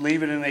are to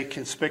leave it in a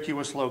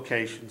conspicuous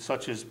location,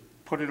 such as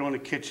put it on a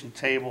kitchen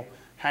table,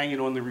 hang it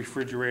on the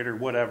refrigerator,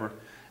 whatever.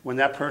 When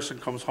that person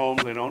comes home,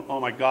 they don't, oh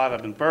my God,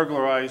 I've been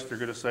burglarized. They're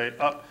going to say,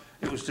 oh,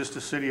 it was just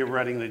the city of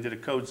Reading. They did a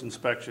codes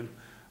inspection.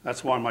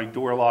 That's why my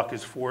door lock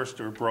is forced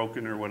or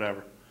broken or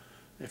whatever,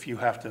 if you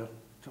have to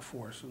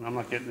force. And I'm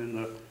not getting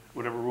into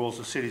whatever rules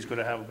the city's going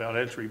to have about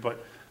entry,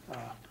 but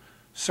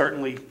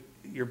certainly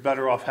you're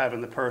better off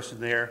having the person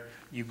there.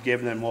 You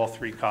give them all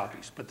 3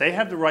 copies. But they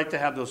have the right to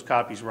have those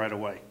copies right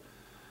away.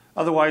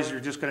 Otherwise, you're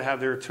just going to have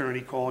their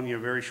attorney calling you a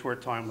very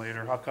short time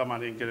later. How come I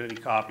didn't get any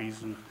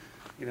copies? And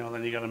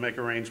then you got to make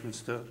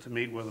arrangements to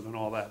meet with them and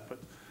all that.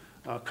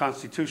 But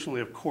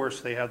constitutionally, of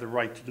course, they have the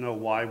right to know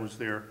why was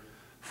their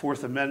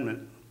Fourth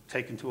Amendment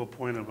taken to a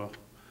point of a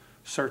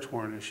search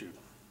warrant issued.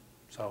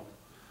 So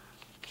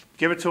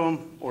give it to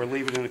them or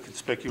leave it in a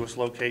conspicuous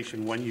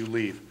location when you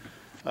leave.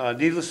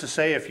 Needless to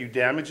say, if you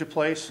damage a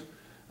place,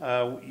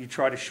 you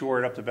try to shore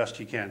it up the best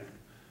you can.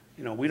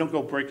 We don't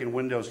go breaking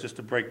windows just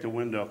to break the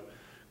window.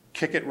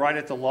 Kick it right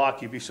at the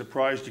lock. You'd be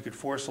surprised you could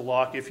force a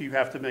lock if you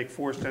have to make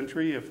forced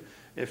entry.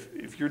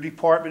 If your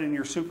department and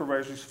your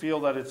supervisors feel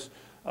that it's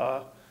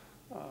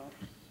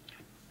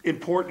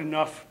important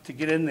enough to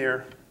get in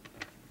there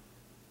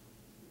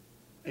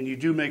and you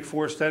do make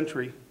forced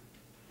entry,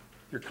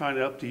 you're kind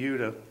of up to you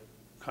to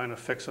kind of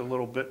fix it a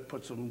little bit,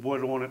 put some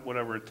wood on it,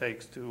 whatever it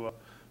takes to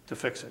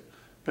fix it.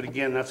 But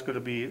again, that's going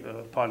to be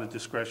upon the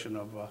discretion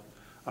of,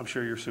 I'm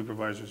sure, your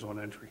supervisors on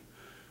entry.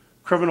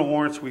 Criminal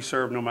warrants we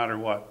serve no matter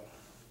what.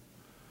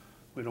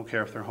 We don't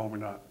care if they're home or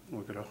not.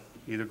 We're going to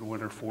either go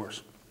in or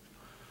force.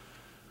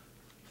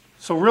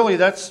 So really,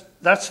 that's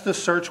the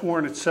search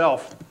warrant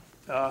itself.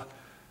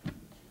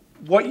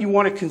 What you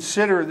want to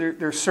consider,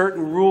 there's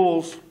certain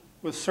rules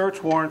with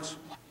search warrants.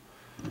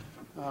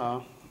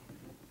 I'm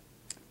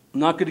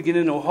not going to get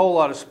into a whole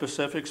lot of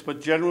specifics,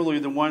 but generally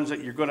the ones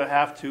that you're going to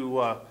have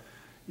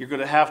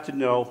to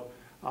know.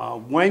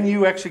 When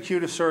you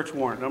execute a search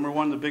warrant, number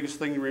one, the biggest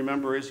thing to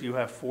remember is you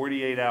have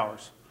 48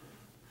 hours.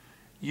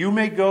 You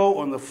may go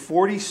on the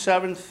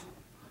 47th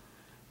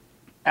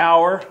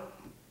hour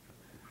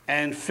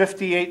and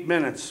 58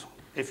 minutes.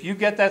 If you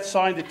get that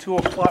signed at 2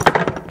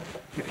 o'clock,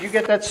 if you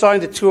get that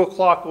signed at 2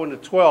 o'clock on the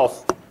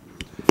 12th,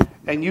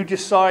 and you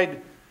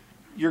decide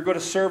you're going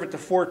to serve at the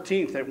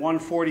 14th at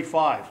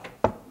 1:45,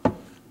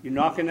 you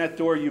knock on that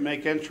door, you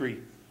make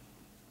entry.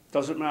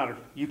 Doesn't matter.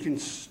 You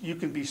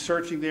can be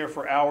searching there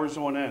for hours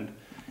on end.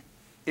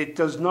 It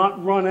does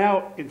not run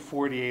out in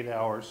 48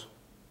 hours.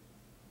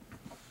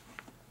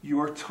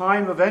 Your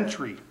time of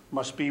entry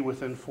must be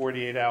within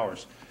 48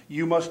 hours.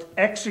 You must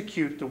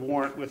execute the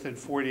warrant within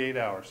 48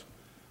 hours.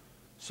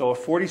 So if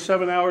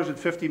 47 hours and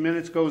 50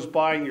 minutes goes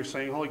by and you're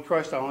saying, holy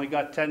Christ, I only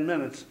got 10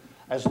 minutes,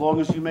 as long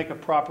as you make a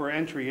proper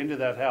entry into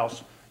that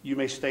house, you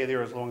may stay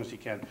there as long as you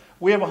can.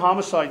 We have a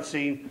homicide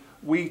scene.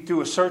 We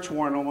do a search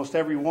warrant almost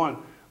every one.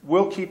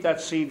 We'll keep that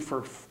scene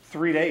for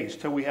 3 days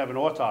till we have an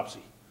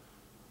autopsy.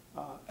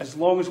 As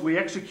long as we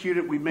execute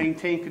it, we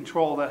maintain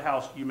control of that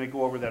house, you may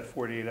go over that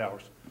 48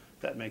 hours.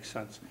 If that makes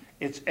sense.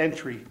 It's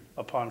entry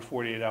upon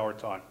 48-hour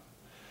time.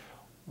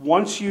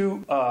 Once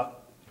you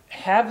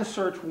have the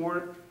search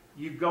warrant,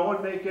 you go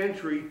and make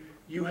entry,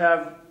 you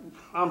have,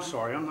 I'm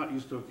sorry, I'm not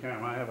used to a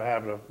camera, I have a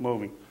habit of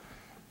moving.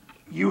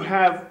 You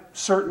have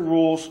certain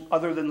rules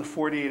other than the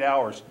 48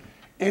 hours.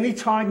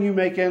 Anytime you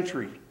make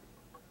entry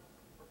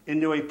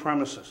into a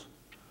premises,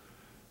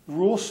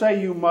 rules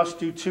say you must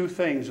do two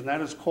things, and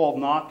that is called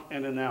knock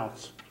and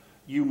announce.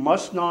 You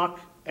must knock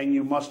and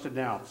you must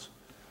announce.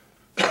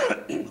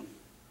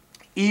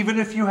 Even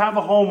if you have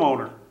a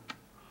homeowner.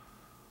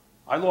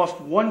 I lost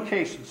one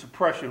case in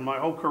suppression my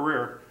whole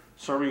career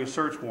serving a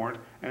search warrant,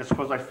 and it's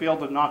because I failed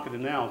to knock and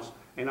announce,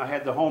 and I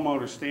had the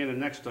homeowner standing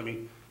next to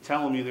me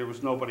telling me there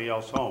was nobody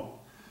else home.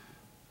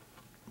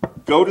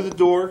 Go to the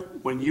door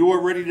when you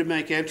are ready to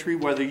make entry,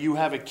 whether you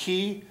have a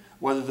key,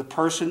 whether the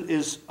person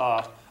is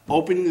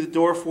opening the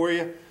door for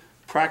you.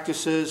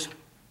 Practice is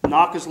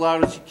knock as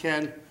loud as you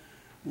can.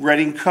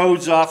 Reading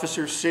Codes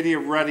officer, City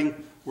of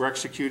Reading, we're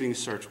executing a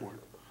search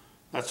warrant.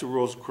 That's the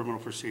rules of criminal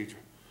procedure.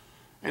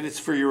 And it's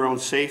for your own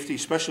safety,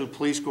 especially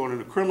police going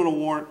in a criminal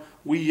warrant.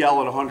 We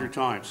yell it 100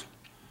 times.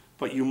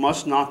 But you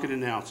must knock and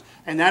announce.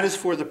 And that is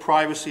for the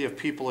privacy of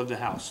people in the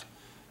house.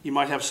 You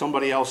might have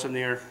somebody else in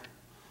there,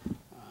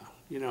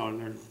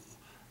 and they're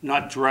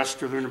not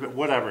dressed or they're in a bit,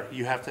 whatever.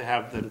 You have to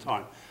have them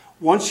time.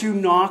 Once you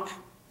knock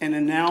and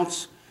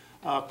announce,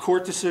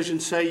 court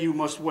decisions say you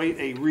must wait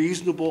a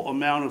reasonable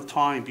amount of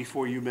time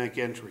before you make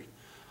entry.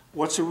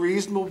 What's a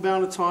reasonable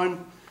amount of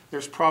time?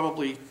 There's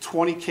probably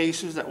 20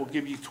 cases that will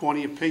give you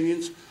 20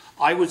 opinions.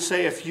 I would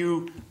say if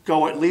you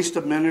go at least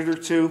a minute or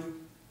two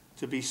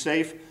to be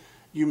safe,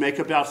 you make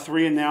about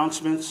 3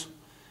 announcements.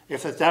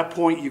 If at that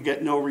point you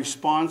get no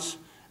response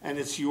and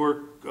it's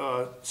your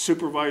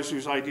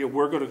supervisor's idea,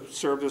 we're going to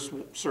serve this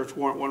search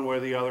warrant one way or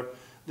the other,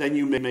 then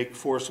you may make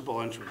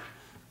forcible entry.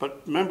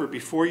 But remember,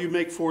 before you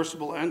make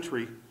forcible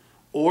entry,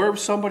 or if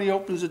somebody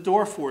opens the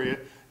door for you,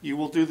 you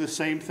will do the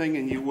same thing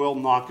and you will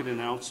knock and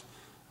announce.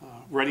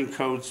 Reading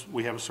Codes,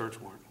 we have a search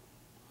warrant.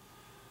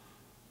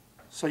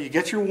 So you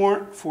get your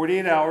warrant,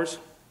 48 hours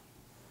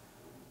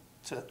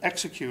to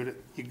execute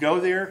it. You go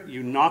there,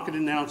 you knock and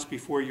announce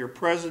before your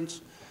presence,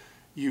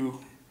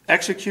 you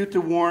execute the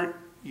warrant,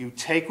 you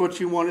take what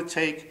you want to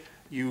take,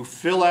 you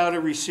fill out a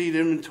receipt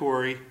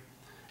inventory,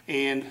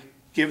 and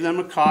give them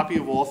a copy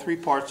of all 3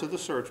 parts of the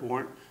search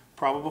warrant,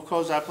 probable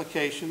cause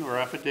application or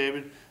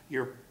affidavit.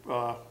 Your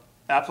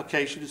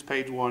application is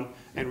page 1,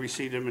 and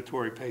receipt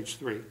inventory page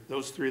 3.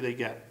 Those 3 they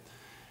get.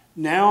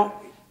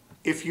 Now,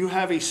 if you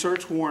have a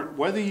search warrant,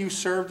 whether you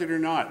served it or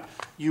not,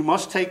 you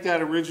must take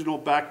that original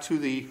back to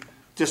the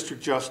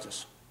district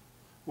justice,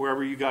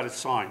 wherever you got it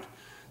signed.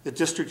 The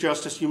district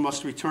justice, you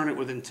must return it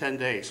within 10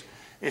 days.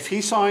 If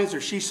he signs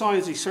or she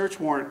signs a search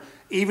warrant,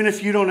 even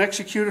if you don't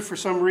execute it for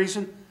some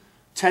reason,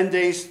 10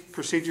 days,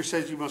 procedure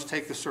says you must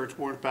take the search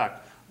warrant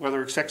back,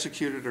 whether it's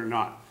executed or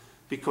not,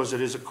 because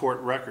it is a court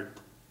record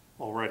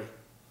already.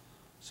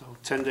 So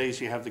 10 days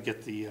you have to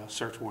get the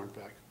search warrant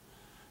back.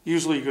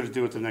 Usually you're going to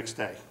do it the next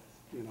day,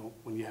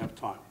 when you have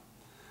time.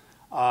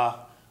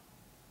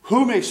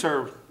 Who may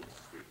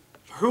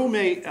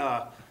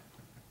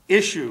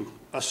issue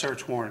a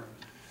search warrant?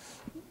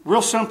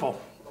 Real simple.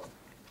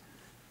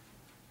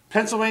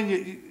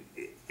 Pennsylvania,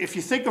 if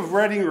you think of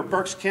Reading or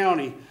Berks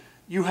County,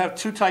 you have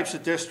 2 types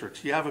of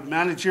districts. You have a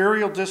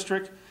managerial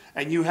district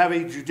and you have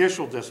a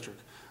judicial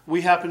district.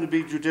 We happen to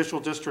be Judicial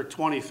District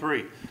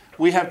 23.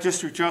 We have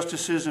district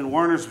justices in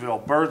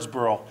Wernersville,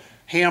 Birdsboro,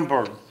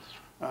 Hamburg,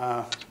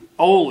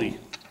 Oley,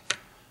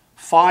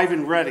 5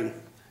 in Reading.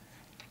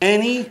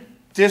 Any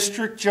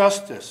district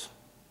justice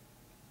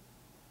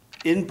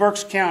in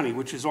Berks County,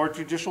 which is our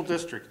judicial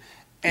district,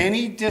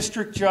 any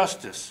district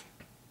justice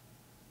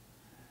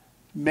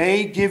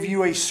may give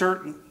you a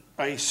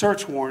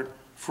search warrant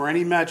for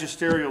any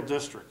magisterial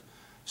district.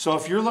 So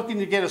if you're looking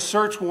to get a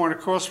search warrant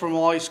across from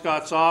Wally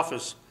Scott's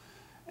office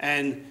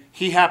and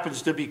he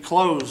happens to be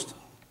closed,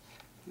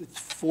 it's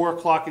 4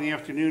 o'clock in the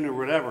afternoon or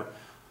whatever,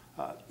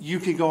 you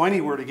can go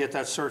anywhere to get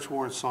that search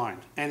warrant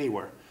signed,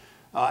 anywhere.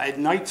 At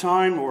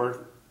nighttime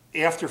or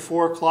after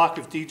 4 o'clock,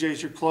 if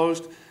DJs are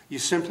closed, you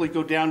simply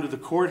go down to the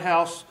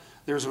courthouse.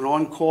 There's an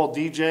on-call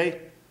DJ,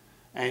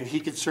 and he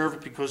can serve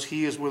it because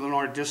he is within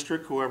our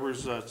district,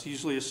 whoever's, it's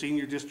usually a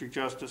senior district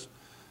justice.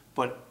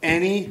 But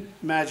any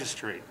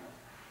magistrate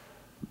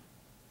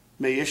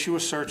may issue a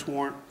search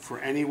warrant for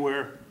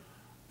anywhere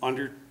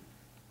under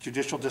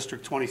Judicial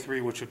District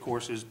 23, which of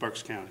course is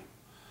Berks County.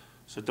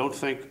 So don't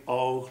think,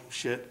 oh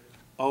shit,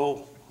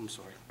 oh, I'm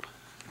sorry.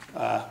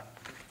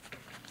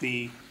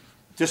 The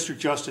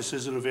district justice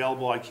isn't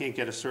available, I can't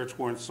get a search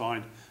warrant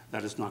signed.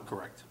 That is not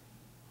correct.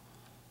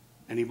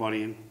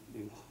 Anybody in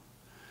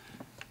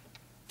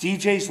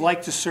DJs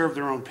like to serve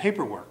their own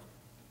paperwork.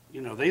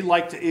 You know, they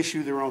like to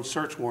issue their own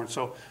search warrant.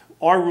 So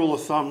our rule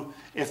of thumb,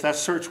 if that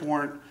search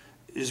warrant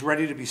is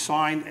ready to be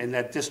signed and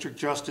that district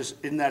justice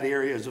in that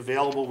area is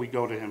available, we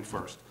go to him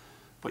first.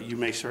 But you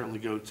may certainly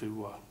go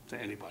to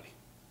anybody.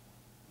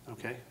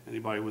 Okay?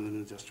 Anybody within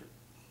the district.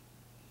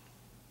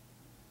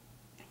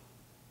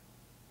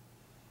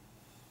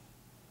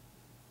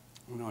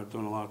 I know I've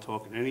done a lot of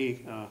talking.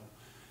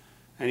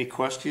 Any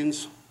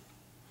questions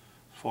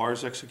as far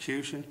as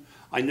execution?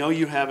 I know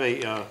you have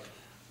a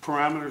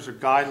parameters or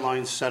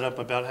guidelines set up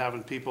about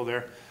having people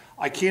there.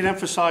 I can't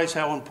emphasize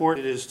how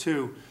important it is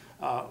too.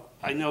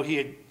 I know he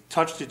had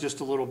touched it just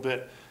a little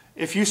bit.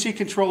 If you see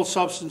controlled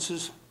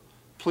substances,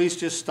 please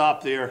just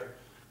stop there.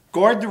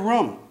 Guard the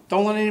room.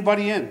 Don't let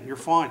anybody in. You're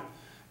fine.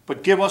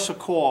 But give us a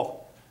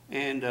call.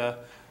 And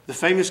the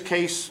famous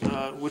case,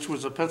 which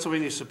was a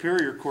Pennsylvania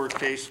Superior Court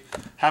case,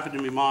 happened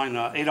to be mine,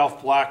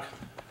 Adolph Black,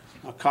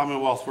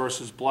 Commonwealth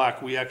versus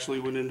Black. We actually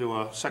went into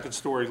a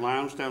second-story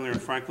lounge down there in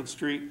Franklin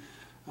Street.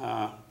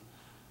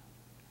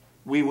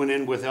 We went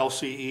in with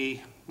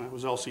LCE, that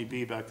was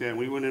LCB back then.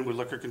 We went in with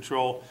liquor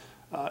control,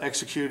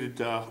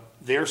 executed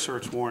their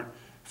search warrant,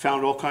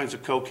 found all kinds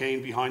of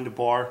cocaine behind the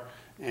bar,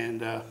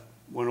 and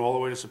went all the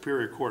way to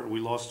Superior Court, and we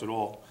lost it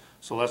all.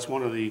 So that's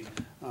one of the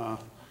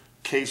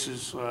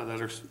cases that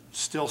are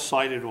still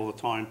cited all the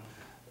time.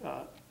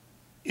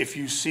 If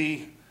you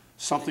see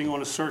something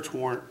on a search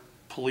warrant,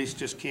 police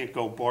just can't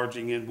go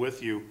barging in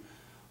with you,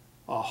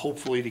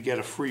 hopefully to get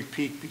a free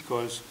peek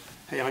because,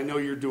 hey, I know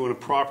you're doing a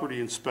property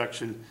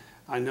inspection.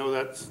 I know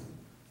that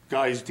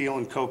guy's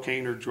dealing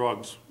cocaine or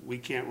drugs. We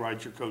can't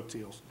ride your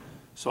coattails.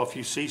 So if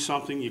you see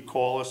something, you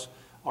call us.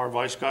 Our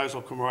vice guys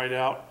will come right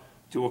out,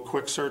 do a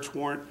quick search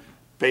warrant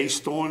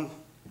based on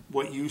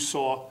what you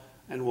saw,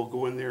 and we'll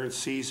go in there and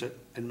seize it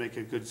and make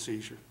a good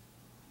seizure.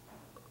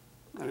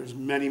 And there's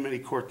many, many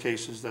court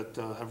cases that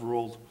have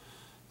ruled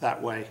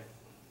that way.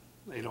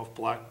 Adolph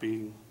Black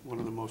being one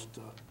of the most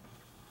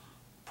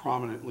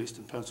prominent, at least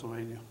in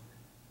Pennsylvania.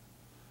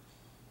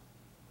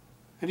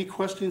 Any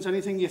questions,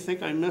 anything you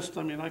think I missed?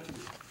 I mean, I could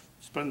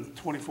spend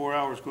 24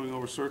 hours going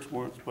over search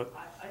warrants, but...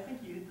 I think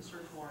you hit the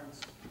search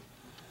warrants.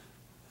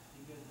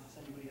 You good, unless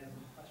anybody has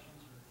any questions?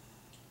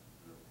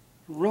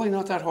 Really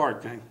not that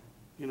hard, gang.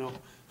 You know,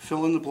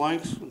 fill in the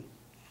blanks. And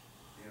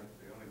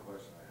The only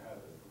question I have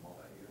is the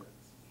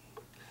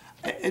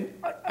multi-units. And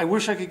I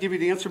wish I could give you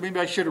the answer. Maybe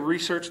I should have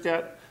researched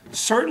that.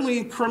 Certainly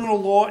in criminal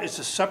law, it's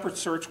a separate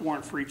search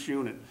warrant for each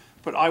unit.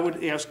 But I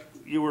would ask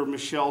you or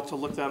Michelle to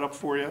look that up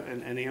for you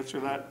and answer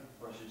that.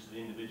 Versus the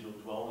individual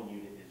dwelling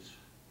unit is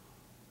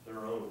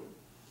their own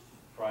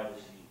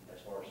privacy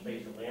as far as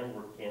space. The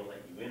landlord can't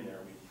let you in there.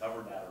 We've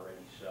covered that already.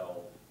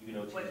 So even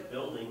though it's his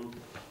building.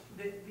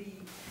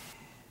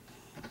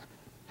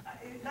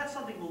 That's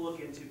something we'll look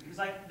into because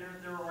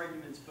there are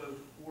arguments both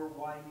for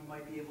why you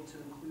might be able to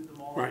include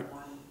them all Right. in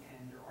one,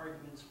 and there are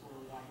arguments for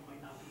why you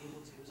might not be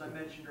able to. As I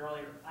mentioned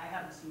earlier, I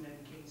haven't seen any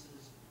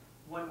cases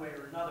one way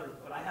or another,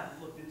 but I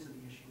haven't looked into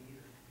the issue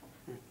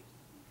either.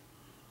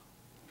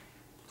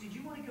 Did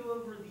you want to go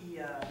over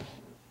the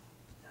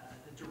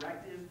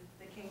directive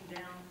that came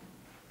down?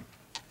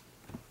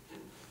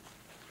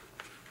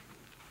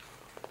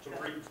 So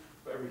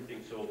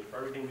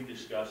everything we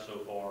discussed so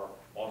far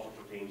also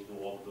pertains to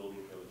all the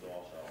building codes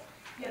also.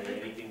 Yeah, And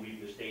anything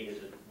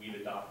we've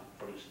adopted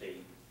from the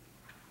state.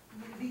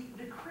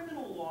 The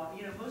criminal law,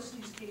 you know, most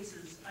of these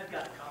cases, I've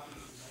got a copy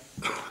of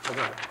these.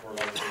 Or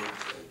like safety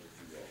codes,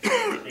 if you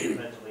will. The state of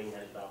Pennsylvania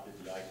has adopted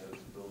the ISOs,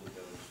 the building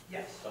codes.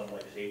 Yes. Some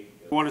like safety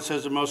codes. One that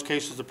says in most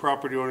cases the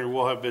property owner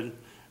will have been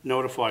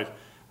notified.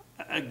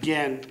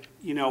 Again,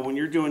 you know, when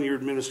you're doing your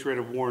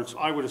administrative warrants,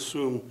 I would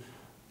assume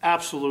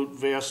absolute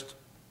vast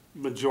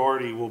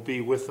majority will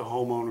be with the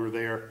homeowner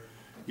there.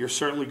 You're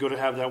certainly going to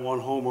have that one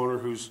homeowner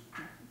who's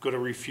going to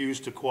refuse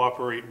to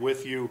cooperate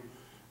with you,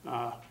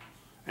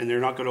 and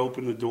they're not going to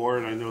open the door,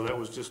 and I know that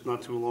was just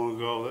not too long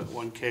ago, that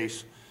one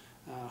case.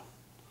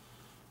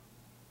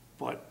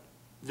 But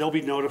they'll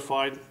be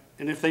notified,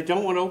 and if they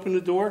don't want to open the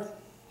door,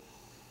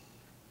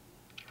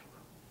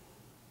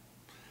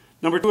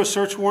 number 2, a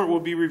search warrant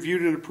will be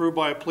reviewed and approved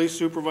by a police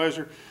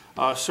supervisor.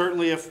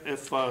 Certainly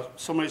if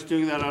somebody's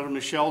doing that out of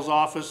Michelle's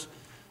office,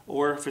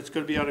 or if it's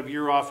going to be out of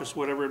your office,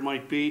 whatever it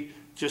might be,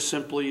 just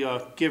simply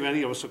give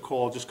any of us a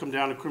call. Just come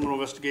down to Criminal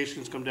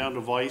Investigations, come down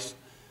to Vice,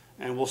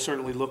 and we'll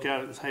certainly look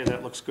at it and say, hey,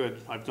 that looks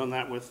good. I've done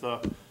that with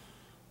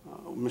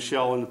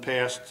Michelle in the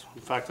past.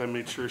 In fact, I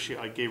made sure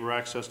I gave her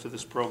access to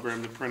this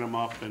program to print them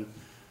up, and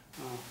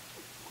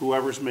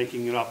whoever's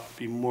making it up,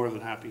 be more than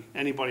happy.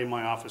 Anybody in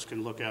my office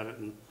can look at it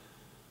and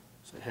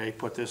say, hey,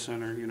 put this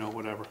in, or, you know,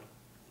 whatever.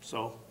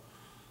 So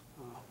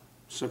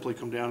simply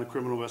come down to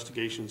Criminal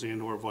Investigations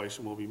and or Vice,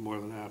 and we'll be more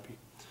than happy.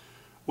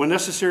 When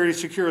necessary to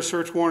secure a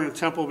search warrant, an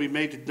attempt will be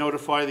made to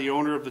notify the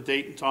owner of the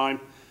date and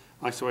time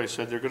like the way I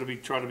said, they're going to be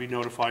trying to be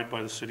notified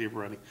by the city of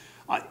Reading.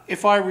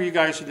 If I were you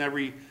guys, in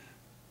every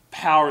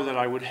power that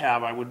I would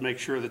have, I would make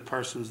sure that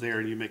person's there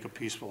and you make a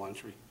peaceful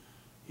entry.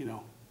 You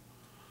know,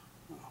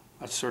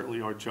 that's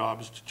certainly our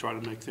job, is to try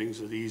to make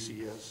things as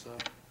easy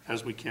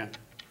as we can.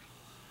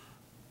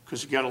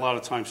 Because you got a lot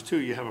of times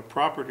too, you have a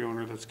property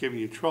owner that's giving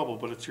you trouble,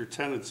 but it's your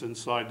tenants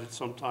inside that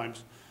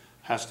sometimes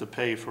has to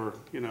pay for,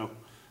 you know,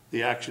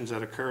 the actions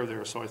that occur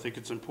there. So I think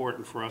it's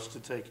important for us to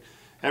take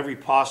every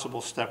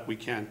possible step we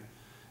can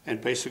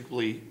and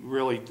basically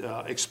really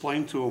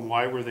explain to them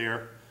why we're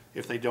there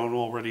if they don't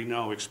already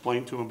know.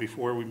 Explain to them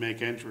before we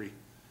make entry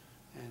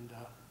and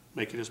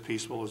make it as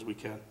peaceful as we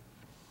can.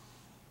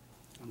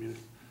 I mean,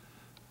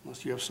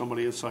 unless you have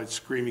somebody inside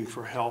screaming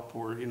for help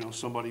or, you know,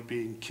 somebody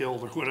being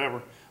killed or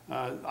whatever,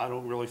 I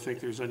don't really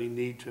think there's any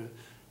need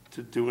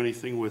to do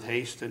anything with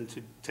haste and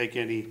to take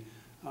any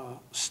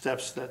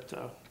steps that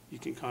you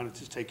can kind of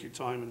just take your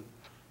time and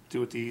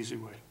do it the easy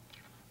way.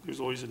 There's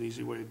always an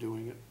easy way of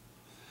doing it.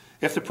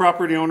 If the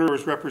property owner or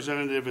his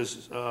representative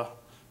is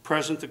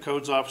present, the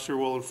codes officer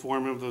will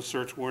inform him of the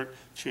search warrant.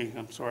 Gee,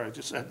 I'm sorry, I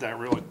just said that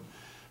really.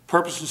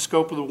 Purpose and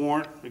scope of the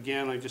warrant.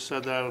 Again, I just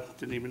said that. I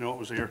didn't even know it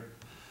was here.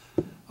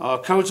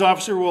 Codes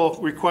officer will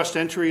request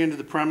entry into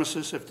the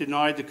premises. If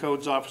denied, the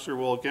codes officer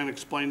will again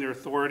explain their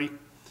authority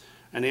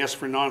and ask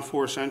for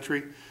non-force entry.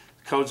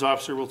 The codes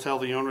officer will tell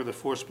the owner that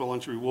forcible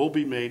entry will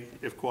be made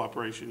if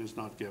cooperation is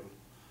not given.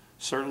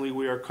 Certainly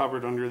we are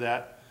covered under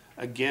that.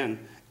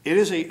 Again, it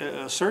is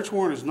a search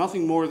warrant is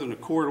nothing more than a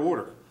court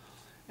order.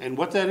 And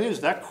what that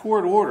is, that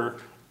court order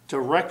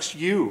directs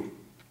you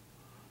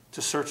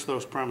to search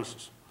those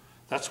premises.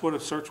 That's what a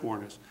search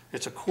warrant is.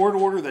 It's a court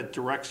order that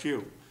directs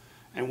you.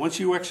 And once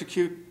you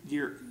execute,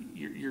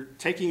 you're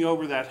taking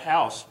over that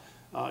house.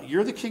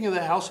 You're the king of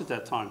the house at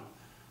that time.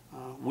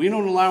 We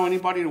don't allow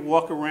anybody to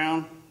walk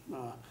around.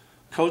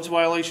 Codes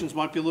violations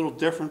might be a little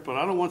different, but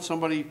I don't want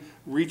somebody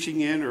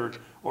reaching in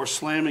or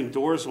slamming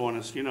doors on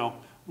us. You know,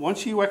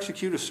 once you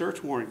execute a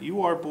search warrant,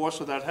 you are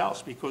boss of that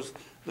house, because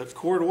the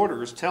court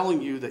order is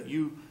telling you that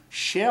you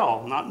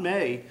shall, not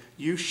may,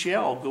 you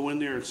shall go in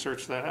there and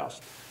search that house.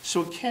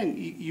 So again,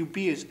 you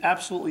be as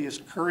absolutely as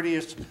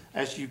courteous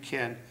as you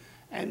can.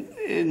 And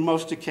in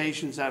most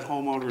occasions, that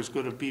homeowner is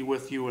going to be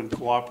with you and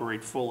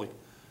cooperate fully.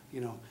 You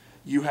know,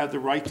 you have the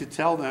right to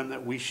tell them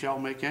that we shall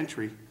make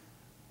entry.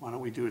 Why don't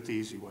we do it the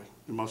easy way?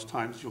 And most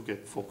times you'll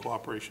get full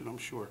cooperation, I'm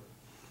sure.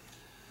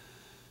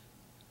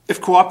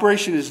 If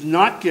cooperation is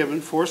not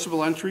given,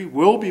 forcible entry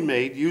will be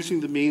made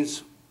using the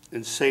means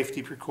and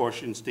safety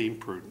precautions deemed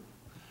prudent.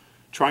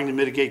 Trying to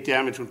mitigate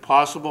damage when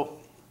possible.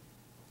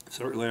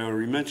 Certainly I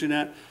already mentioned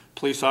that.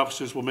 Police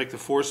officers will make the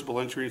forcible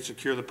entry and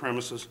secure the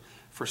premises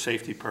for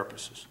safety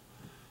purposes.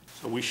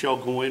 So we shall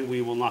go in,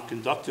 we will not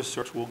conduct a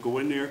search, we'll go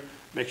in there,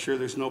 make sure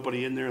there's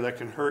nobody in there that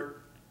can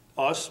hurt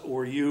us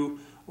or you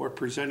or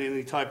present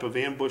any type of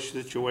ambush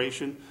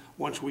situation.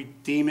 Once we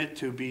deem it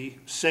to be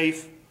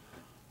safe,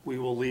 we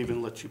will leave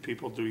and let you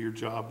people do your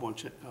job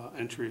once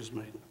entry is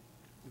made,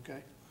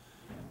 okay?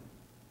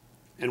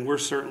 And we're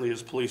certainly,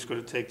 as police,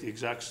 going to take the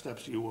exact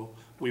steps you will.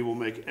 We will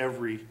make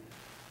every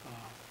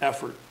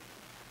effort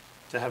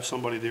to have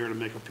somebody there to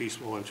make a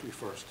peaceful entry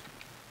first.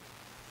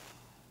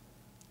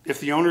 If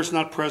the owner is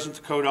not present,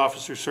 the code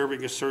officer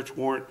serving a search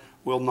warrant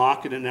will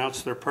knock and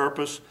announce their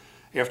purpose.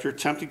 After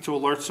attempting to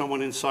alert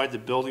someone inside the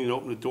building and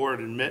open the door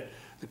and admit,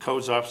 the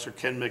codes officer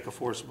can make a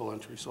forcible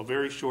entry. So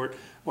very short,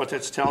 what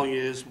that's telling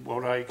you is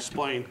what I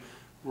explained,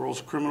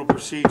 rules of criminal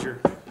procedure,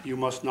 you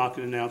must knock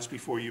and announce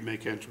before you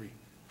make entry.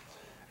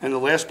 And the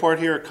last part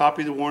here, a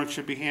copy of the warrant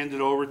should be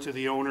handed over to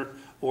the owner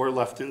or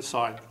left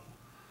inside.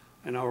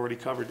 And I already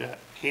covered that.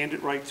 Hand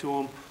it right to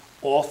them,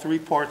 all three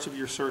parts of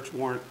your search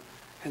warrant,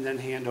 and then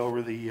hand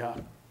over the,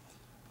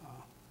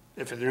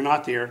 if they're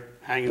not there,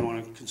 hang it on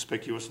a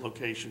conspicuous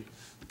location,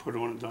 put it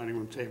on a dining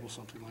room table,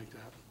 something like that.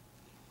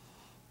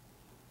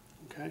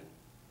 Okay?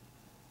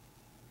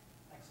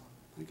 Excellent.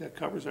 I think that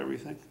covers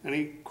everything.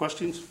 Any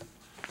questions?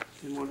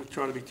 Didn't want to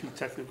try to be too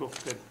technical.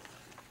 Good.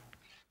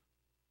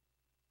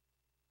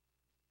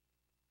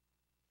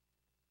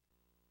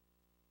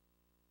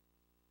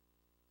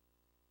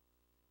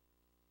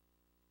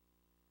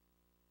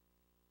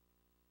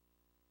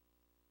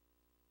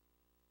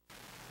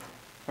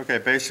 Okay,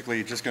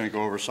 basically, just going to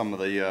go over some of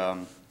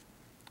the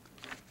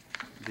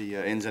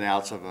ins and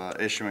outs of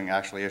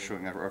actually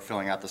issuing or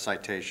filling out the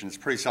citation. It's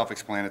pretty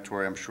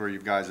self-explanatory. I'm sure you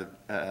guys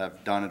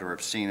have done it or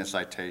have seen a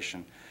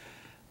citation.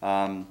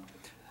 A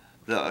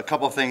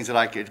couple of things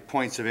that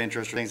points of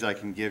interest, or things that I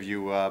can give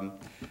you,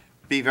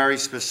 be very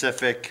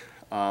specific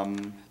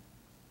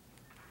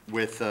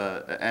with,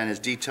 and as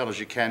detailed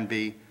as you can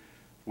be,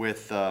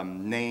 with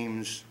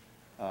names,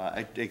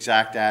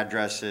 exact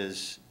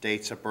addresses,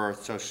 dates of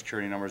birth, social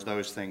security numbers,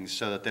 those things,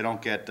 so that they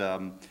don't get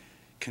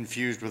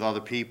confused with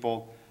other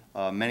people.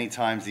 Many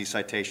times these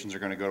citations are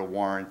going to go to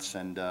warrants,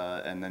 and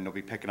then they'll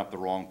be picking up the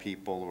wrong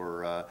people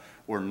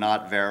or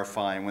not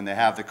verifying. When they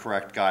have the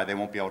correct guy, they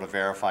won't be able to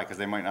verify because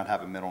they might not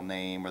have a middle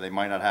name, or they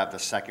might not have the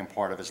second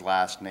part of his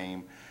last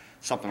name.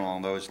 something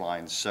along those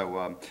lines.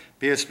 So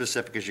be as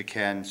specific as you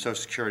can. Social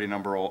Security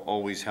number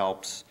always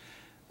helps.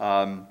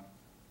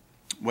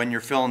 When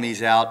you're filling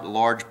these out,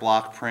 large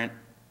block print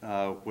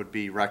would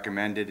be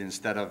recommended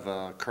instead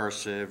of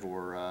cursive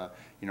or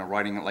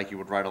writing it like you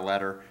would write a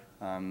letter.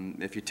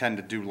 If you tend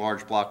to do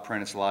large block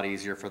print, it's a lot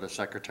easier for the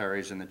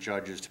secretaries and the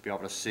judges to be able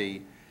to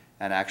see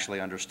and actually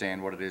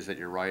understand what it is that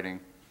you're writing.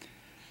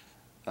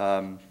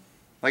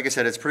 Like I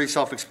said, it's pretty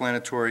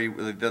self-explanatory.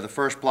 The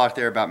first block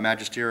there about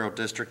magisterial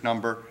district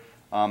number,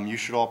 you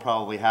should all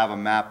probably have a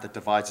map that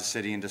divides the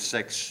city into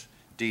 6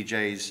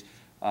 DJs.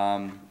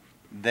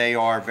 They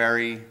are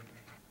very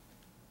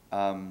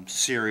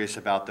serious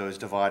about those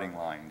dividing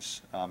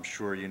lines. I'm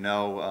sure you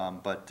know,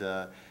 but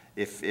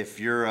if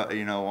you're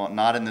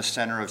not in the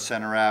center of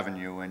Center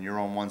Avenue and you're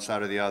on one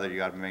side or the other, you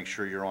got to make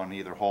sure you're on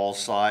either Hall's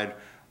side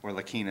or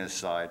Lakina's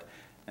side.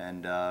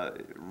 And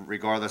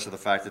regardless of the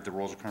fact that the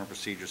rules of criminal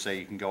procedure say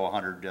you can go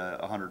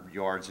 100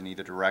 yards in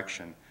either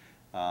direction,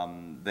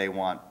 they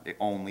want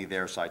only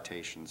their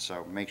citations.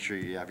 So make sure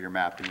you have your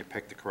map and you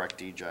pick the correct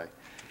DJ.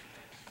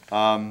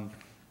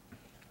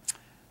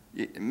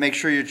 Make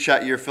sure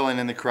you're filling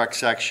in the correct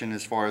section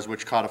as far as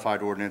which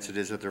codified ordinance it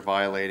is that they're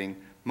violating.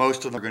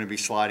 Most of them are going to be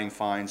sliding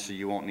fines, so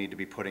you won't need to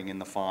be putting in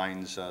the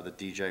fines. The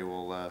DJ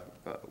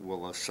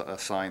will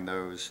assign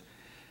those.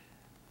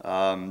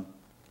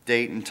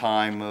 Date and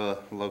time,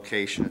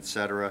 location,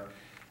 etc.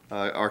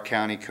 Our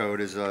county code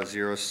is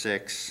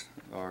 06.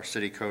 Our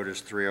city code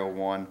is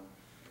 301.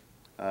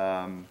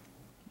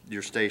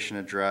 Your station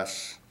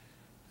address,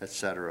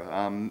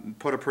 etc.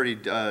 Put a pretty,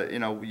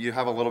 you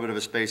have a little bit of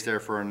a space there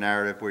for a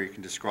narrative where you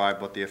can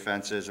describe what the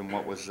offense is and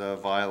what was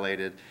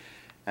violated.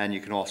 And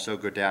you can also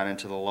go down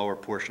into the lower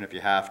portion if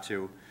you have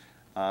to,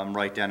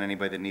 write down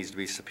anybody that needs to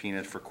be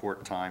subpoenaed for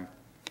court time.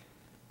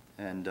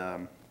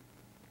 And,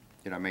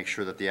 make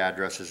sure that the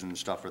addresses and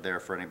stuff are there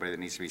for anybody that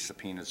needs to be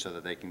subpoenaed so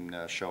that they can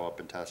show up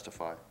and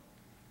testify.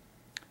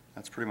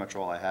 That's pretty much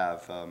all I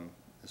have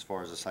as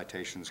far as the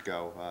citations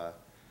go.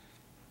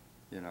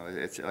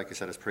 It's like I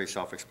said, it's pretty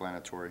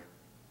self-explanatory.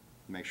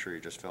 Make sure you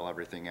just fill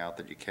everything out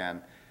that you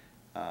can.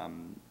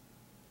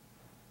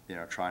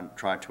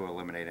 Try to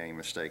eliminate any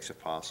mistakes if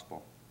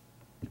possible.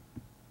 So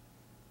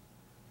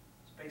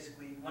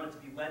basically, you want it to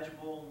be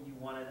legible, and you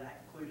want to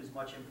include as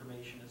much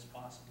information as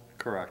possible.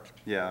 Correct.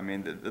 Yeah, I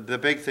mean, the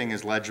big thing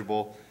is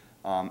legible,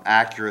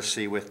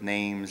 accuracy with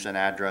names and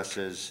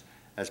addresses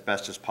as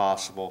best as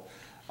possible.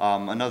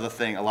 Another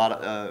thing,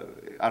 I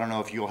don't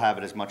know if you'll have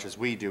it as much as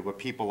we do, but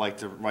people like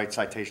to write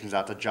citations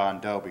out to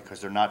John Doe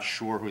because they're not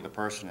sure who the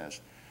person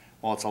is.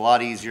 Well, it's a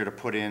lot easier to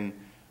put in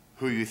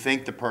who you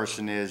think the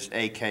person is,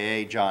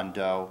 a.k.a. John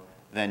Doe,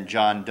 than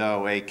John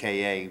Doe,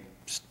 a.k.a.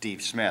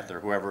 Steve Smith, or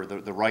whoever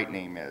the right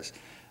name is.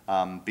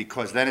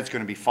 Because then it's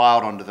going to be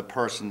filed under the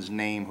person's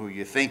name who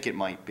you think it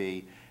might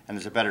be, and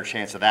there's a better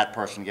chance of that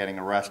person getting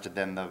arrested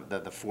than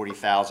the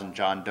 40,000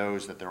 John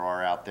Does that there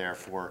are out there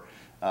for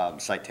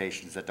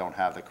citations that don't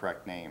have the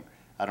correct name.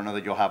 I don't know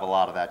that you'll have a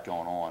lot of that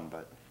going on,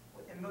 but...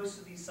 And most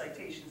of these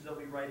citations they'll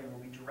be writing will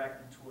be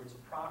directed towards a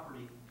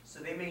property,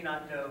 so they may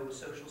not know a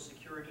social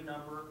security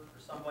number for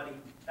somebody.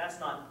 That's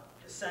not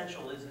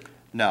essential, is it?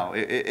 No,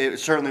 it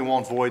certainly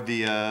won't void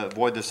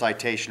the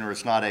citation, or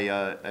it's not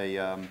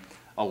a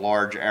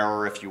large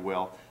error, if you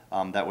will,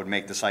 that would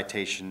make the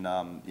citation,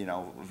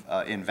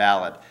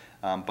 invalid.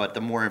 But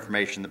the more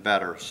information, the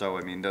better. So,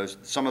 I mean,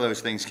 some of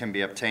those things can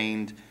be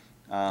obtained,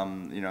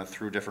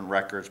 through different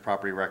records,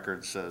 property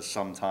records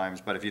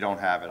sometimes. But if you don't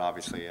have it,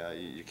 obviously,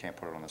 you can't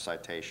put it on the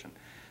citation.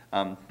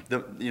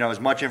 As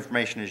much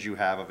information as you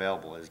have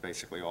available is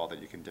basically all that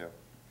you can do.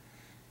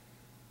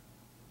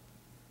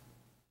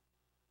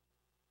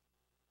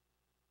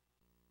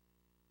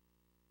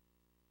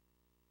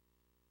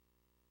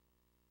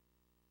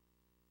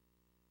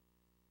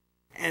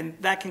 And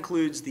that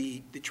concludes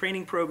the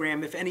training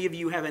program. If any of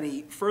you have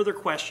any further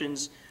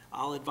questions,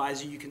 I'll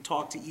advise you can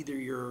talk to either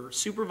your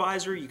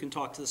supervisor, you can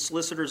talk to the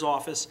solicitor's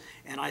office,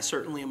 and I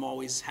certainly am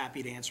always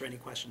happy to answer any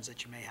questions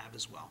that you may have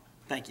as well.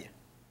 Thank you.